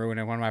this and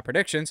ruining one of my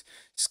predictions.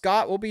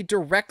 Scott will be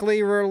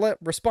directly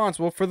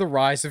responsible for the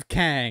rise of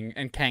Kang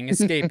and Kang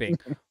escaping.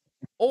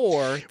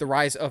 Or the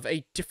rise of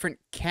a different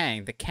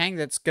Kang. The Kang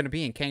that's going to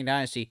be in Kang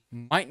Dynasty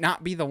might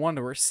not be the one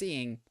that we're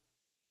seeing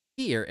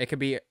here. It could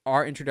be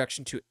our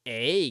introduction to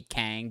a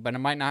Kang, but it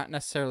might not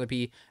necessarily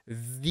be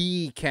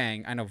the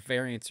Kang. I know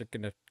variants are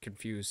going to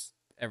confuse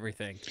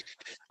everything.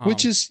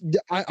 Which is,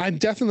 I'm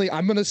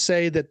going to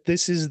say that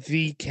this is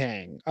the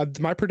Kang.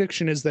 My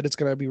prediction is that it's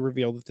going to be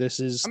revealed that this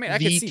is I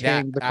could see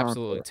Kang, that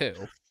absolutely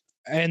too.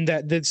 And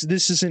that this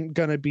isn't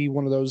going to be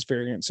one of those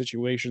variant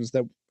situations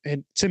that,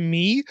 and to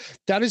me,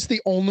 that is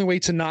the only way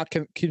to not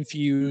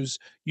confuse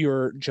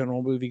your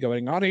general movie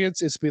going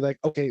audience, is to be like,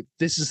 okay,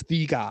 this is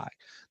the guy.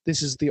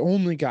 This is the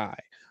only guy.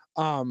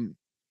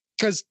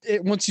 Because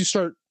once you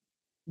start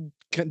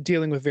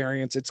dealing with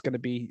variants, it's going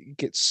to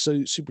get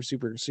so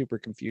super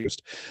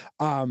confused.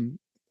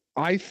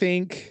 I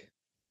think,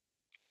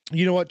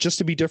 you know what, just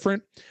to be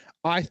different,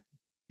 I'm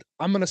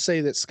going to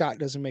say that Scott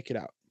doesn't make it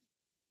out.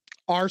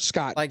 Our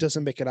Scott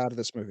doesn't make it out of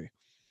this movie.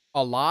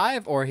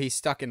 Alive, or he's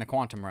stuck in the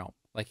quantum realm?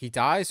 Like he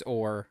dies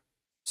or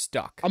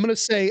stuck? I'm going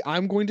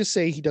to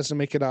say he doesn't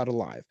make it out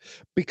alive,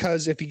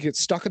 because if he gets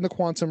stuck in the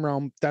quantum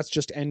realm, that's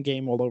just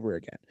Endgame all over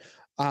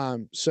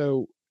again.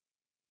 So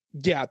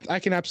yeah, I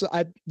can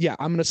absolutely. I'm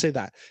going to say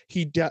that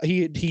he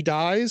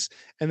dies,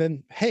 and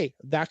then hey,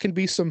 that can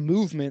be some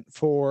movement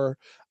for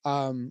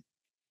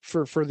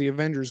the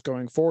Avengers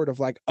going forward, of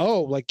like,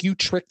 oh, like you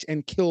tricked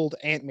and killed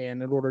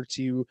Ant-Man in order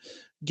to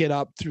get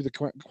up through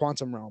the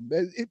quantum realm.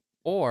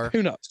 Or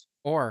who knows?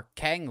 Or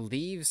Kang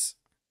leaves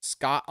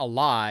Scott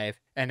alive,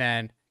 and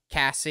then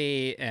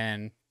Cassie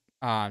and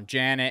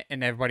Janet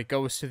and everybody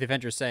goes to the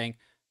Avengers saying,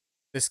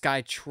 this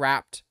guy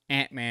trapped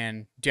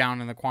Ant-Man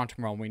down in the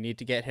quantum realm. We need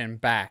to get him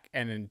back.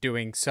 And in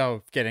doing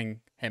so,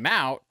 getting him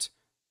out,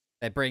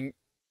 they bring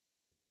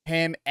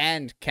him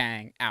and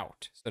Kang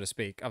out, so to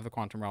speak, of the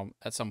quantum realm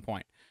at some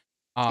point.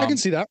 I can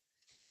see that.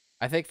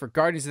 I think for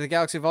Guardians of the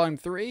Galaxy Volume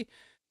 3,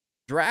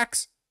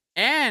 Drax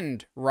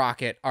and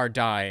Rocket are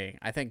dying.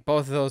 I think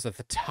both of those are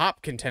the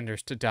top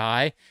contenders to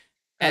die.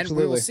 And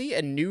Absolutely. we will see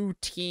a new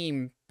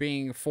team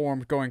being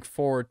formed going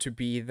forward to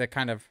be the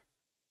kind of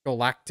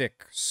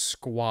Galactic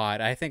Squad.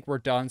 I think we're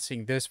done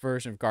seeing this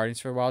version of Guardians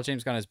for a while.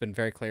 James Gunn has been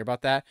very clear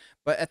about that.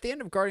 But at the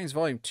end of Guardians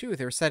Volume 2,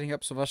 they were setting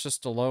up Sylvester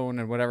Stallone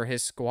and whatever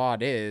his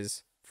squad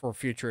is for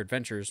future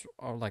adventures,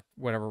 or like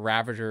whatever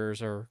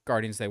Ravagers or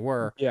Guardians they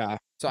were. Yeah.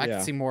 So I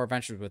can see more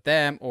adventures with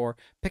them, or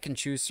pick and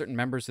choose certain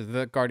members of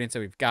the Guardians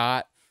that we've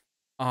got.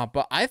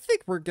 But I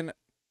think we're going to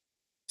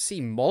see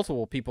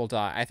multiple people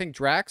die. I think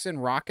Drax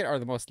and Rocket are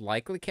the most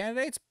likely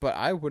candidates, but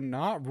I would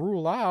not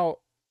rule out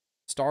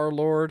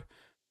Star-Lord.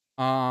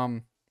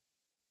 Mantis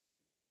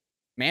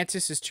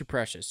is too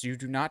precious. You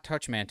do not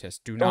touch Mantis.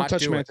 Don't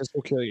touch Mantis.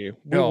 We'll kill you.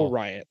 We will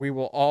riot. We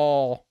will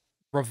all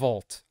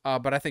revolt.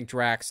 But I think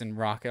Drax and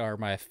Rocket are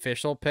my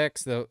official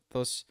picks.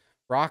 Those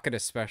Rocket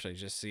especially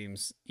just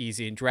seems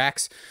easy, and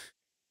Drax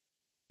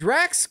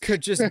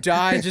could just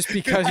die just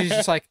because he's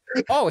just like,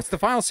 oh, it's the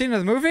final scene of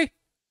the movie.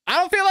 I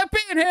don't feel like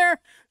being here.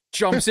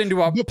 Jumps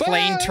into a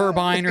plane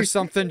turbine or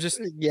something. Just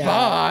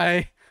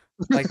bye.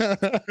 Like,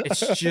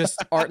 it's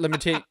just art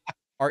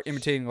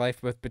imitating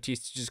life, with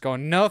Batista just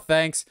going, no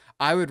thanks,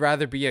 I would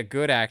rather be a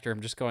good actor.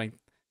 I'm just going,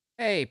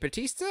 hey,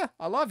 Batista,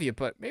 I love you,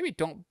 but maybe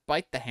don't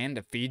bite the hand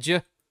that feeds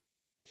you.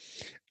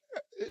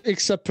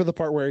 Except for the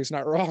part where he's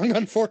not wrong,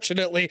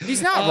 unfortunately.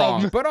 He's not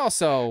wrong, but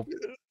also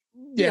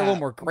a little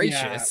more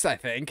gracious, I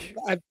think.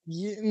 I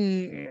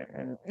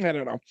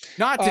don't know.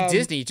 Not to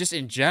Disney, just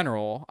in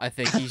general. I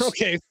think he's...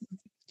 Okay.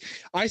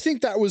 I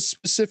think that was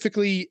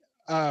specifically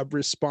a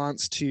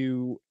response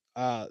to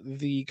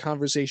the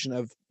conversation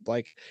of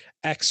like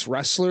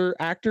ex-wrestler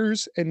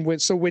actors, and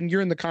when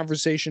you're in the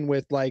conversation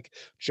with like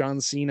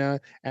John Cena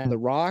and The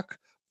Rock,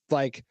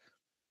 like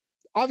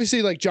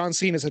obviously like John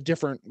Cena is a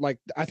different, like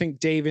I think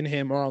Dave and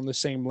him are on the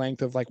same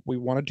length of like, we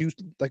want to do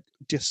like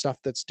just stuff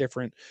that's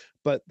different,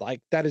 but like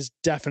that is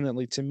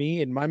definitely, to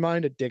me, in my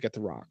mind, a dig at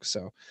The Rock.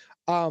 So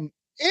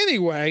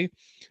anyway,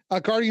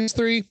 Guardians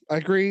 3, I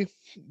agree,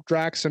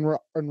 Drax and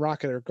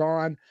Rocket are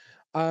gone.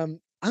 I'm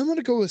going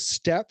to go a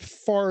step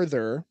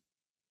farther,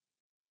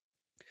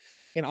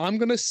 and I'm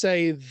going to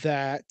say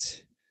that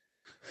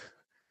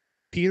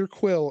Peter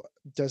Quill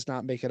does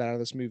not make it out of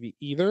this movie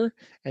either,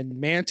 and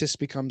Mantis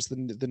becomes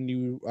the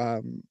new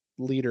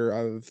leader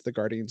of the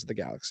Guardians of the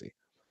Galaxy.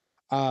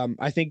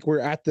 I think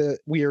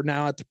we are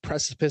now at the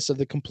precipice of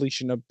the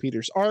completion of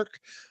Peter's arc,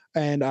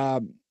 and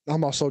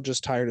I'm also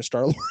just tired of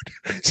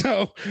Star-Lord,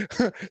 so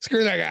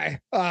screw that guy.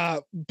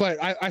 But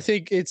I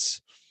think it's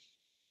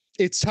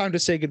time to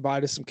say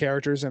goodbye to some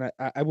characters, and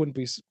I wouldn't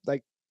be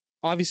like,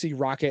 obviously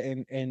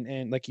Rocket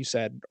and like you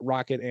said,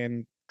 Rocket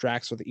and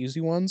Drax are the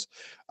easy ones.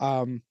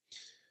 I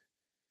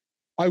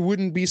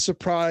wouldn't be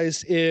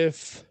surprised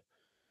if,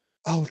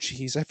 oh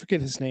geez, I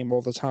forget his name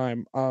all the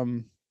time.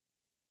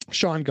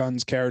 Sean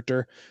Gunn's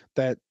character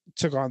that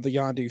took on the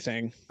Yondu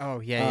thing. Oh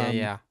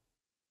yeah.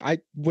 I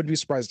wouldn't be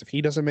surprised if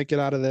he doesn't make it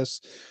out of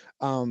this.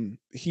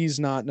 He's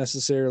not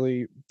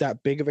necessarily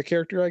that big of a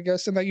character, I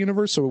guess, in that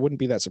universe, so it wouldn't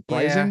be that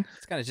surprising. Yeah,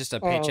 it's kind of just a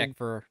paycheck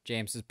for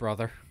James's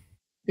brother.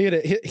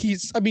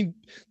 He's, I mean,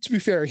 to be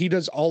fair, he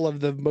does all of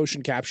the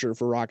motion capture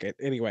for Rocket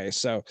anyway,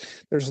 so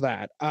there's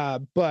that.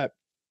 But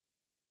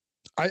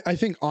I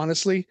think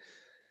honestly,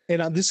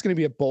 and this is going to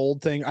be a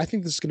bold thing. I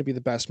think this is going to be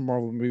the best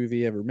Marvel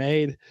movie ever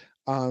made.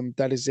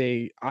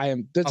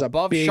 That's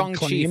Above a big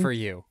Shang-Chi claim. for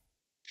you.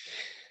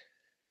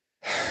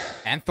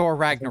 And Thor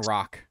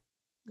Ragnarok.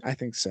 I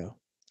think so.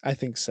 I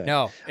think so.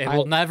 No, it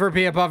will never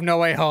be above No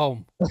Way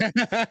Home.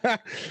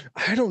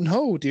 I don't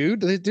know,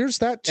 dude. There's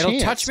that chance. It'll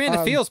touch me in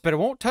the feels, but it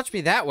won't touch me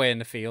that way in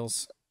the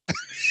feels.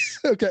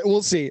 Okay,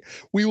 we'll see.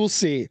 We will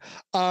see.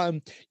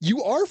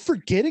 You are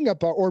forgetting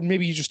about, or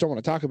maybe you just don't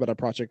want to talk about a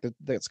project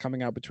that's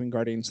coming out between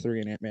Guardians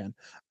 3 and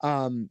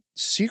Ant-Man.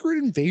 Secret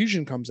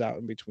Invasion comes out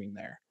in between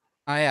there.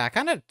 Oh yeah,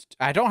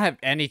 I don't have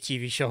any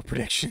TV show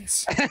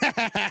predictions.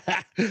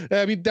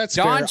 I mean, that's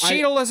Don fair.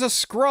 Cheadle is a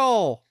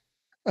Skrull.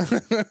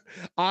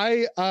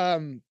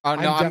 I'm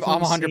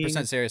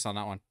 100% serious on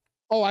that one.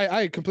 Oh,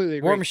 I completely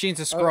agree. War Machine's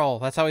a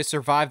Skrull. That's how he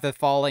survived the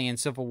falling in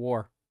Civil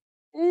War.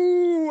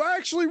 Ooh, I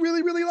actually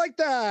really, really like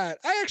that.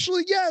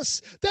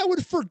 Yes, that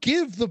would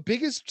forgive the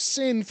biggest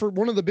sin for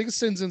one of the biggest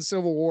sins in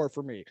Civil War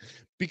for me,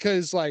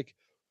 because like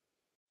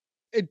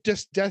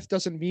death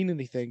doesn't mean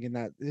anything in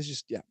that. It's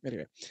just, yeah.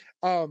 Anyway,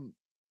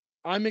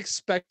 I'm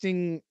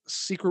expecting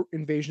Secret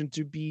Invasion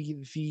to be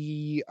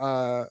the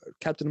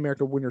Captain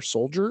America Winter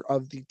Soldier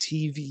of the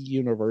TV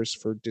universe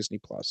for Disney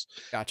Plus.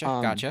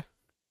 Gotcha.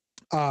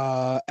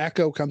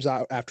 Echo comes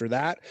out after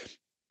that.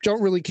 Don't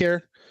really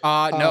care.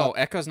 No,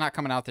 Echo's not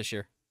coming out this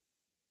year.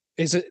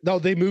 Is it? No,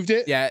 they moved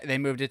it? Yeah, they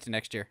moved it to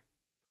next year.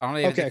 I don't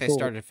even think they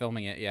started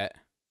filming it yet.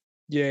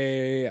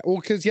 Yeah. Well,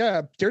 because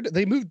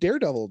they moved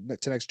Daredevil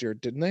to next year,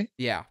 didn't they?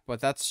 Yeah,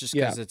 but that's just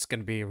because it's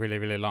going to be a really,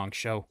 really long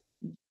show.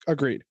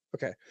 Agreed.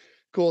 Okay,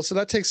 cool. So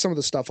that takes some of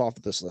the stuff off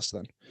of this list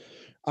then.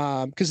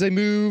 Because they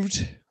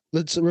moved.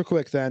 Let's real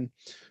quick then.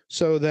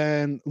 So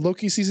then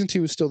Loki season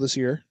 2 is still this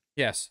year.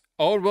 Yes.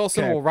 Owen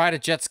Wilson will ride a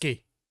jet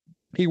ski.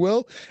 He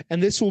will,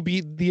 and this will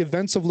be the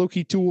events of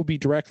Loki 2 will be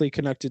directly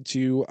connected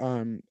to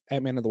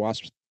Ant-Man and the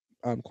Wasp,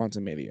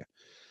 Quantumania.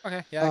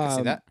 Okay, yeah, I can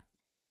see that.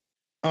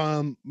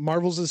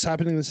 Marvel's is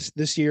happening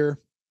this year.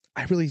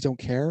 I really don't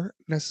care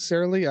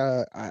necessarily.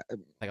 Like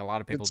a lot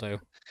of people do.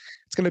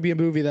 It's going to be a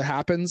movie that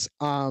happens.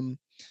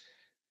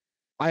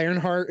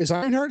 Ironheart, is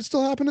Ironheart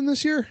still happening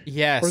this year?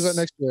 Yes. Or is that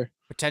next year?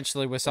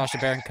 Potentially with Sacha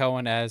Baron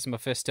Cohen as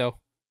Mephisto.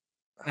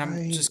 And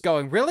I'm just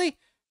going, really?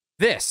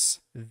 This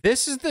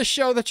is the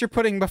show that you're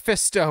putting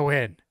Mephisto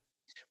in.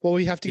 Well,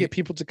 we have to get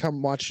people to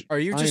come watch. Are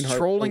you just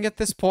trolling at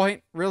this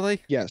point?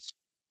 Really? Yes,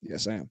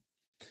 I am.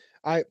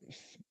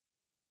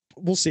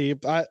 We'll see.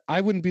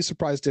 I wouldn't be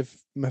surprised if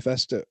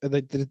Mephisto.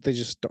 They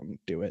just don't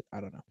do it.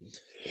 I don't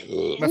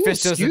know.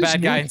 Mephisto's the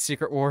bad guy in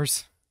Secret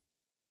Wars.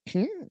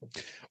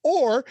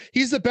 Or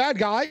he's the bad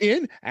guy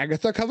in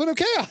Agatha Coven of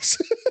Chaos.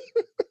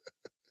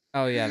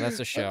 Oh yeah,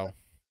 that's a show.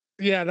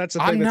 Yeah, that's a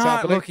thing. I'm that's not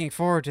happening. looking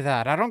forward to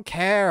that. I don't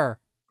care.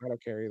 I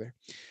don't care either.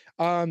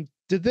 I'm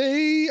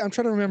trying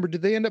to remember,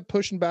 did they end up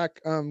pushing back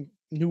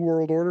New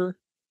World Order?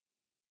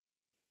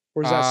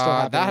 Or is that still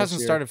happening? That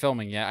hasn't started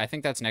filming yet. I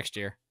think that's next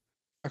year.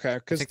 Okay,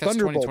 because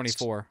Thunderbolts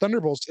 2024.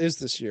 Thunderbolts is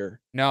this year.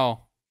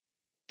 No.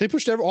 They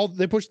pushed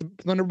they pushed the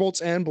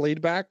Thunderbolts and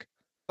Blade back.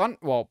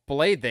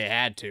 Blade they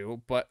had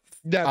to, but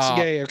that's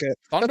okay.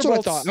 That's what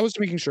I thought. I was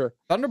making sure.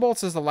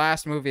 Thunderbolts is the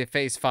last movie of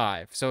Phase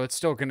 5, so it's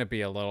still going to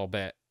be a little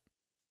bit.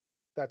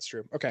 That's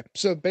true. Okay,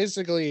 so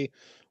basically,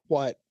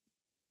 what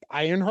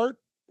Ironheart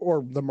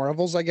or the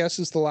Marvels, I guess,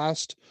 is the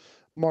last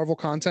Marvel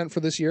content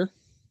for this year.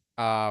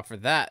 For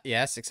that,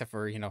 yes, except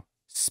for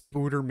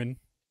Spooderman.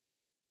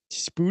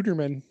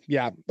 Spooderman,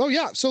 yeah. Oh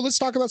yeah. So let's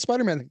talk about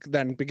Spider-Man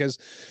then, because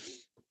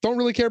don't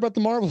really care about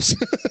the Marvels.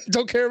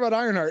 Don't care about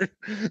Ironheart.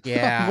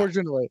 Yeah,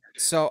 unfortunately.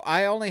 So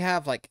I only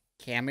have like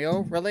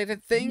cameo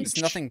related things,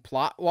 nothing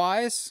plot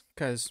wise,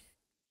 because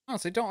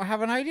honestly, don't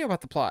have an idea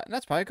about the plot, and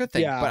that's probably a good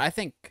thing. Yeah. But I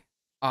think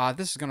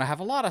this is gonna have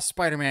a lot of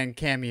Spider-Man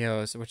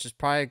cameos, which is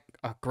probably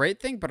a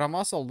great thing. But I'm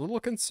also a little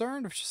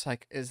concerned of just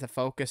like, is the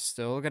focus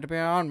still gonna be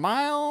on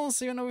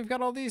Miles, even though we've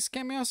got all these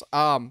cameos?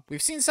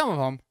 We've seen some of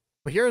them,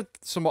 but here are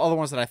some other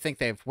ones that I think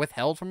they've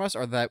withheld from us,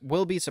 or that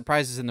will be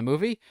surprises in the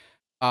movie.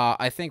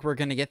 I think we're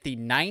gonna get the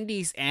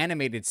 '90s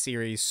animated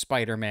series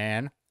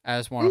Spider-Man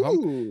as one of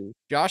them.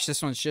 Josh,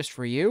 this one's just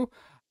for you.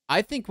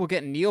 I think we'll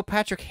get Neil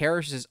Patrick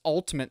Harris's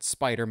Ultimate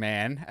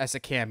Spider-Man as a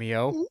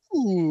cameo.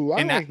 Ooh,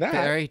 I like that.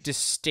 Very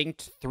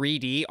distinct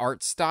 3D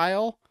art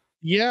style.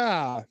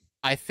 Yeah.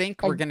 I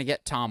think we're gonna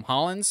get Tom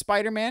Holland's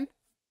Spider-Man.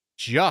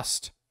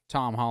 Just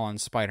Tom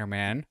Holland's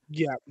Spider-Man.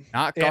 Yeah.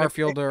 Not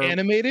Garfield or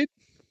animated.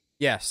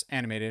 Yes,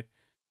 animated.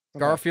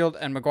 Okay. Garfield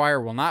and Maguire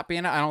will not be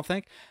in it, I don't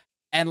think.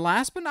 And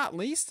last but not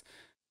least,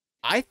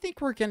 I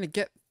think we're going to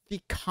get the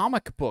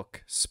comic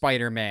book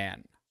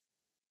Spider-Man.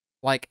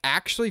 Like,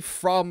 actually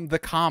from the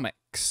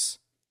comics.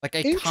 Like,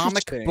 a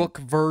comic book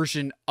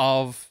version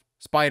of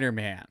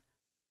Spider-Man.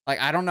 Like,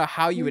 I don't know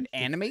how you would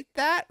animate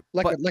that.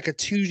 Like a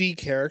 2D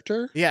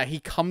character? Yeah, he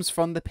comes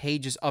from the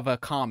pages of a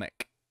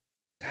comic.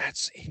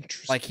 That's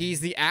interesting. Like,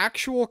 he's the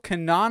actual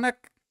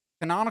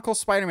canonical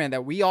Spider-Man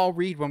that we all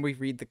read when we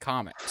read the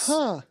comics.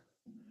 Huh.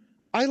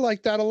 I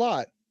like that a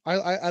lot.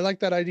 I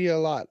like that idea a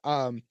lot.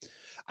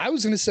 I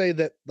was gonna say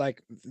that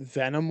like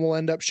Venom will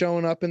end up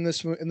showing up in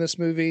this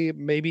movie.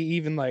 Maybe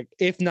even like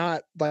if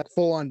not like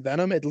full on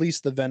Venom, at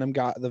least the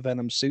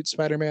Venom suit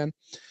Spider-Man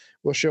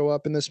will show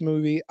up in this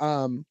movie.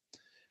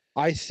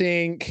 I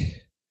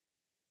think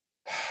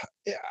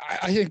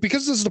I think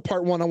because this is the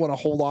part one, I want to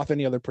hold off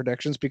any other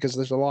predictions because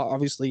there's a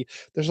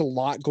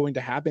lot going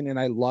to happen, and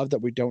I love that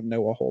we don't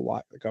know a whole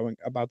lot going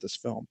about this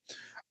film.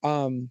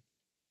 Um,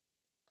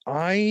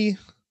 I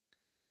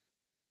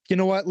you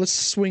know what? Let's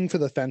swing for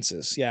the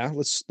fences. Yeah,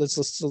 let's Do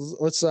this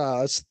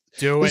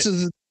it.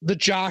 is the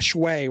Josh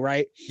way,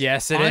 right?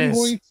 Yes, it I'm is.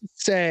 going to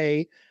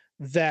say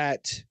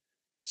that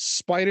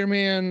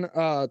Spider-Man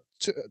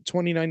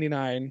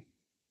 2099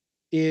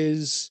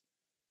 is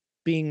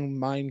being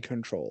mind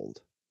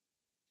controlled.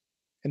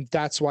 And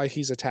that's why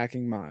he's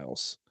attacking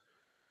Miles.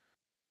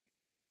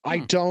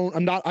 Hmm.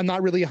 I'm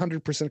not really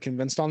 100%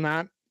 convinced on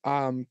that.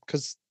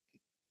 Because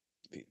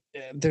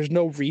there's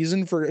no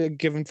reason for it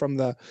given from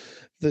the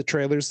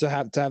trailers to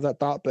have that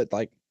thought, but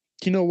like,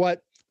 you know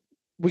what?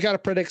 We got to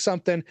predict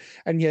something,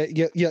 and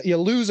you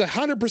lose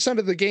 100%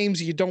 of the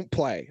games you don't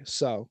play.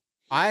 So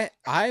I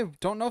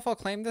don't know if I'll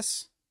claim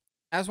this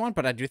as one,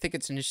 but I do think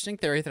it's an interesting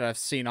theory that I've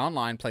seen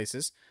online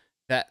places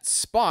that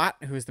Spot,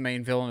 who is the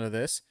main villain of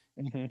this,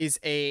 is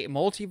a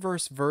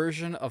multiverse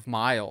version of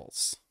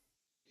Miles.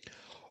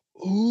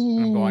 Ooh,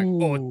 And I'm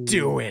going, oh,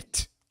 do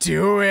it.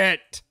 Do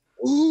it.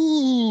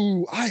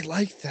 Ooh, I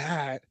like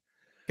that.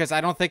 Because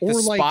I don't think the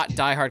Spot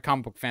diehard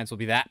comic book fans will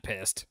be that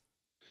pissed.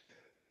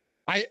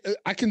 I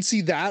can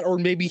see that, or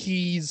maybe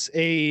he's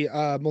a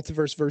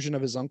multiverse version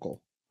of his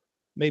uncle.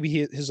 Maybe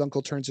his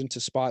uncle turns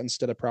into Spot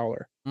instead of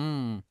Prowler.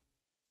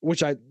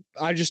 Which I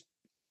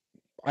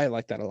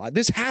like that a lot.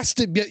 This has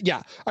to be,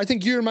 yeah. I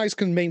think your and my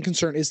main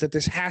concern is that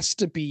this has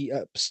to be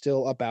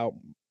still about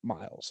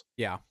Miles.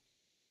 Yeah.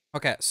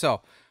 Okay,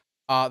 so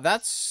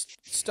that's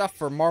stuff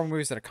for Marvel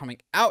movies that are coming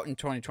out in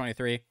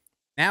 2023.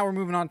 Now we're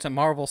moving on to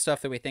Marvel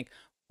stuff that we think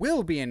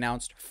will be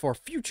announced for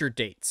future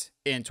dates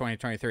in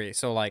 2023.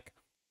 So like,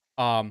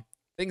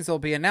 things that will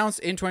be announced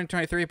in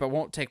 2023 but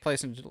won't take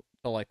place until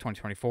like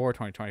 2024,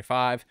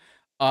 2025.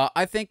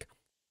 I think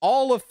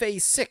all of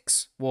Phase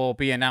 6 will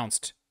be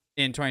announced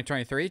in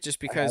 2023 just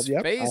because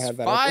Phase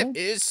 5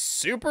 is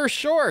super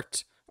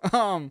short.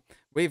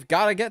 We've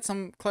got to get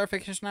some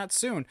clarification on that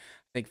soon.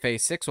 I think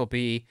Phase 6 will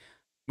be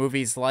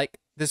movies like,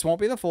 this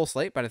won't be the full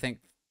slate, but I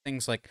think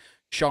things like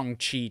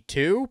Shang-Chi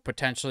 2,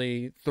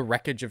 potentially The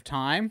Wreckage of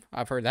Time.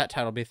 I've heard that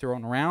title be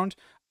thrown around.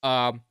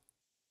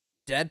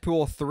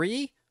 Deadpool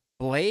 3,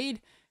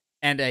 Blade,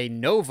 and a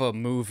Nova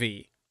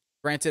movie.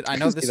 Granted, I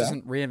know this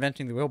isn't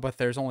reinventing the wheel, but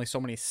there's only so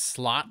many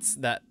slots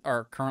that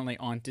are currently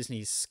on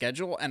Disney's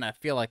schedule, and I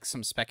feel like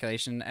some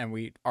speculation, and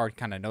we already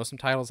kind of know some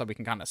titles that we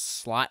can kind of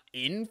slot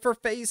in for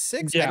Phase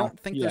 6. I don't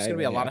think there's going to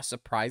be a lot of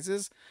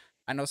surprises.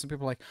 I know some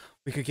people are like,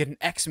 we could get an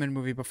X-Men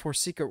movie before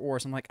Secret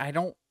Wars. I'm like, I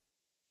don't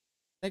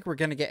think we're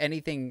going to get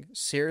anything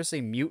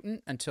seriously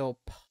mutant until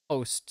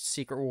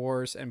post-Secret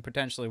Wars, and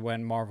potentially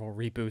when Marvel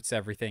reboots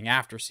everything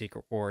after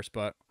Secret Wars,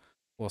 but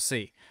we'll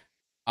see.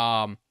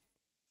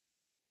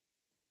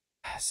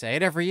 Say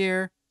it every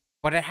year,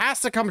 but it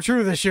has to come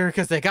true this year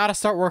because they got to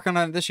start working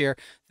on it this year.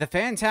 The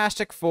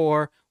Fantastic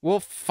Four will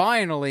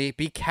finally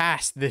be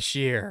cast this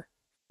year.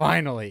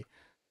 Finally.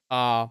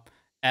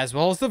 As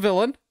well as the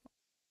villain.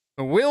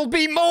 It will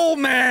be Mole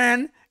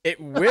Man. It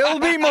will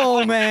be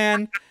Mole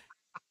Man.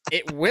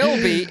 It will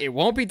be. It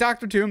won't be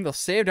Doctor Doom. They'll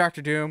save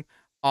Doctor Doom.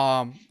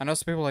 I know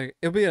some people are like,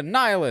 it'll be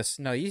Annihilus.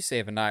 No, you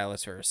save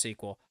Annihilus for a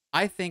sequel.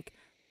 I think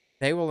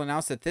they will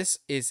announce that this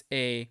is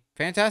a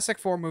Fantastic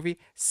Four movie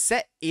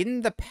set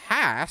in the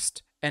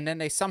past, and then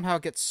they somehow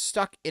get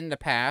stuck in the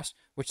past,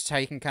 which is how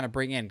you can kind of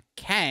bring in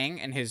Kang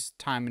and his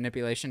time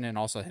manipulation and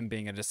also him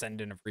being a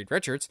descendant of Reed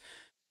Richards.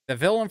 The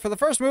villain for the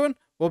first movie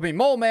will be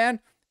Mole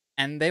Man,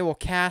 and they will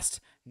cast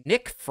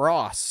Nick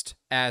Frost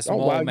as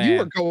Mole Man.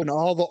 You are going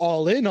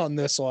all in on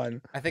this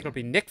one. I think it'll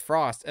be Nick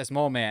Frost as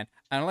Mole Man.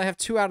 I only have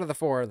 2 out of the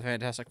 4 of the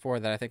Fantastic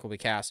Four that I think will be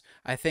cast.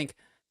 I think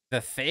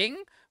The Thing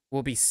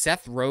will be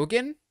Seth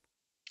Rogen,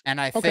 and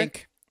I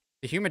think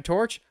the Human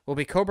Torch will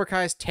be Cobra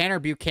Kai's Tanner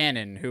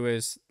Buchanan, who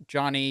is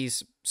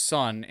Johnny's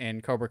son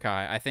in Cobra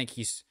Kai. I think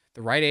he's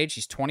the right age.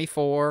 He's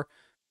 24.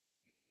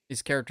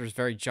 His character is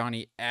very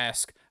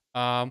Johnny-esque.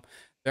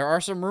 There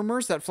are some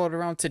rumors that float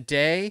around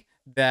today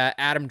that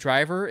Adam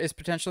Driver is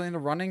potentially in the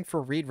running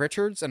for Reed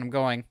Richards, and I'm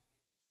going,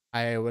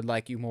 I would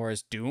like you more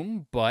as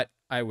Doom, but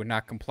I would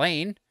not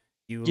complain.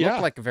 You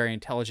look like a very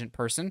intelligent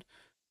person.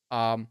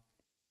 Yeah,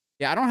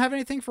 I don't have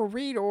anything for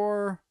Reed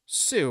or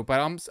Sue, but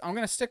I'm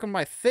gonna stick on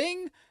my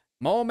Thing,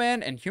 Mole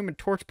Man, and Human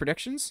Torch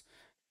predictions.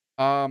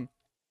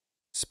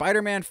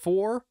 Spider-Man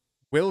 4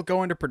 will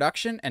go into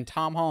production, and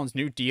Tom Holland's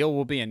new deal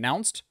will be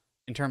announced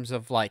in terms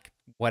of like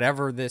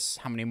whatever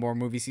how many more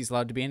movies he's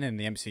allowed to be in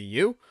the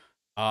MCU.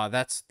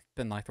 That's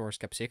been like the worst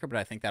kept secret, but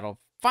I think that'll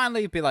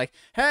finally be like,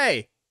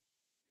 hey,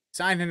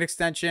 signed an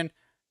extension.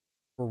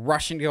 We're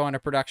rushing to go into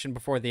production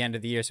before the end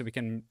of the year so we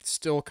can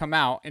still come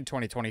out in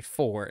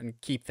 2024 and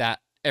keep that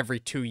every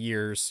 2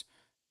 years.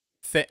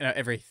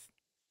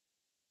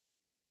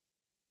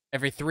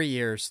 every 3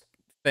 years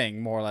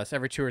thing, more or less.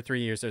 Every 2 or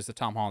 3 years, there's the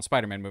Tom Holland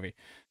Spider-Man movie.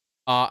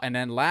 And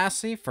then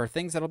lastly, for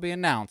things that'll be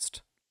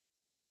announced,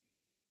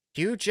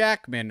 Hugh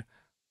Jackman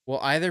will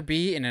either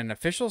be in an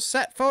official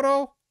set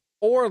photo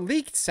or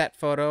leaked set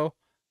photo,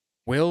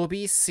 will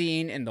be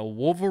seen in the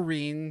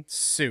Wolverine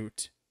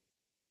suit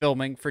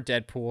filming for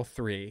Deadpool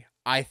 3.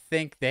 I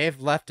think they've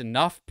left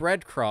enough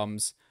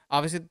breadcrumbs.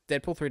 Obviously,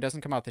 Deadpool 3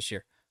 doesn't come out this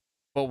year,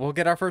 but we'll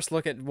get our first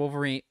look at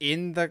Wolverine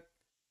in the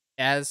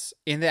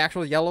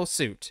actual yellow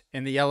suit.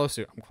 In the yellow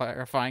suit. I'm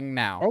clarifying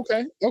now.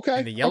 Okay.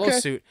 In the yellow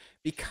suit,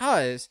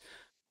 because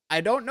I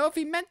don't know if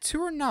he meant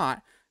to or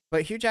not,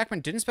 but Hugh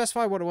Jackman didn't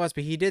specify what it was,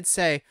 but he did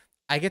say,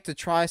 I get to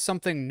try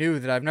something new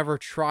that I've never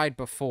tried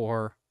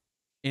before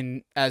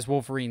as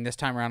Wolverine this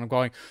time around. I'm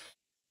going,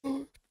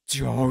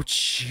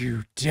 don't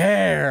you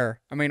dare.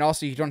 I mean,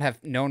 also, you don't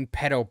have known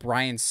pedo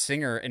Bryan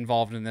Singer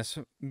involved in this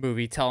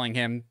movie telling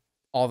him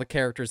all the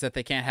characters that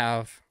they can't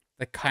have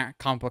the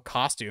comic book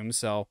costumes,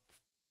 so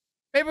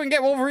maybe we can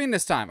get Wolverine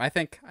this time. I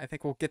think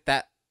we'll get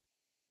that.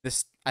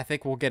 I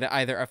think we'll get it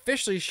either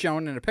officially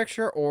shown in a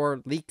picture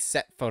or leaked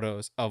set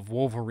photos of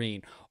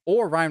Wolverine.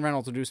 Or Ryan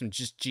Reynolds will do some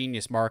just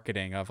genius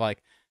marketing of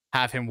like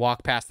have him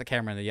walk past the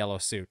camera in the yellow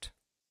suit.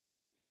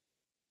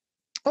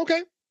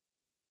 Okay.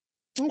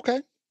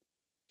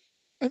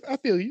 I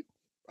feel you.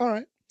 All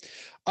right.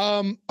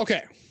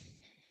 Okay.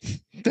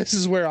 This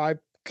is where I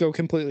go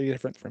completely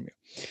different from you.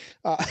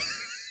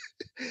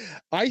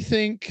 I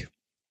think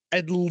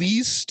at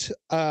least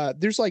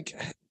there's like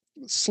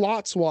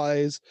slots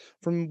wise,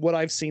 from what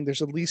I've seen,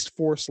 there's at least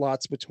 4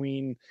 slots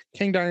between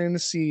Kang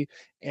Dynasty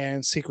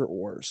and Secret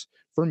Wars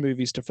for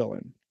movies to fill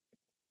in.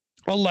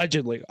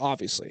 Allegedly,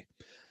 obviously.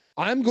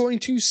 I'm going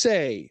to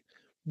say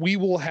we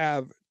will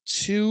have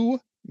 2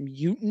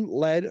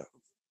 mutant-led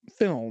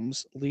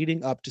films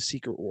leading up to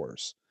Secret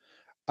Wars.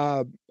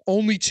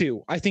 Only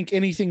 2. I think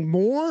anything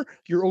more,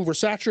 you're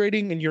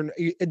oversaturating, and you're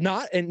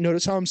not. And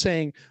notice how I'm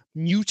saying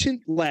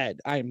mutant-led.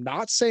 I am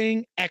not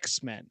saying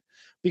X-Men,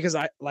 because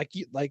I like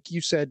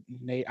you said,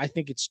 Nate. I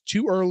think it's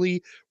too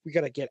early. We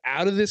got to get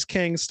out of this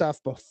Kang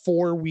stuff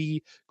before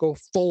we go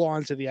full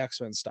on to the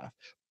X-Men stuff.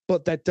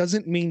 But that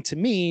doesn't mean to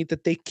me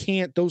that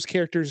those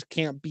characters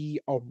can't be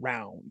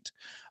around.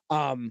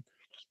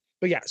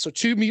 But yeah, so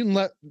 2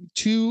 mutant-led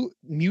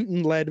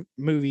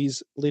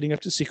movies leading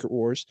up to Secret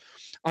Wars.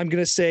 I'm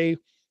gonna say,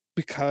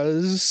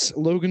 because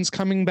Logan's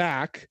coming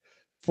back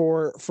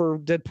for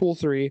Deadpool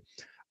 3,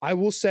 I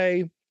will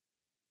say,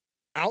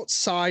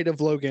 outside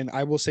of Logan,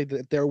 I will say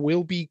that there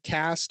will be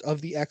cast of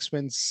the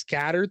X-Men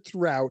scattered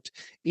throughout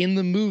in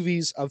the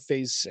movies of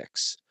Phase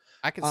 6.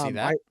 I can see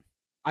that.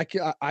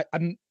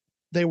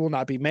 They will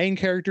not be main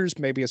characters.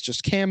 Maybe it's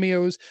just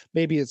cameos.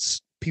 Maybe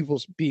it's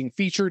people being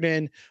featured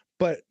in.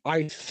 But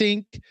I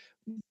think,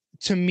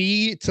 to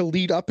me, to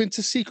lead up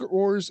into Secret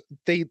Wars,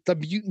 the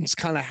mutants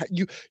kind of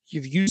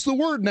you've used the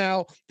word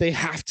now. They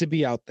have to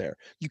be out there.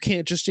 You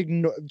can't just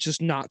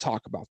not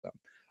talk about them.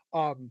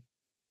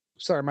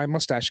 Sorry, my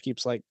mustache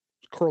keeps like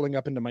curling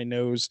up into my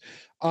nose.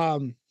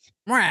 But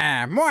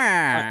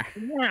yeah,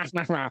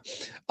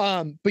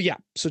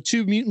 so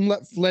 2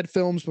 mutant-led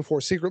films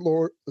before Secret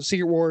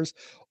Wars,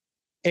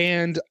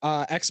 and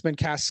X-Men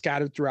cast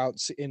scattered throughout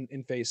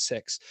in Phase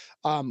 6.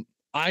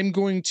 I'm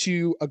going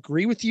to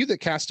agree with you that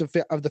cast of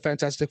the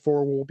Fantastic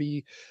Four will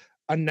be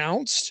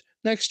announced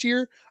next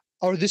year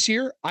or this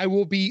year. I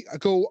will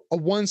go a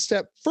one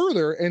step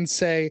further and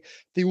say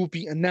they will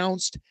be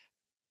announced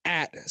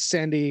at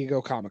San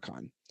Diego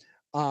Comic-Con.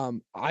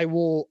 I'm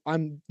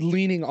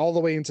leaning all the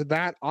way into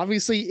that.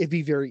 Obviously, it'd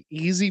be very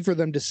easy for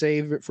them to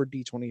save it for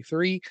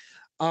D23.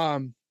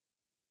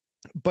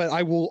 But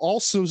I will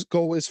also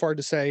go as far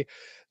to say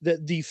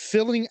that the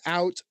filling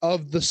out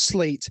of the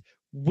slate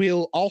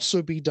will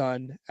also be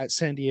done at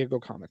San Diego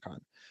Comic-Con.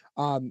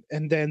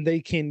 And then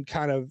they can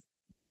kind of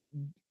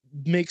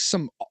make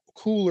some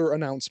cooler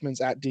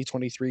announcements at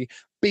D23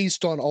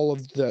 based on all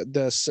of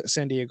the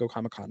San Diego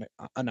Comic-Con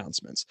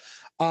announcements.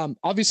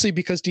 Obviously,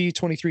 because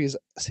D23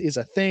 is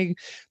a thing,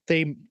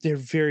 they're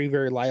very,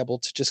 very liable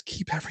to just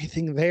keep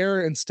everything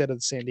there instead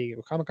of San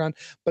Diego Comic-Con.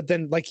 But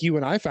then, like you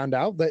and I found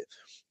out, that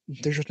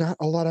there's not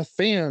a lot of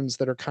fans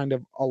that are kind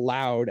of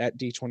allowed at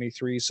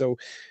D23. So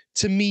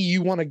to me,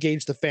 you want to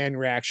gauge the fan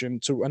reaction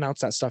to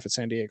announce that stuff at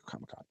San Diego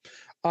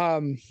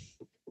Comic-Con.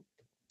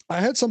 I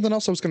had something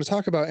else I was going to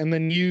talk about, and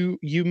then you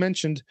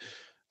mentioned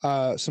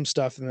some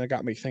stuff, and that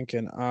got me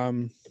thinking.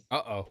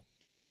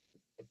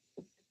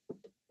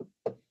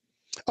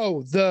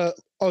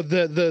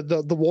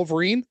 The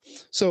Wolverine.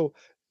 So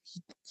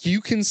you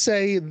can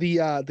say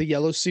the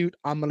yellow suit.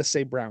 I'm going to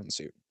say brown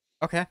suit.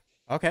 Okay.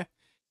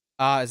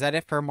 Is that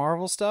it for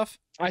Marvel stuff?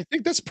 I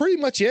think that's pretty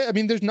much it. I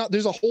mean,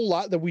 there's a whole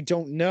lot that we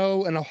don't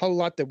know and a whole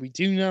lot that we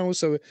do know.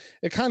 So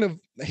it kind of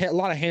a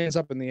lot of hands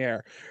up in the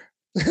air.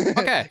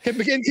 Okay.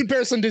 In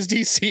comparison to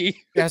DC.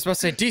 Yeah, I was supposed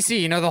to say DC,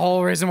 you know, the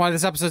whole reason why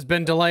this episode's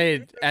been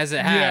delayed as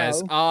it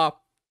has. Yeah.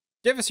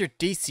 Give us your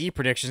DC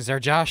predictions there,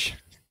 Josh.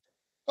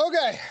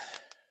 Okay.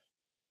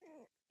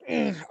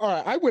 all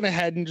right, I went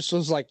ahead and just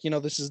was like,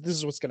 this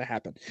is what's going to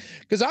happen,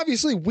 because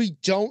obviously we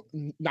don't,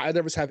 neither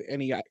of us have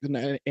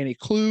any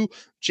clue.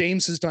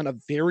 James has done a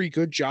very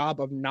good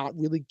job of not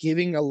really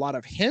giving a lot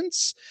of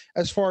hints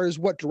as far as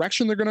what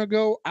direction they're going to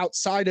go,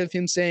 outside of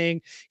him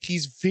saying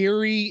he's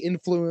very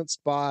influenced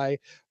by,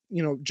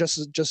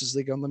 Justice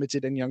League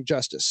Unlimited and Young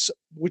Justice,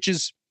 which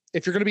is,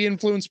 if you're going to be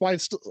influenced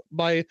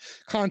by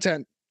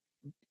content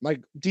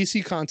like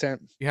DC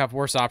content, You have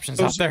worse options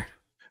out there.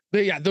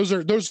 yeah, those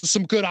are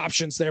some good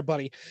options there,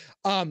 buddy.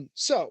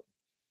 So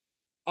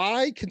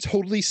I can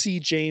totally see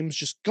James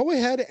just go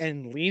ahead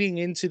and leaning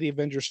into the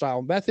Avenger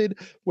style method,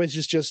 which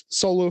is just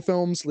solo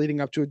films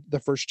leading up to the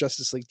first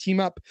Justice League team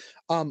up.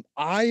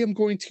 I am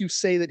going to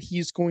say that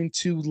he's going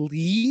to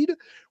lead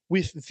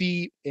with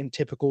the, in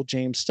typical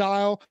James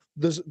style,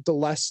 the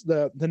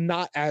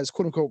not as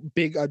quote unquote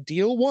big a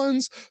deal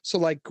ones. So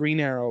like Green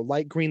Arrow,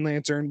 like Green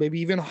Lantern, maybe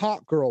even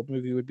Hawk Girl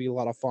movie would be a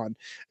lot of fun.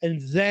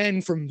 And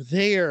then from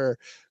there,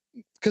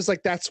 because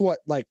like that's what,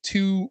 like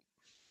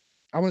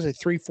I want to say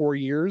 3-4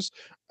 years,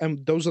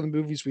 and those are the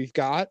movies we've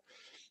got.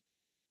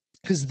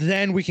 Because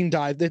then we can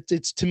dive.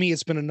 It's to me,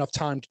 it's been enough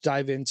time to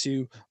dive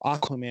into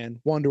Aquaman,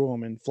 Wonder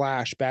Woman,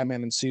 Flash,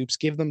 Batman, and Supes.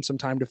 Give them some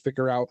time to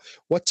figure out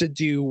what to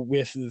do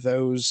with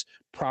those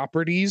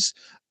properties.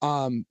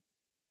 Do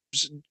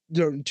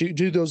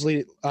those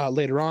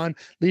later on,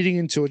 leading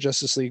into a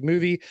Justice League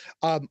movie.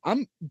 I'm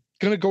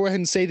gonna go ahead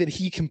and say that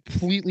he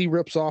completely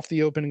rips off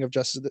the opening of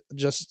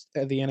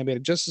the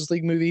animated Justice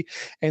League movie,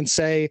 and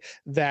say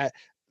that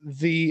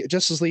the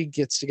Justice League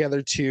gets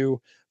together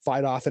to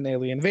fight off an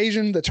alien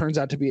invasion that turns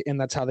out to be, and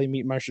that's how they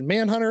meet Martian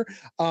Manhunter.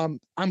 I'm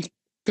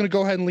gonna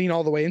go ahead and lean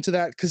all the way into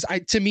that, because I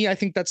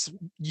think that's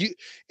you.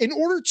 In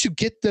order to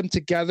get them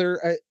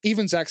together,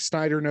 even Zack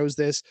Snyder knows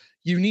this.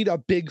 You need a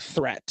big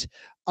threat.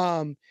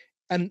 And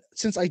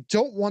since I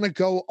don't want to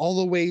go all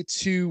the way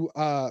to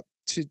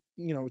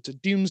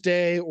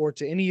Doomsday or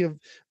to any of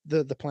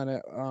the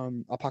planet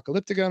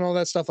Apocalyptica and all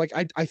that stuff, like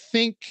I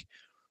think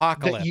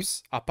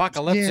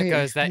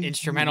Apocalyptica is that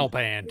instrumental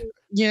band.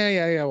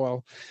 Yeah.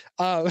 Well,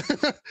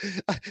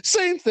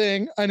 same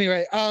thing.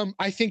 Anyway,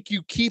 I think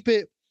you keep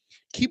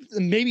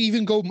maybe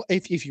even go,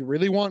 if you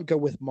really want, go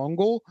with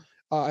Mongol.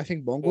 I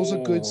think Mongol's a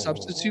good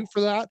substitute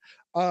for that.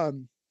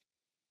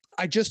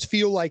 I just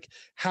feel like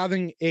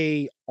having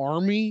a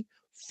army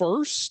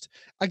first.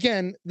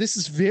 Again, this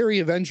is very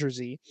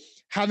Avengers-y.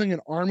 Having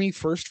an army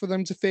first for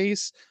them to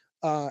face.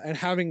 And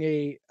having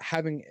an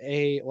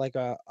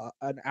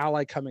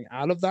ally coming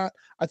out of that,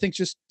 I think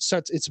just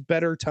sets its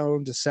better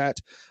tone to set.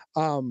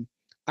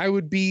 I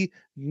would be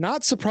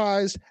not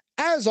surprised,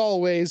 as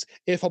always,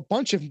 if a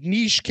bunch of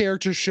niche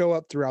characters show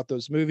up throughout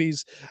those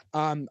movies.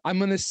 I'm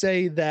going to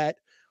say that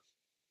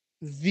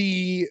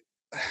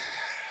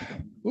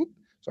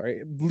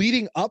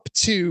leading up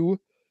to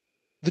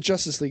the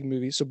Justice League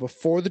movie, so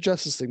before the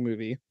Justice League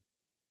movie,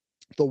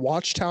 the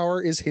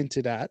Watchtower is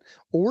hinted at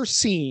or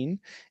seen,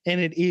 and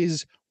it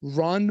is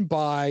run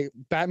by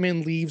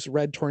Batman leaves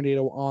Red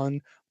Tornado on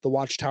the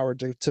Watchtower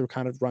to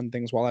kind of run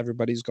things while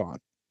everybody's gone.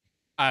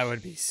 I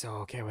would be so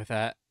okay with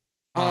that.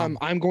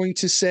 I'm going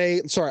to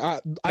say,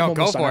 sorry,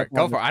 go for it.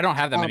 Go for it. I don't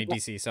have that many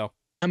DC, so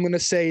I'm going to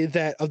say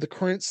that of the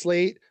current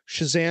slate,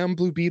 Shazam,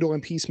 Blue Beetle,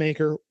 and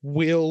Peacemaker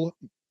will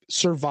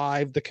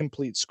survive the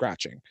complete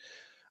scratching.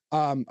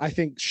 I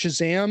think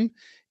Shazam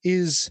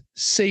is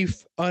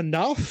safe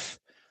enough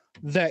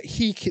that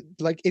he could,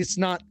 like, it's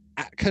not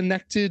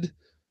connected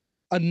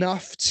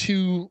enough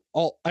to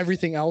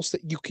everything else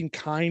that you can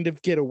kind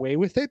of get away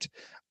with it.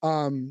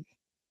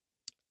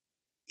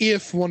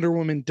 If Wonder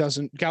Woman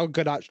doesn't, Gal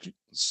Gadot,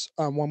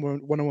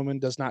 Wonder Woman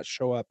does not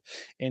show up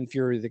in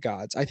Fury of the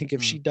Gods. I think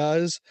if she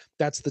does,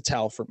 that's the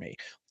tell for me.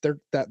 That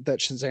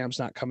Shazam's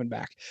not coming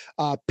back.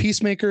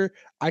 Peacemaker,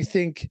 I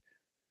think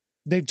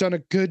they've done a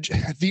good.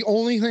 The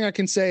only thing I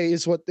can say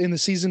is what in the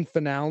season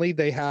finale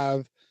they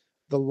have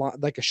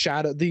the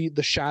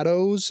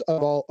shadows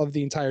of all of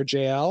the entire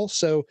JL.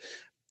 So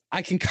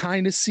I can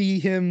kind of see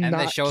him and not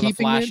they show keeping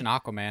the Flash it. and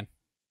Aquaman.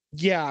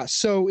 Yeah,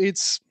 so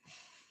it's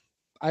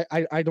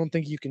I don't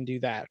think you can do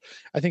that.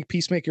 I think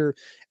Peacemaker,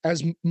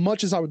 as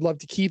much as I would love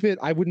to keep it,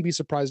 I wouldn't be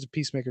surprised if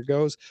Peacemaker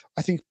goes.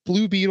 I think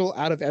Blue Beetle,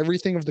 out of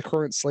everything of the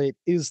current slate,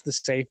 is the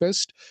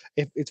safest.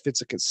 If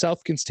it's a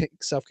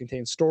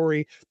self-contained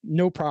story,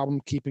 no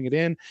problem keeping it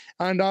in.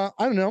 And I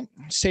don't know,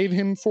 save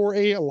him for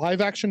a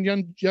live-action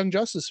Young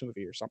Justice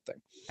movie or something.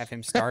 Have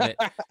him start it.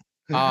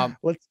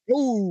 Let's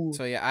go.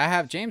 So yeah, I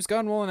have James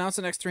Gunn will announce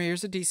the next 3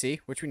 years of DC,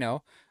 which we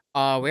know.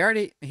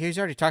 He's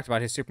already talked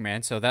about his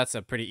Superman, so that's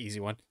a pretty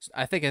easy one.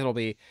 I think it'll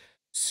be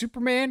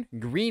Superman,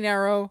 Green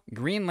Arrow,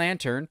 Green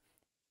Lantern,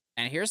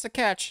 and here's the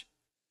catch: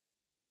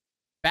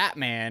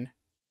 Batman,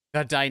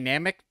 the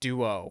dynamic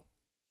duo.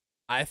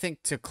 I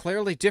think to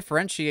clearly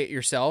differentiate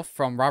yourself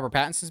from Robert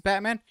Pattinson's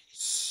Batman,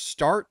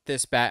 start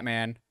this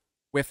Batman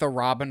with a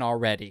Robin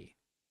already.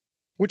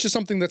 Which is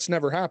something that's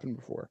never happened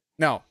before.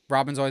 No,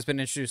 Robin's always been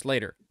introduced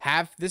later.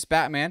 Have this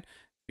Batman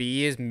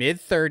be his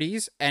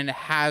mid-30s and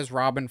has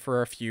Robin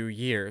for a few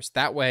years.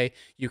 That way,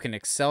 you can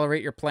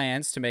accelerate your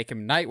plans to make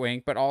him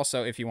Nightwing, but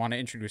also if you want to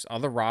introduce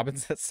other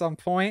Robins at some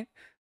point,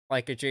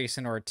 like a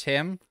Jason or a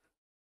Tim,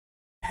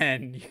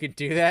 and you can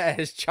do that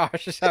as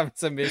Josh is having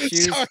some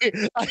issues. Sorry,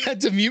 I had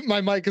to mute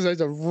my mic because I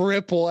had a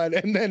ripple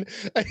and then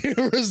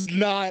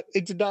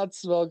it did not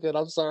smell good.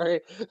 I'm sorry.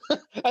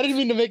 I didn't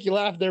mean to make you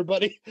laugh there,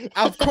 buddy.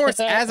 Of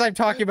course, as I'm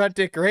talking about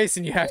Dick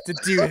Grayson, you have to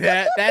do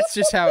that. That's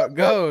just how it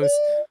goes.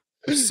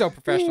 We're so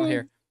professional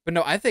here. But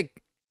no, I think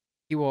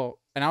he will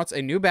announce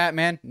a new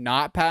Batman,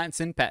 not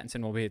Pattinson.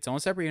 Pattinson will be its own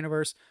separate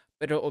universe,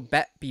 but it will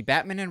be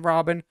Batman and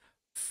Robin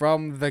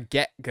from the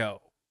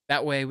get-go.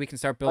 That way we can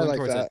start building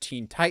towards a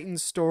Teen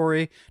Titans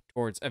story,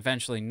 towards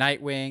eventually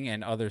Nightwing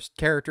and other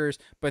characters,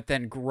 but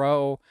then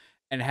grow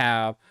and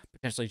have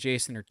potentially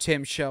Jason or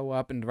Tim show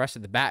up and the rest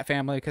of the Bat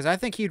family, because I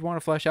think he'd want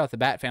to flesh out the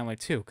Bat family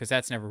too, because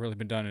that's never really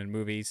been done in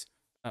movies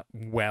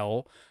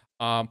well.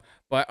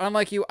 But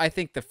unlike you, I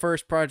think the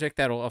first project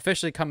that'll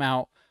officially come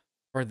out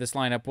for this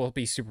lineup will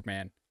be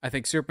Superman. I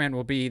think Superman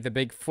will be the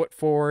big foot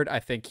forward. I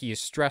think he is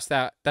stressed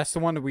out. That's the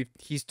one that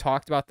he's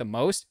talked about the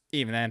most,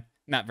 even then,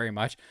 not very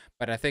much.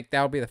 But I think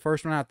that'll be the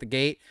first one out the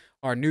gate.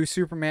 Our new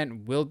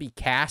Superman will be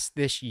cast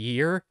this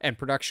year, and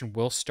production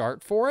will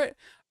start for it.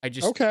 I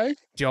just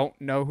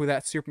don't know who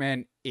that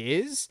Superman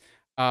is.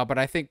 But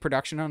I think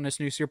production on this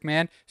new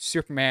Superman,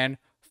 Superman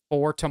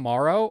for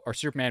Tomorrow, or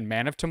Superman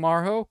Man of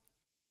Tomorrow,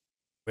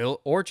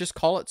 or just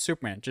call it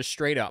Superman, just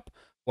straight up.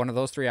 One of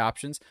those three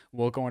options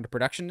will go into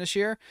production this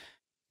year.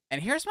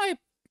 And here's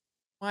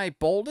my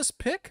boldest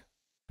pick,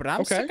 but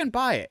I'm sticking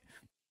by it.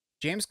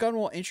 James Gunn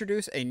will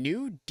introduce a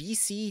new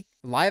DC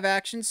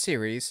live-action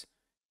series,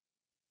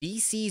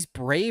 DC's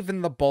Brave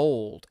and the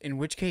Bold, in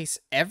which case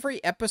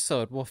every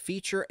episode will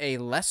feature a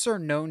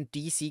lesser-known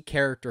DC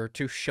character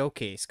to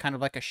showcase, kind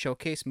of like a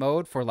showcase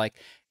mode for like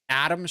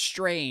Adam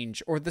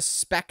Strange or the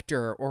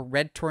Spectre or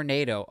Red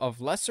Tornado,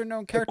 of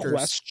lesser-known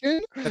characters.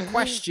 The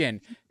question?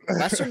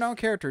 Lesser-known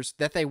characters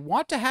that they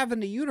want to have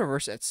in the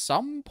universe at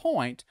some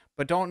point,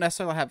 but don't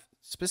necessarily have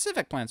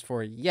specific plans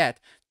for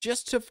yet,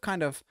 just to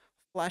kind of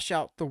flesh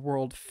out the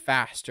world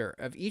faster.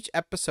 Of each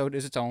episode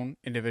is its own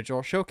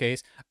individual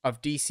showcase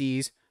of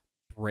DC's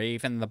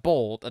Brave and the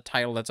Bold, a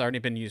title that's already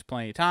been used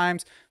plenty of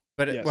times,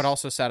 but it would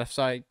also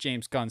satisfy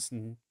James Gunn's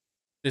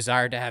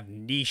desire to have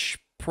niche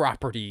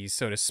properties,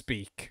 so to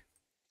speak.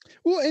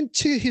 Well, and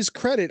to his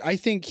credit, I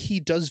think he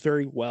does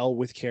very well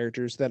with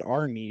characters that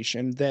are niche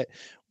and that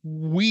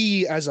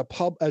we as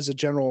a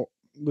general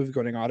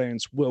movie-going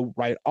audience will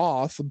write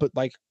off, but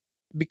like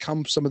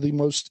become some of the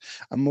most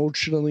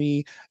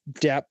emotionally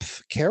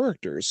depth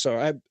characters. So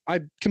I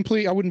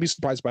wouldn't be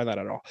surprised by that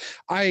at all.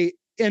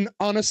 And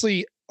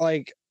honestly,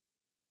 like,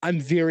 I'm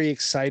very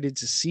excited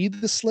to see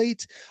the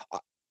slate.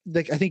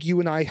 Like, I think you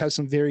and I have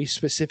some very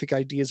specific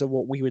ideas of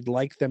what we would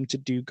like them to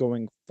do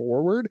going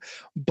forward,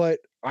 but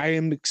I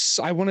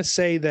want to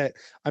say that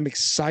I'm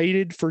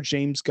excited for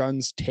James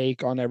Gunn's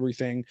take on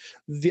everything.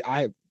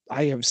 I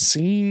have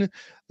seen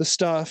the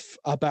stuff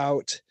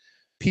about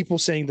people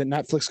saying that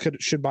Netflix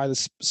should buy the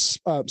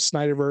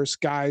Snyderverse.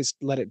 Guys,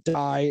 let it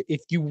die.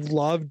 If you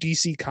love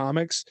DC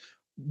Comics,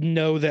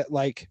 know that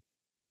like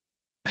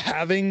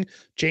having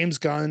James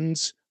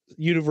Gunn's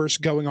universe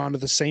going on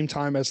at the same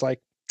time as like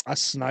a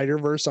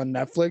Snyderverse on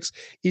Netflix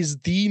is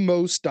the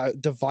most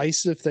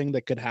divisive thing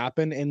that could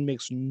happen and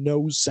makes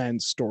no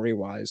sense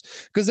story-wise.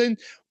 Because then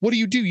what do?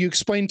 You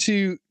explain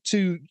to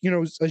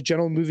a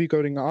general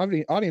movie-going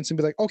audience and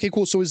be like, okay,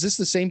 cool. So is this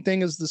the same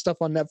thing as the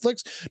stuff on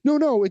Netflix?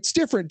 No, it's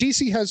different.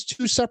 DC has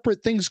two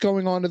separate things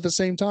going on at the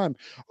same time.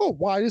 Oh,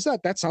 why is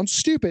that? That sounds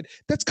stupid.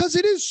 That's because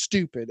it is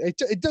stupid.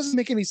 It doesn't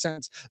make any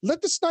sense.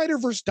 Let the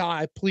Snyderverse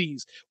die,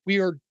 please. We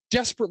are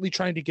desperately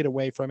trying to get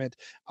away from it.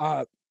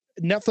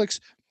 Netflix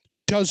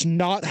does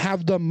not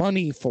have the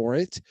money for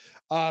it.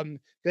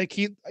 They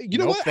keep,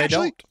 know what?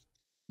 Actually,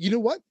 you know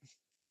what?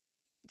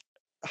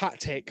 Hot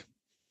take.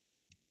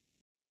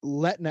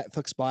 Let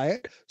Netflix buy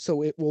it,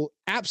 so it will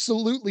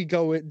absolutely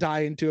die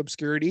into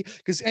obscurity.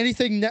 Because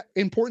anything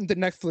important that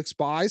Netflix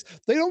buys,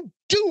 they don't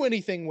do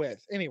anything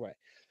with anyway.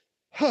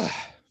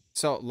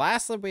 So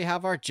lastly, we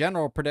have our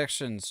general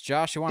predictions.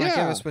 Josh, you want to give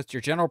us with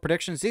your general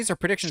predictions? These are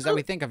predictions that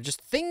we think of,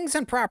 just things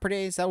and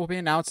properties that will be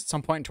announced at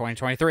some point in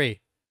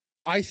 2023.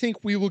 I think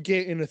we will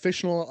get an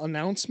official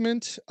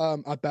announcement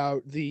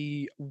about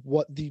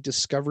what the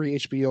Discovery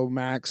HBO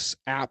Max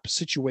app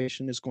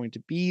situation is going to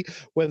be,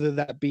 whether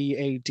that be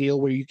a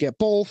deal where you get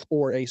both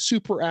or a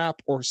super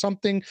app or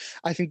something.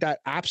 I think that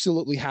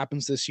absolutely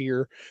happens this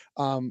year.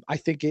 I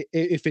think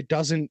if it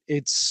doesn't,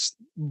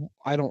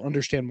 I don't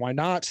understand why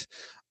not.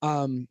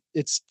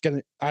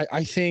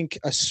 I think,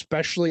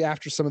 especially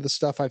after some of the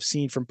stuff I've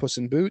seen from Puss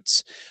in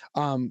Boots,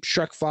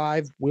 Shrek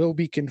 5 will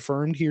be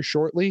confirmed here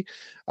shortly.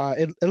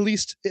 At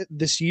least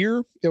this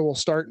year, it will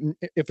start.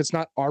 If it's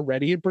not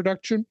already in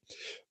production,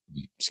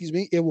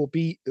 it will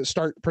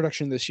start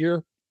production this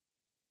year.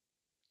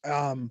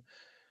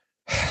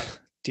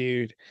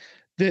 Dude,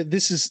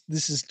 this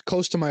is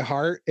close to my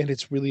heart, and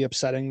it's really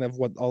upsetting of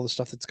what all the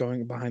stuff that's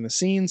going behind the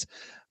scenes.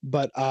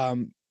 But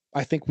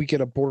I think we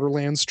get a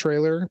Borderlands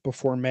trailer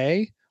before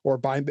May or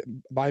by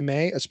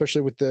May,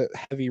 especially with the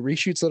heavy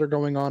reshoots that are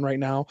going on right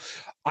now.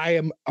 I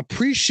am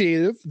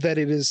appreciative that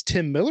it is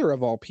Tim Miller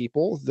of all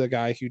people, the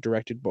guy who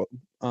directed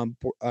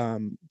Deadpool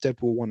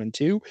 1 and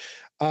 2.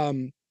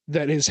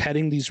 That is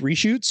heading these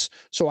reshoots,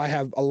 so I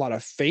have a lot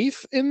of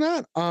faith in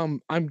that.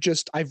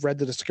 I've read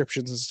the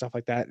descriptions and stuff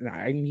like that, and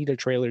I need a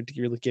trailer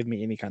to really give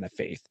me any kind of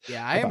faith.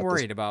 Yeah, I am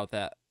worried about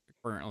that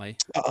currently.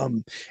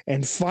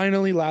 And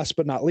finally, last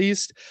but not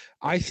least,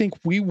 I think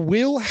we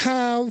will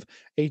have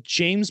a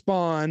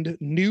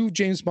new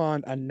James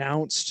Bond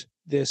announced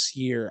this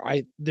year.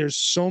 There's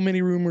so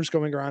many rumors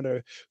going around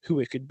of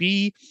who it could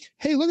be.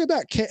 Hey, look at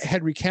that,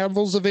 Henry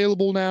Cavill's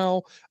available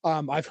now.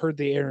 I've heard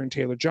the Aaron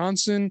Taylor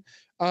Johnson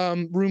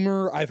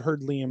rumor. I've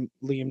heard Liam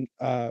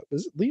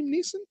is it Liam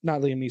Neeson?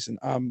 Not Liam Neeson.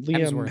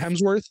 Liam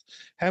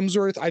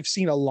Hemsworth. I've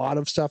seen a lot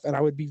of stuff, and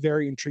I would be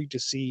very intrigued to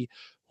see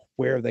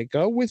where they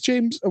go with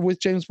James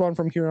Bond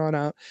from here on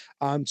out.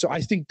 So I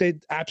think they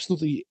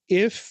absolutely,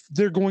 if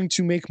they're going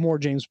to make more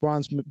James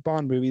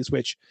Bond movies,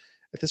 which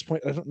at this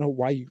point I don't know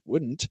why you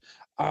wouldn't.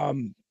 I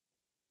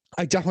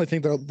definitely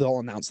think they'll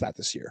announce that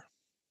this year.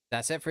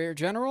 That's it for your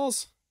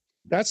generals?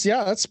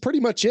 That's pretty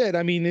much it.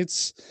 I mean,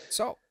 it's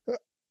so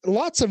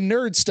lots of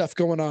nerd stuff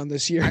going on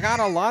this year. I got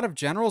a lot of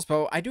generals,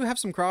 but I do have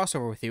some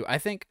crossover with you. I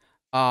think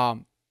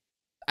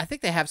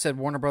they have said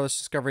Warner Brothers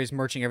Discovery is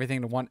merging everything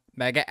into one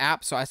mega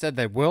app. So I said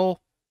they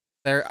will.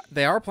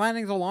 They are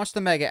planning to launch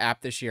the mega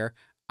app this year.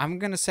 I'm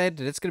gonna say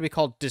that it's gonna be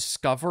called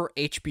Discover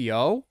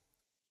HBO,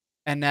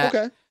 and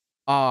that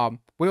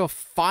we will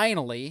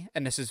finally,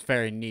 and this is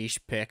very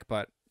niche pick,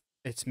 but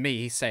it's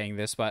me saying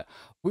this, but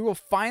we will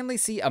finally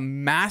see a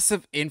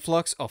massive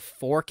influx of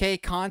 4K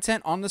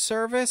content on the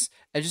service,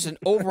 and just an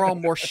overall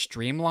more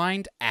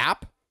streamlined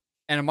app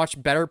and a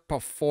much better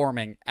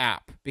performing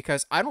app.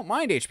 Because I don't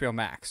mind HBO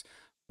Max,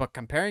 but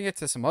comparing it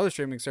to some other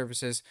streaming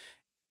services,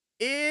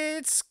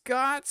 it's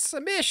got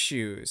some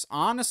issues.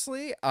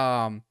 Honestly,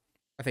 I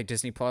think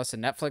Disney Plus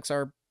and Netflix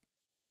are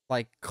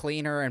like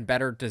cleaner and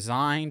better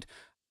designed.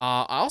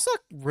 I also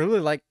really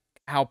like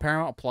how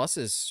Paramount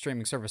Plus's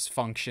streaming service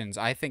functions.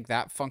 I think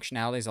that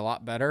functionality is a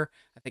lot better.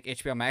 I think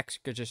HBO Max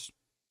could just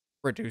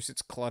reduce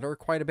its clutter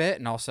quite a bit.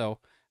 And also,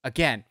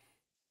 again,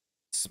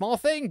 small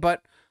thing,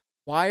 but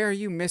why are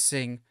you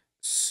missing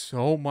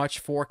so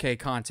much 4K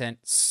content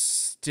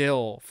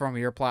still from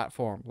your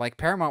platform? Like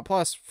Paramount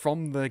Plus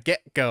from the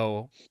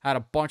get-go had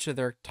a bunch of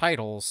their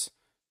titles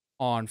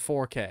on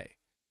 4K.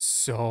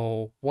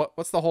 So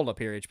what's the holdup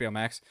here, HBO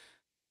Max?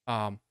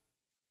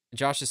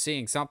 Josh is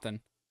seeing something.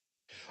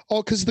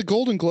 Oh, because the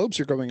Golden Globes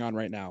are going on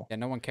right now. Yeah,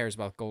 no one cares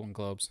about Golden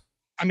Globes.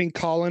 I mean,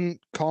 Colin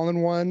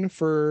won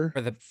for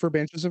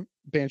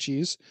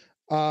Banshees.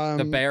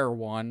 The Bear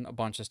won a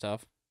bunch of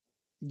stuff.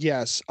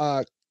 Yes.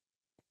 I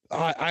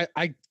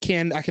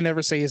can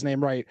never say his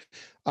name right.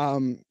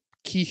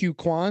 Ki Hu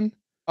Kwan.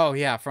 Oh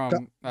yeah,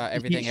 from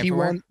Everything he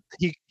Everywhere. Won.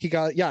 He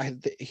got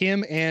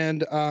him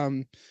and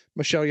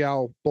Michelle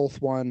Yeoh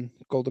both won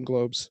Golden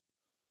Globes.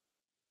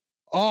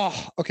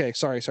 Oh, okay.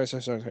 Sorry.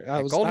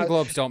 Golden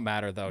Globes don't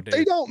matter though, dude.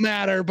 They don't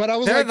matter, but I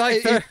was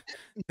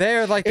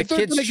they're like the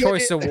Kids'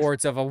 Choice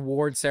Awards of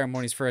award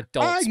ceremonies for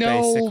adults. I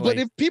know, basically. But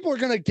if people are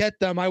gonna get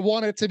them, I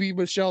want it to be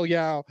Michelle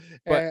Yeoh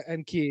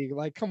and Key.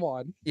 Like, come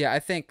on. Yeah, I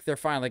think they're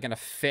finally gonna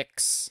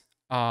fix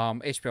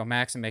HBO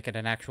Max and make it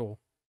an actual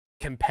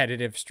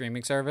competitive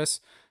streaming service.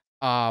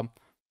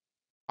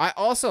 I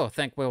also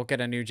think we'll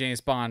get a new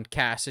James Bond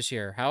cast this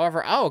year.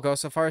 However, I will go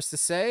so far as to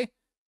say,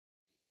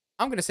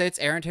 I'm going to say it's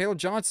Aaron Taylor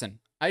Johnson.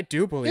 I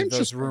do believe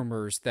those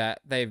rumors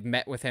that they've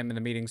met with him in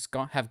the meetings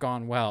have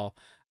gone well.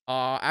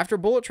 After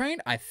Bullet Train,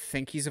 I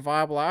think he's a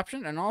viable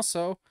option. And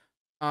also,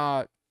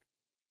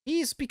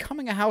 he's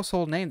becoming a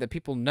household name that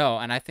people know.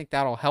 And I think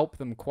that'll help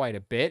them quite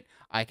a bit.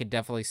 I could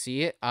definitely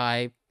see it.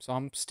 So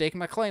I'm staking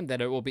my claim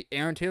that it will be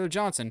Aaron Taylor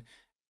Johnson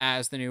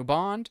as the new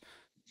Bond.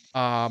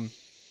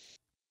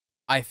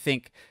 I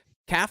think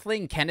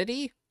Kathleen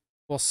Kennedy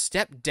will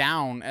step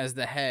down as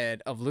the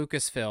head of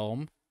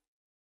Lucasfilm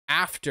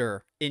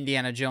after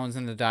Indiana Jones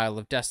and the Dial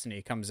of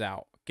Destiny comes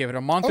out. Give it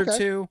a month or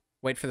two,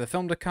 wait for the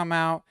film to come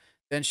out,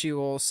 then she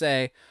will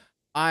say,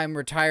 I'm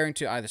retiring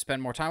to either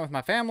spend more time with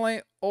my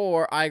family,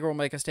 or Iger will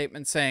make a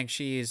statement saying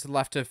she's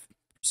left to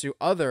pursue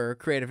other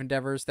creative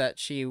endeavors that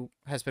she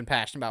has been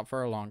passionate about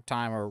for a long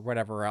time, or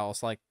whatever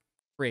else, like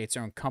creates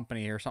her own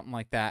company or something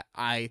like that.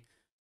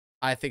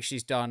 I think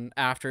she's done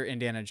after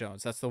Indiana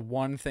Jones. That's the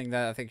one thing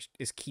that I think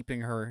is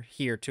keeping her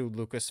here to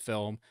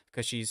Lucasfilm,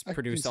 because she's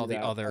produced all the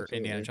other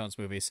Indiana Jones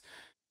movies.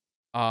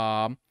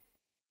 Some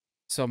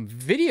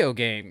video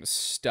game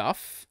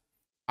stuff.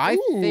 I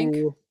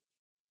think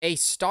a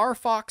Star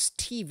Fox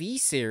TV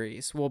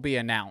series will be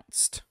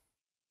announced.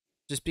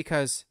 Just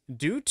because,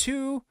 due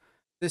to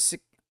the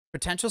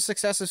potential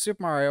success of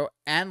Super Mario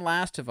and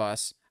Last of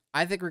Us,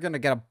 I think we're gonna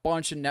get a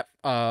bunch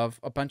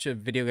of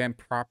video game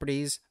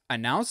properties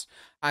announced.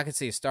 I could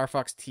see a Star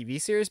Fox TV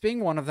series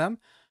being one of them,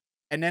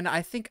 And then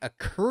I think a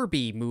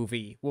Kirby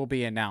movie will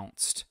be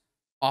announced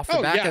off the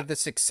Oh, back yeah. of the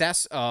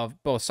success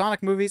of both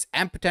Sonic movies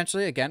and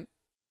potentially, again,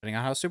 depending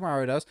on how Super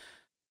Mario does,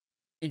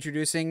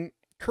 introducing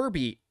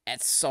Kirby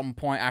at some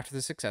point after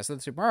the success of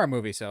the Super Mario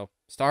movie. So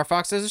Star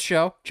Fox has a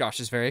show. Josh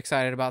is very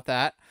excited about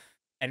that.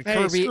 And Hey,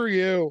 Kirby screw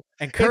you.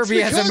 and Kirby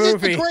it's as a because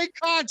movie. It's a great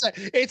concept.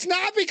 It's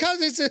not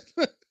because it's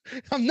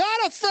I'm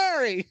not a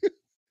furry.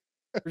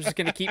 We're just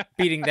gonna keep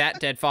beating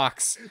that dead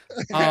fox.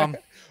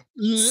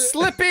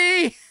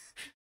 Slippy.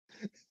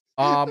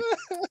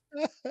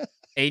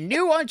 A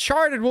new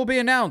Uncharted will be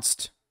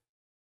announced,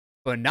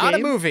 but not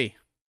Game? a movie.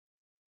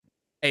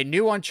 A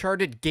new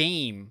Uncharted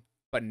game,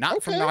 but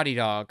not from Okay. Naughty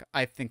Dog,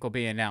 I think will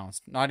be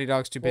announced. Naughty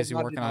Dog's too busy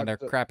Naughty working on their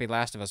Dog's crappy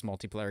Last of Us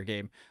multiplayer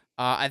game.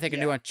 I think a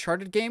new Yeah.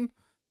 Uncharted game,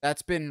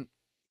 that's been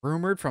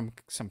rumored from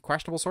some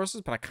questionable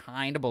sources, but I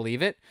kind of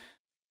believe it.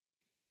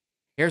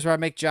 Here's where I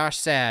make Josh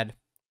sad.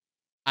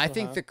 I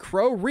think the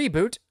Crow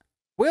reboot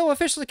will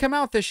officially come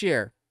out this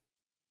year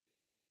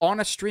on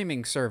a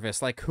streaming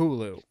service like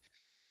Hulu.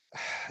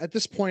 At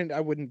this point,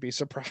 I wouldn't be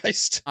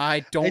surprised.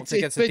 I don't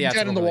think it's a been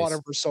theatrical dead in the release.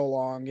 water for so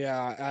long.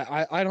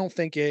 Yeah, I don't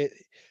think it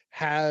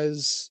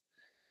has.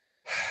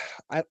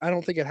 I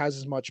don't think it has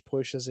as much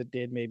push as it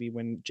did maybe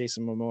when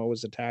Jason Momoa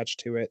was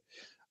attached to it.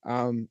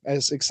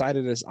 As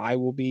excited as I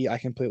will be, I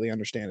completely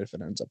understand if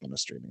it ends up on a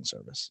streaming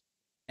service.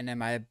 And then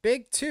my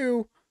big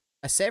two,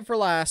 I saved for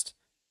last.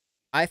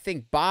 I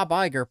think Bob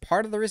Iger,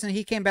 part of the reason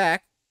he came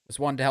back was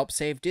one, to help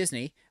save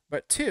Disney,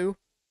 but two,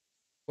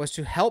 was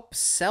to help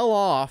sell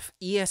off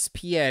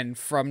ESPN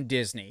from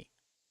Disney.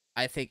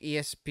 I think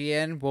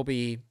ESPN will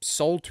be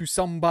sold to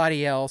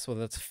somebody else,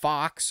 whether it's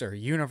Fox or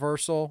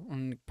Universal.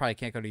 Probably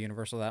can't go to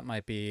Universal. That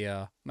might be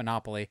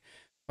Monopoly.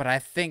 But I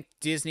think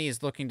Disney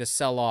is looking to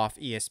sell off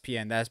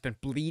ESPN. That has been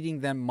bleeding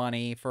them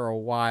money for a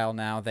while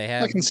now.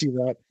 I can see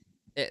that.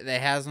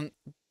 It hasn't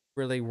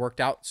really worked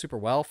out super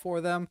well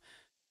for them.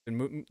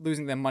 Been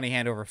losing them money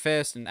hand over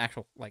fist, and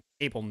actual like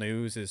cable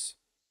news is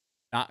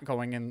not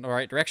going in the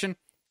right direction.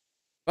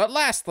 But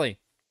lastly,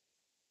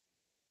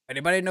 if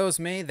anybody knows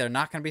me, they're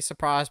not going to be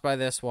surprised by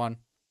this one.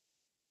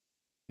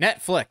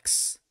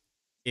 Netflix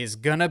is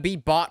going to be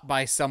bought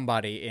by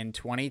somebody in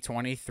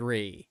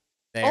 2023.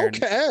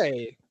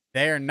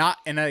 They're not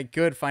in a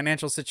good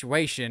financial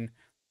situation.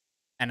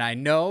 And I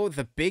know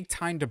the big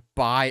time to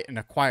buy and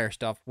acquire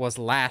stuff was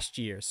last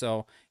year.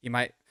 So you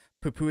might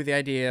poo-poo the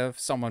idea of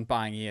someone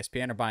buying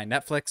ESPN or buying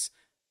Netflix.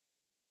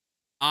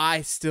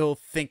 I still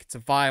think it's a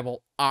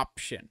viable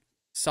option.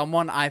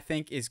 Someone I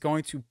think is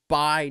going to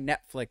buy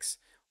Netflix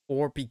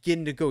or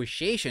begin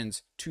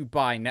negotiations to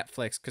buy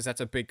Netflix, because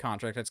that's a big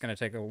contract. That's going to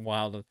take a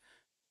while to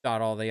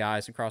dot all the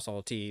I's and cross all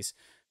the T's.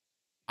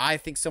 I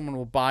think someone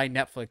will buy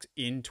Netflix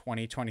in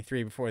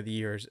 2023 before the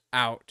year's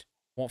out.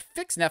 Won't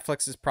fix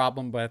Netflix's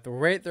problem, but at the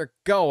rate they're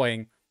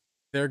going,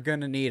 they're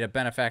going to need a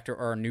benefactor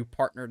or a new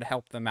partner to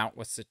help them out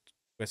with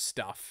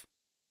stuff.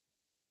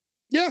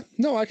 Yeah,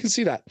 no, I can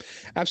see that.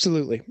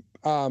 Absolutely.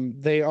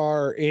 They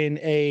are in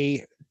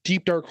a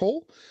deep, dark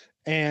hole,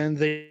 and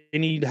they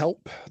need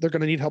help. They're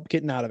going to need help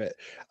getting out of it,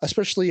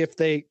 especially if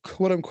they,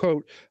 quote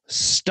unquote,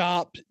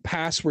 stop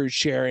password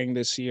sharing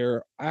this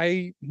year.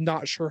 I'm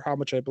not sure how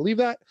much I believe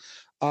that.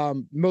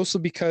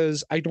 Mostly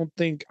because I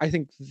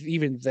think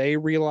even they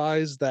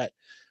realize that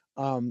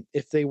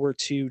if they were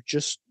to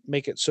just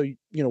make it so,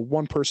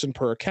 one person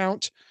per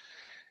account,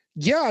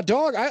 yeah,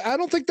 dog, I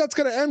don't think that's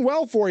going to end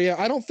well for you.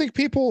 I don't think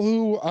people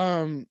who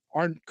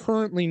are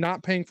currently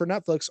not paying for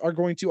Netflix are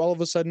going to all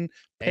of a sudden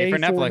pay for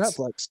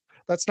Netflix.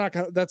 That's not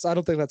gonna. I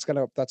don't think that's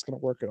gonna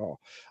work at all.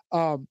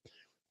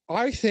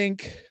 I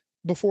think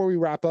before we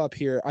wrap up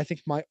here, I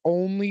think my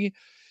only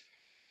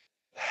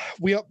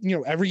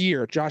every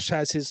year Josh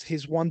has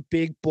his one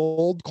big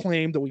bold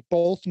claim that we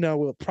both know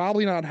will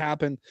probably not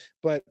happen,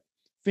 but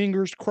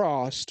fingers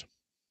crossed.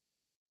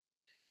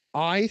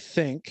 I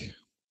think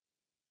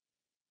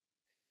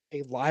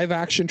a live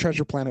action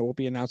Treasure Planet will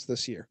be announced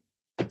this year.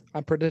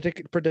 I'm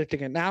predicting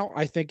it now.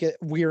 I think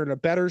we're in a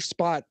better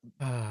spot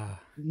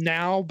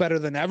now, better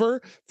than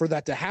ever, for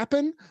that to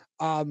happen.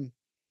 Who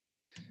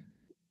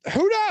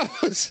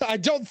knows? I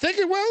don't think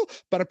it will,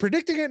 but I'm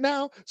predicting it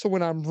now. So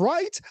when I'm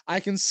right, I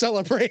can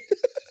celebrate.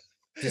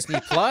 Disney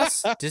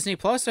Plus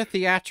or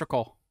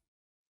theatrical?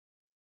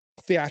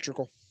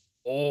 Theatrical.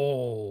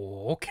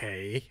 Oh,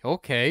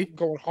 okay.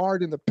 Going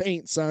hard in the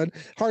paint, son.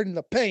 Hard in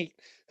the paint.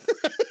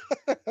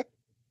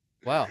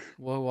 Well,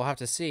 we'll have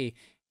to see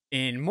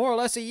in more or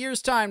less a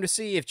year's time to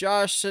see if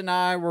Josh and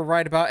I were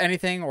right about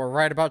anything or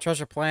right about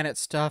Treasure Planet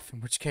stuff,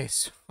 in which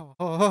case,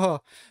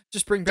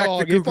 just bring back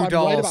the Goo Goo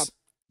Dolls.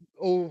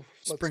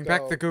 Just bring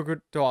back the Goo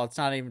Goo Doll. It's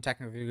not even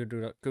technically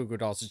Goo Goo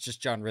Dolls. It's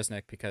just John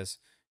Risnick, because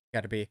you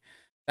got to be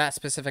that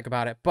specific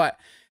about it. But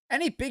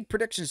any big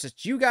predictions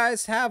that you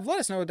guys have, let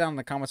us know down in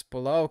the comments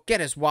below.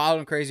 Get as wild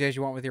and crazy as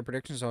you want with your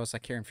predictions. I always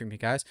like hearing from you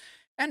guys.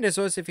 And as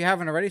always, if you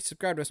haven't already,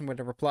 subscribe to us on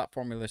whatever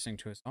platform you're listening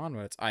to us on,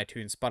 whether it's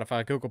iTunes,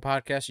 Spotify, Google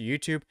Podcasts,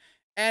 YouTube.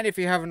 And if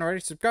you haven't already,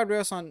 subscribe to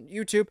us on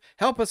YouTube.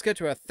 Help us get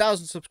to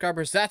 1,000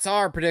 subscribers. That's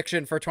our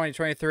prediction for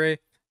 2023.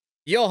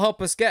 you'll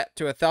help us get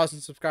to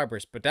 1,000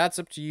 subscribers, but that's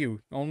up to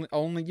you.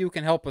 Only you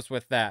can help us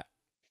with that.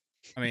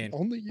 I mean,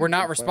 we're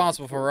not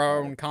responsible for our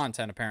own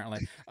content,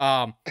 apparently.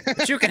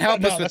 But you can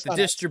help us with the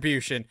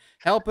distribution.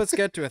 Help us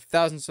get to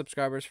 1,000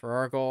 subscribers for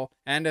our goal.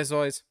 And as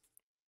always,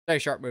 stay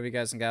sharp, movie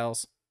guys and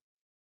gals.